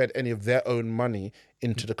haven't fed any of their own money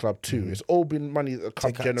into the club too. It's all been money that the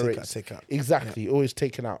club generates. Take out. Exactly, always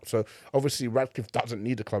taken out. So obviously Radcliffe doesn't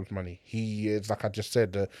need the club's money. He is, like I just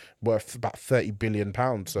said, worth about £30 billion.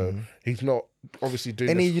 So he's not obviously doing.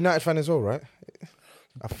 Any United fan as well, right?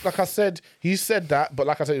 Like I said, he said that, but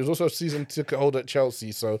like I said, he was also a season ticket holder at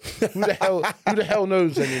Chelsea. So who the hell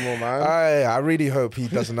knows anymore, man? I really hope he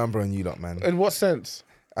does a number on you lot, man. In what sense?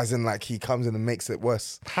 As in, like, he comes in and makes it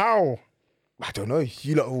worse. How? I don't know.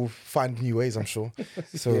 You lot will find new ways, I'm sure.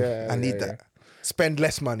 So I need that. Spend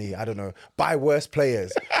less money. I don't know. Buy worse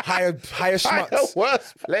players. Hire schmucks.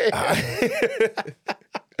 Worse players.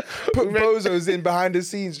 Put bozos in behind the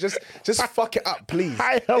scenes. Just fuck it up, please.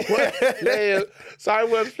 Hire worse players.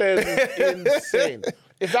 Sign worse players is insane.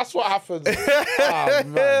 If that's what happens, oh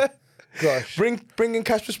man, gosh. Bring in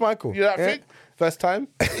Kasper Schmeichel. You know that thing? First time.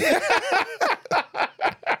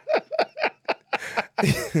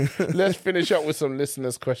 Let's finish up with some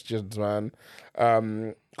listeners' questions, man.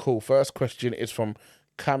 Cool. First question is from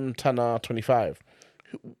Camtana25.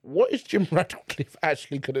 What is Jim Ratcliffe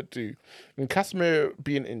actually going to do? And Casemiro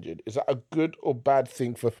being injured, is that a good or bad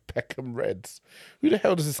thing for Peckham Reds? Who the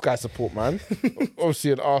hell does this guy support, man?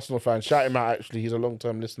 Obviously an Arsenal fan. Shout him out, actually. He's a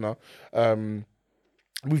long-term listener.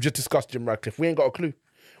 We've just discussed Jim Ratcliffe. We ain't got a clue.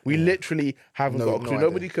 We literally haven't got a clue.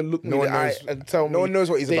 Nobody can look me in the eye and tell me. No one knows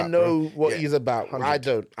what he's about. They know what he's about.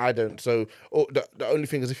 100. I don't. So the only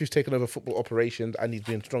thing is if he's taken over football operations and he's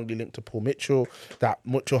been strongly linked to Paul Mitchell, that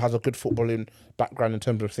Mitchell has a good footballing background in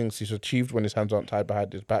terms of things he's achieved when his hands aren't tied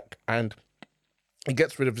behind his back. And he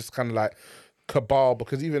gets rid of this kind of like cabal,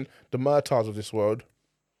 because even the Murtars of this world,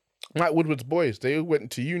 like Woodward's boys, they all went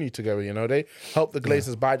to uni together, you know. They helped the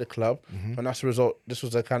Glazers buy the club. And as a result, this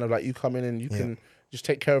was a kind of like, you come in and you can Just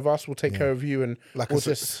take care of us. We'll take care of you, and like we'll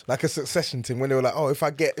a succession team when they were like, oh, if I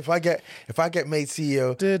get made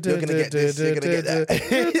CEO, you're gonna get this, you're gonna get that.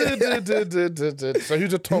 So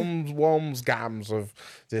who's the Toms, Woms, Gams of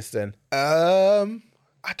this then?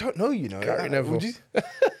 I don't know. You know, Gary Neville. Would you?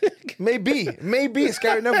 Maybe it's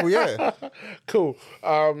Gary Neville. Yeah. Cool.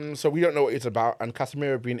 So we don't know what it's about, and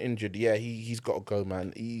Casemiro being injured. Yeah, he's got to go,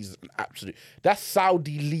 man. He's an absolute. That's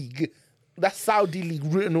Saudi league. That's Saudi league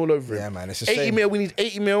written all over him. Yeah, man. It's a 80 shame. mil. We need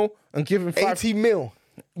 80 mil and give him 80 mil.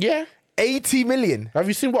 Yeah. 80 million. Have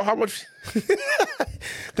you seen how much?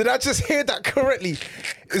 Did I just hear that correctly?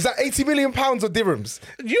 Is that 80 million pounds or dirhams?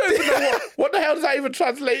 You don't even know what the hell does that even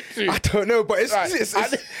translate to? I don't know, but it's Right.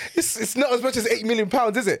 it's not as much as 8 million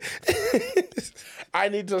pounds, is it? I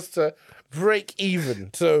need us to break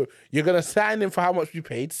even. So you're gonna sign him for how much we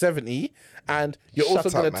paid, 70, and you're Shut also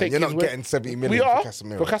up, gonna man. take. You're his not getting 70 million We for are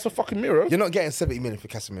Casemiro. for Casemiro. You're not getting 70 million for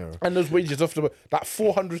Casemiro. And those wages off the that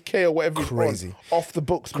 400k or whatever Crazy. he's on, off the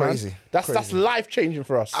books, man. Crazy. That's life changing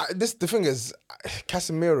for us. The thing is,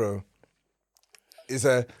 Casemiro is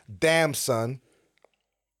a damn son.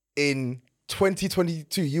 In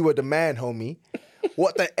 2022, you were the man, homie.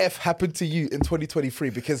 What the F happened to you in 2023?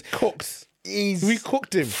 Because Cooks. we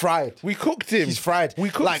cooked him. Fried. We cooked him. He's fried. We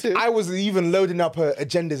cooked him. I was even loading up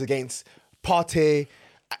agendas against Partey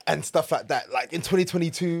and stuff like that. Like in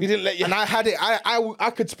 2022, He didn't let you. And I had it. I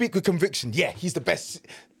could speak with conviction. Yeah, he's the best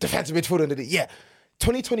defensive midfielder in the league. Yeah.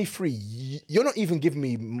 2023, you're not even giving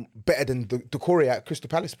me better than Decore at Crystal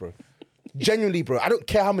Palace, bro. Genuinely, bro. I don't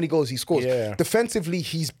care how many goals he scores. Yeah. Defensively,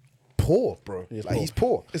 he's poor, bro. He's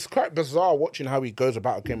poor. It's quite bizarre watching how he goes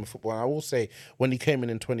about a game of football. And I will say, when he came in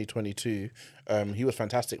 2022, he was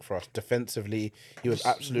fantastic for us. Defensively, he was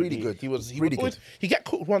absolutely really good. He was Really good. He get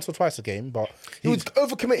cooked once or twice a game, but He would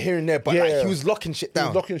overcommit here and there, but he was locking shit down. He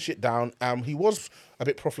was locking shit down. He was a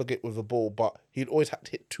bit profligate with the ball, but he'd always had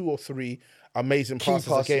to hit 2 or 3 amazing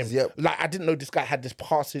passes a game. yep. Like, I didn't know this guy had this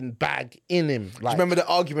passing bag in him. Like, Remember the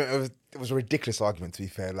argument of, it was a ridiculous argument, to be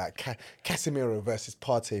fair, like Casemiro versus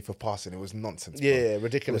Partey for passing. It was nonsense. Bro. yeah,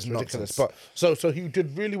 ridiculous. But so he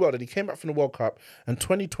did really well. Then he came back from the World Cup, and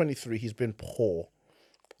 2023 he's been poor.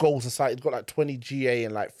 Goals aside, he's got like 20 GA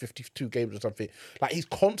in like 52 games or something. Like, he's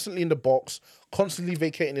constantly in the box, constantly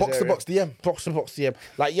vacating his area. Box to box DM. Box to box DM.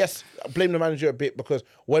 Like, yes, I blame the manager a bit, because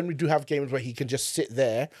when we do have games where he can just sit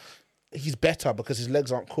there, he's better because his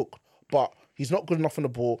legs aren't cooked. But he's not good enough on the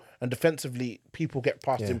ball, and defensively, people get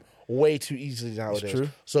past him way too easily nowadays. It's true.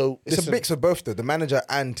 So It's a mix of both, though. The manager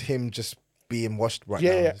and him just being washed right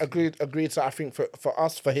now. Yeah, agreed. So I think for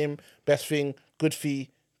us, for him, best thing, good fee,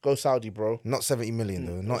 go Saudi, bro. Not 70 million,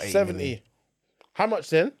 though. Not 80 70. million. How much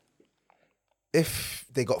then? If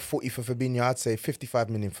they got 40 for Fabinho, I'd say 55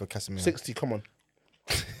 million for Casemiro. 60, come on.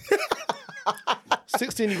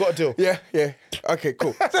 16, you got a deal. Yeah. Okay,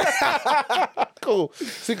 cool. Cool.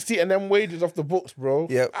 60, and then wages off the books, bro.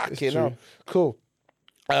 Yeah, Okay, it's now. true. Cool.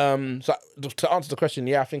 So to answer the question,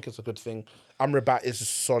 yeah, I think it's a good thing. Amrabat is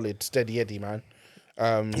solid, steady Eddie, man.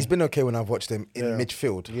 He's been okay when I've watched him in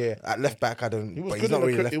midfield. Yeah. At left back, I don't. He was But good he's not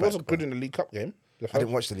really left He back. wasn't good in the League Cup game. I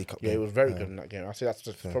didn't watch the League Cup Yeah, he game. was very good in that game. I say that's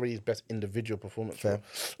probably his best individual performance. Fair.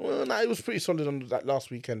 Well, no, he was pretty solid on that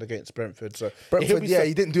last weekend against Brentford. So Brentford,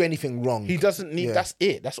 he didn't do anything wrong. He doesn't need. Yeah. That's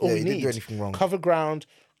it. That's all Yeah, he he needs. didn't do anything wrong. Cover ground,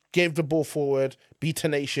 give the ball forward, be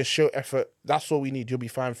tenacious, show effort. That's all we need. You'll be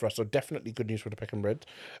fine for us. So definitely good news for the Peckham Reds.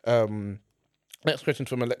 Next question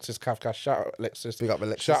from Alexis Kafka. Shout out Alexis. Big up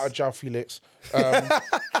Alexis. Shout out Jao Felix.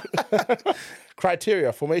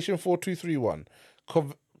 Criteria: formation 4-2-3-1.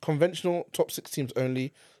 Conventional top 6 teams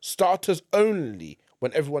only. Starters only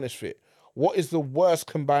when everyone is fit. What is the worst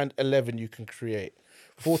combined 11 you can create?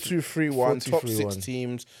 4-2-3-1. Top 6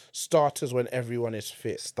 teams. Starters when everyone is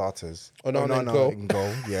fit. Starters. Onana in goal. In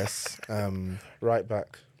goal, yes. Right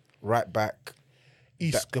back. Right back.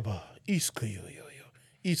 Iskaba.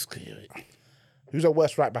 Who's our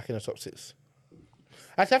worst right back in the top 6?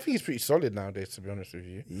 Actually, I think he's pretty solid nowadays, to be honest with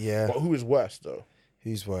you. Yeah. But who is worse, though?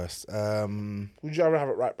 Who's worst? Would you rather have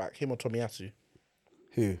at right back, him or Tomiyasu?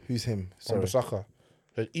 Who? Who's him? From Sorry. Basaka.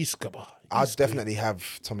 Iskaba. I'd definitely have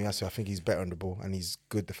Tomiyasu. I think he's better on the ball and he's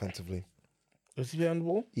good defensively. Is he better on the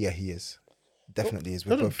ball? Yeah, he is. Definitely is. He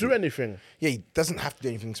With doesn't both do feet. anything. Yeah, he doesn't have to do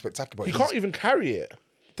anything spectacular. He can't even carry it.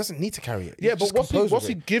 Doesn't need to carry it. Yeah, He's but just what's composed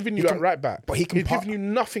he with it. giving you He at can- right back? But he can He's pa- giving you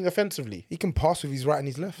nothing offensively. He can pass with his right and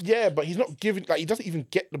his left. Yeah, but he's not giving, like, he doesn't even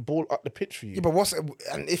get the ball up the pitch for you. Yeah, but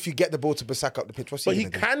and if you get the ball to Basaka up the pitch, what's But he he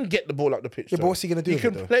gonna do? can get the ball up the pitch. Yeah, though. but what's he gonna do He with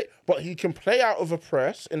can it, though? play, but he can play out of a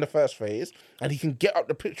press in the first phase, and he can get up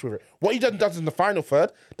the pitch with it. What he does in the final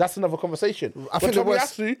third, that's another conversation. I think but the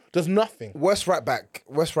worst- Tomiyasu does nothing. Worst right back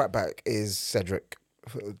is Cedric,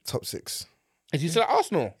 top 6. Is he still at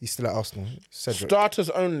Arsenal? He's still at Arsenal. Cedric. Starters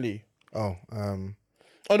only. Oh,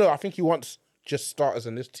 Oh no, I think he wants just starters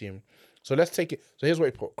in this team. So let's take it. So here's what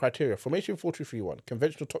he put: criteria: formation 4-2-3-1,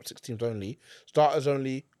 conventional top 6 teams only, starters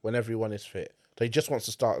only when everyone is fit. So he just wants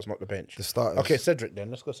the starters, not the bench. The starters. Okay, Cedric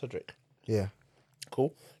then. Let's go Cedric. Yeah.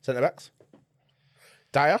 Cool. Centre backs.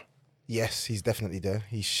 Dyer. Yes, he's definitely there.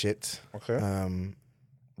 He's shit. Okay.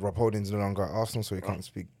 Rob Holding's no longer at Arsenal, so we can't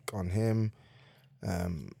speak on him.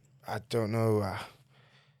 I don't know.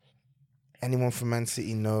 Anyone from Man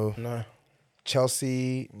City? No. No.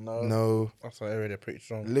 Chelsea? No. That's an area they're pretty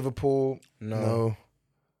strong. Liverpool? No.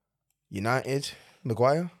 United?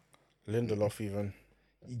 Maguire? Lindelof even.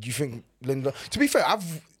 Do you think Lindelof? To be fair,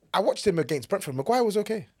 I watched him against Brentford. Maguire was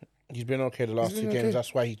okay. He's been okay the last 2 games. okay.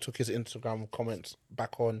 That's why he took his Instagram comments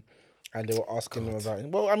back on, and they were asking him about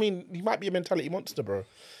him. Well, I mean, he might be a mentality monster, bro.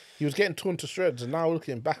 He was getting torn to shreds, and now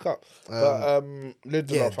looking back up. But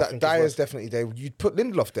Lindelof, I think Dyer's definitely there. You'd put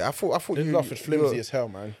Lindelof there. I thought Lindelof is flimsy as hell,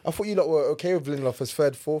 man. I thought you lot were okay with Lindelof as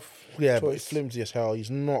third, fourth. Yeah, but choice. he's flimsy as hell.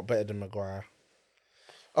 He's not better than Maguire.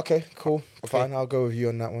 Okay, cool. Fine, I'll go with you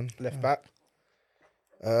on that one. Left back.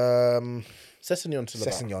 Sessegnon.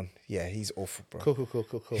 Sessegnon's still about. Yeah, he's awful, bro. Cool.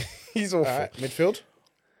 He's awful. Alright, midfield.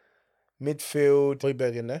 Midfield.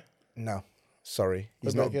 Højbjerg in there. No, sorry.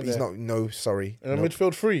 He's Højbjerg not. in He's there. not. No, sorry. In the No.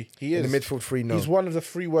 midfield 3, he is. In the midfield 3, no. He's one of the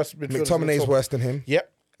 3 worst midfielders. McTominay's worse than him.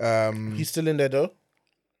 Yep. He's still in there though.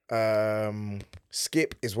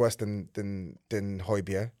 Skip is worse than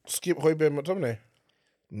Højbjerg. Skip Højbjerg, McTominay.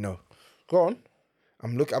 No. Go on.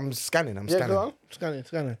 I'm scanning. Yeah, go on. Scanning.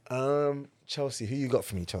 Chelsea. Who you got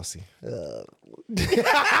for me, Chelsea?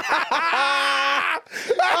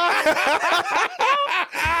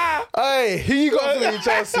 Hey, who you got for me,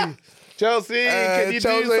 Chelsea? Chelsea, can you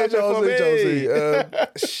do something for me? Chelsea.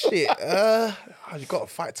 Shit. You got a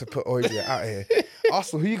fight to put Højbjerg out here.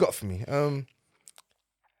 Arsenal, who you got for me?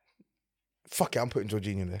 Fuck it, I'm putting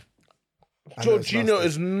Jorginho there. Jorginho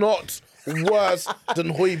is not worse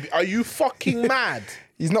than Højbjerg. Are you fucking mad?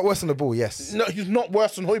 He's not worse on the ball, yes. No, he's not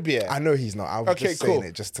worse than Højbjerg. I know he's not. I was just saying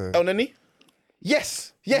it just to... El Neni?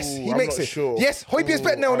 Yes, Ooh, he I'm makes not it. sure. Yes, Højbjerg's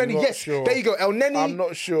better than El I'm Neni. not Yes, sure. there you go. El Neni. I'm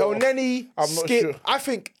not sure. El Neni, I'm not Skip. sure. I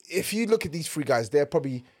think if you look at these 3 guys, they're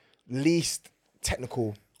probably least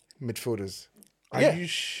technical midfielders. Are you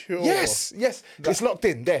sure? Yes. It's locked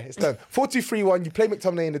in. There, it's done. 4-2-3-1. You play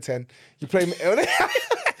McTominay in the 10. You play El Neni.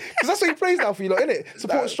 Because that's what he plays now for you lot, innit?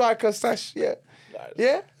 Support striker, Sash. Yeah.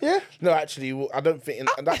 Yeah. No, actually, I don't think in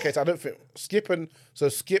that case. I don't think Skip and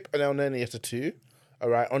El Neni is the 2. All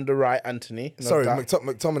right, on the right, Anthony. No Sorry, doubt.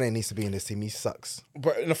 McTominay needs to be in this team. He sucks.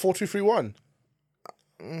 But in a 4-2-3-1,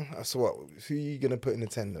 So what? Who are you gonna put in the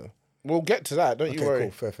 10 though? we'll get to that. Don't you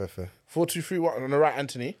worry. Cool. Fair. 4-2-3-1 on the right,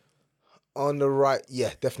 Anthony. On the right,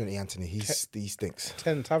 yeah, definitely Anthony. He stinks.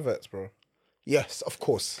 10 Havertz, bro. Yes, of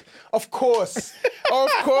course.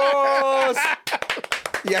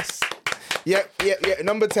 Yes. Yep.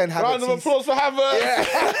 Number 10, Havertz. Round of applause for Havertz.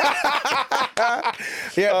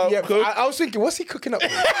 Yeah. Cool. I was thinking, what's he cooking up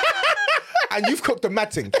with? And you've cooked a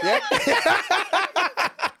mad thing, yeah?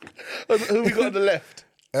 Who we got on the left?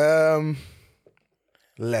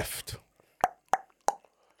 Left.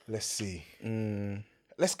 Let's see.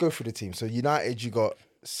 Let's go through the team. So United, you got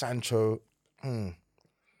Sancho.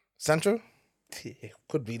 Sancho?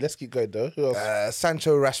 Could be. Let's keep going though. Who else?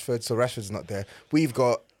 Sancho, Rashford. So Rashford's not there. We've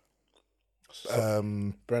got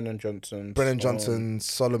Brennan Johnson.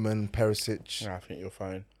 Solomon, Perisic. I think you're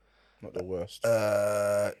fine. Not the worst.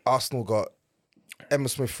 Arsenal got Emma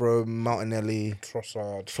Smith-Rowe, Martinelli,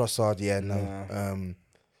 Trossard. Yeah, no.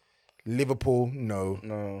 Liverpool, no.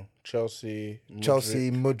 No. Chelsea.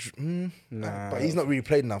 Mudryk. Nah. But he's not really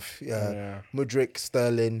played enough. Mudryk,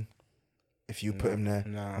 Sterling. If you put him there,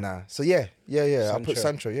 nah. So yeah. I'll put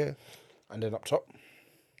Sancho. Yeah. And then up top.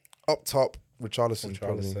 Up top, Richarlison.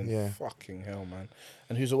 Probably. Yeah. Fucking hell, man.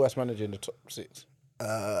 And who's the worst manager in the top 6?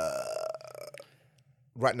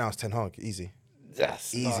 Right now it's Ten Hag. Easy.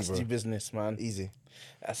 That's Easy, nasty bro. business, man. Easy.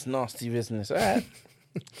 That's nasty business. All right.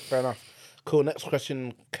 Fair enough. Cool. Next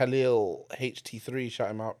question. Khalil HT3,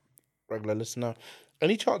 shout him out. Regular listener.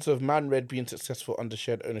 Any chance of Man Red being successful under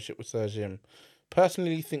shared ownership with Sir Jim?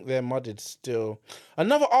 Personally think they're mudded still.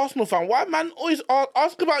 Another Arsenal fan. Why man always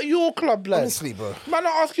ask about your club, lad? Honestly, bro. Man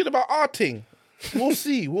are asking about our thing. We'll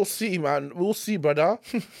see, man. We'll see, brother.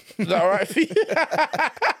 Is that all right for you?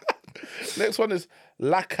 Next one is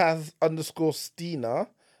Lakaz_Stina.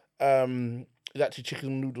 It's actually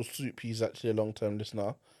chicken noodle soup. He's actually a long-term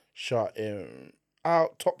listener. Shout him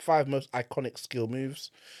out. Top 5 most iconic skill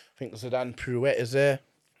moves. I think Zidane pirouette is there.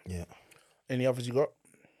 Yeah. Any others you got?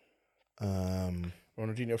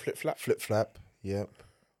 Ronaldinho flip-flap. Flip-flap. Yep.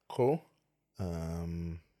 Cool.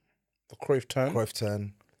 The Cruyff turn. Cruyff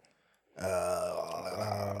turn.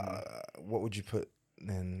 What would you put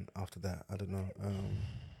then after that? I don't know.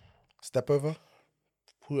 Step over?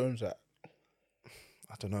 Who owns that?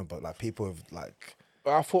 I don't know, but like people have like.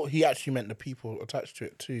 I thought he actually meant the people attached to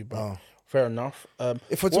it too, but fair enough.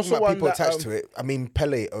 If we're talking about people attached to it, I mean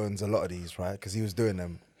Pele owns a lot of these, right? Because he was doing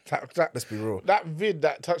them. Let's be real. That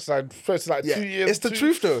touchline first 2 years. It's the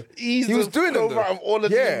truth though. He was doing them though. Of all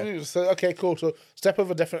of these moves. So okay, cool. So step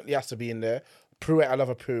over definitely has to be in there. Pirouette, I love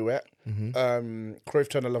a pirouette. Cruyff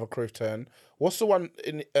turn, I love a Cruyff turn. What's the one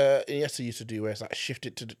Iniesta used to do where it's like shift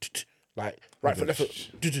it to the like right foot, left foot,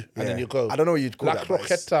 and then you go. I don't know what you'd call La that.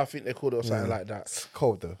 Croqueta, I think they called it or something like that. It's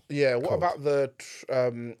cold though. Yeah. What about the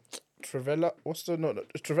Trivella? What's the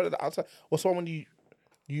Trivella the outside? What's the one when you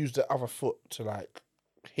use the other foot to like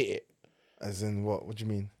hit it? As in what? What do you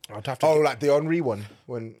mean? I'd have to like the Henri one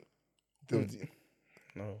when.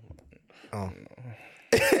 No.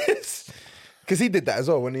 Because he did that as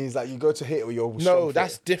well when he's like, you go to hit it with your No,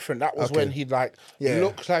 that's different. That was when he like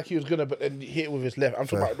looked like he was gonna, but then hit it with his left. I'm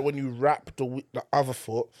talking about when you wrap the other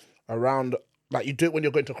foot around, like you do it when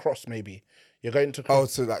you're going to cross. Maybe you're going to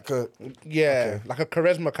cross. So like a like a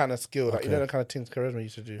charisma kind of skill, like you know the kind of things charisma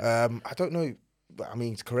used to do. I don't know. But I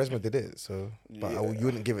mean, Charisma did it, so. But you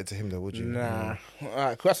wouldn't give it to him, though, would you? Nah. All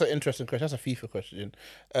right, that's an interesting question. That's a FIFA question.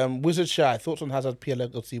 Wizard Shy, thoughts on Hazard's PL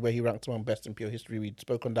legacy, where he ranked among best in PL history? We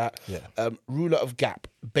spoke on that. Yeah. Ruler of gap,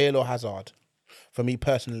 Bale or Hazard? For me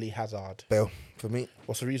personally, Hazard. Bale, for me.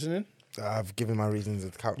 What's the reasoning? I've given my reasons.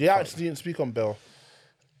 Yeah, I actually didn't speak on Bale.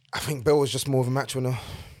 I think Bale was just more of a match winner.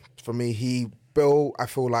 For me, Bale, I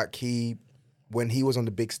feel like when he was on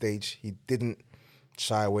the big stage, he didn't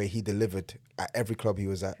shy away. He delivered at every club he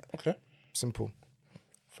was at. Okay. Simple.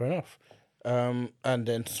 Fair enough. And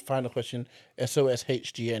then final question, SOS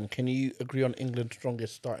HGN, can you agree on England's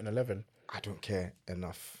strongest starting 11? I don't care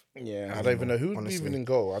enough. Yeah, I don't even know who's even in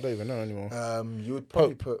goal. I don't even know anymore. You would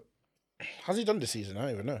probably put... How's he done this season? I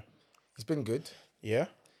don't even know. He's been good. Yeah?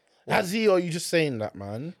 Has he, or are you just saying that,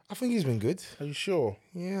 man? I think he's been good. Are you sure?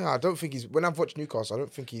 Yeah, I don't think when I've watched Newcastle, I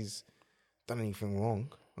don't think he's done anything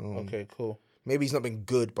wrong. Okay, cool. Maybe he's not been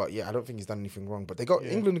good, but yeah, I don't think he's done anything wrong. But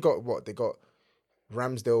England got what? They got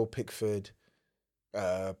Ramsdale, Pickford,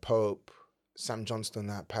 Pope, Sam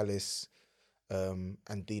Johnston at Palace, and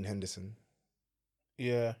Dean Henderson.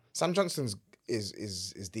 Yeah. Sam Johnston's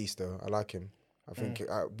is decent though. I like him. I think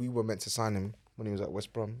we were meant to sign him when he was at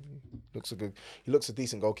West Brom. He looks a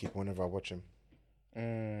decent goalkeeper whenever I watch him.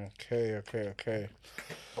 Okay.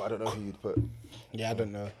 But I don't know who you'd put. Yeah, I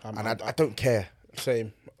don't know. I don't care.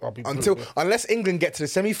 Same. Unless England get to the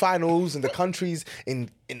semi-finals and the country's in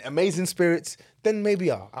amazing spirits, then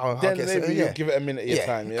maybe I'll then get maybe you'll give it a minute of your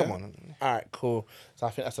time. Yeah, come on. All right, cool. So I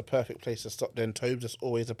think that's a perfect place to stop. Then, Tobes, it's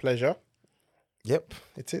always a pleasure. Yep,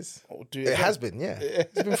 it is. We'll do it has been. Yeah,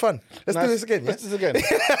 it's been fun. Let's do this again. Yeah? Let's do this again.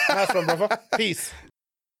 Nice one, brother. Peace.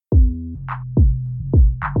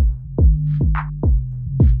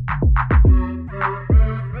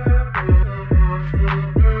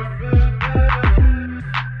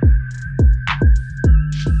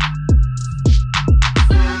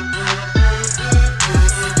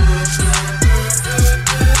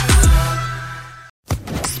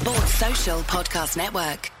 Social Podcast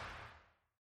Network.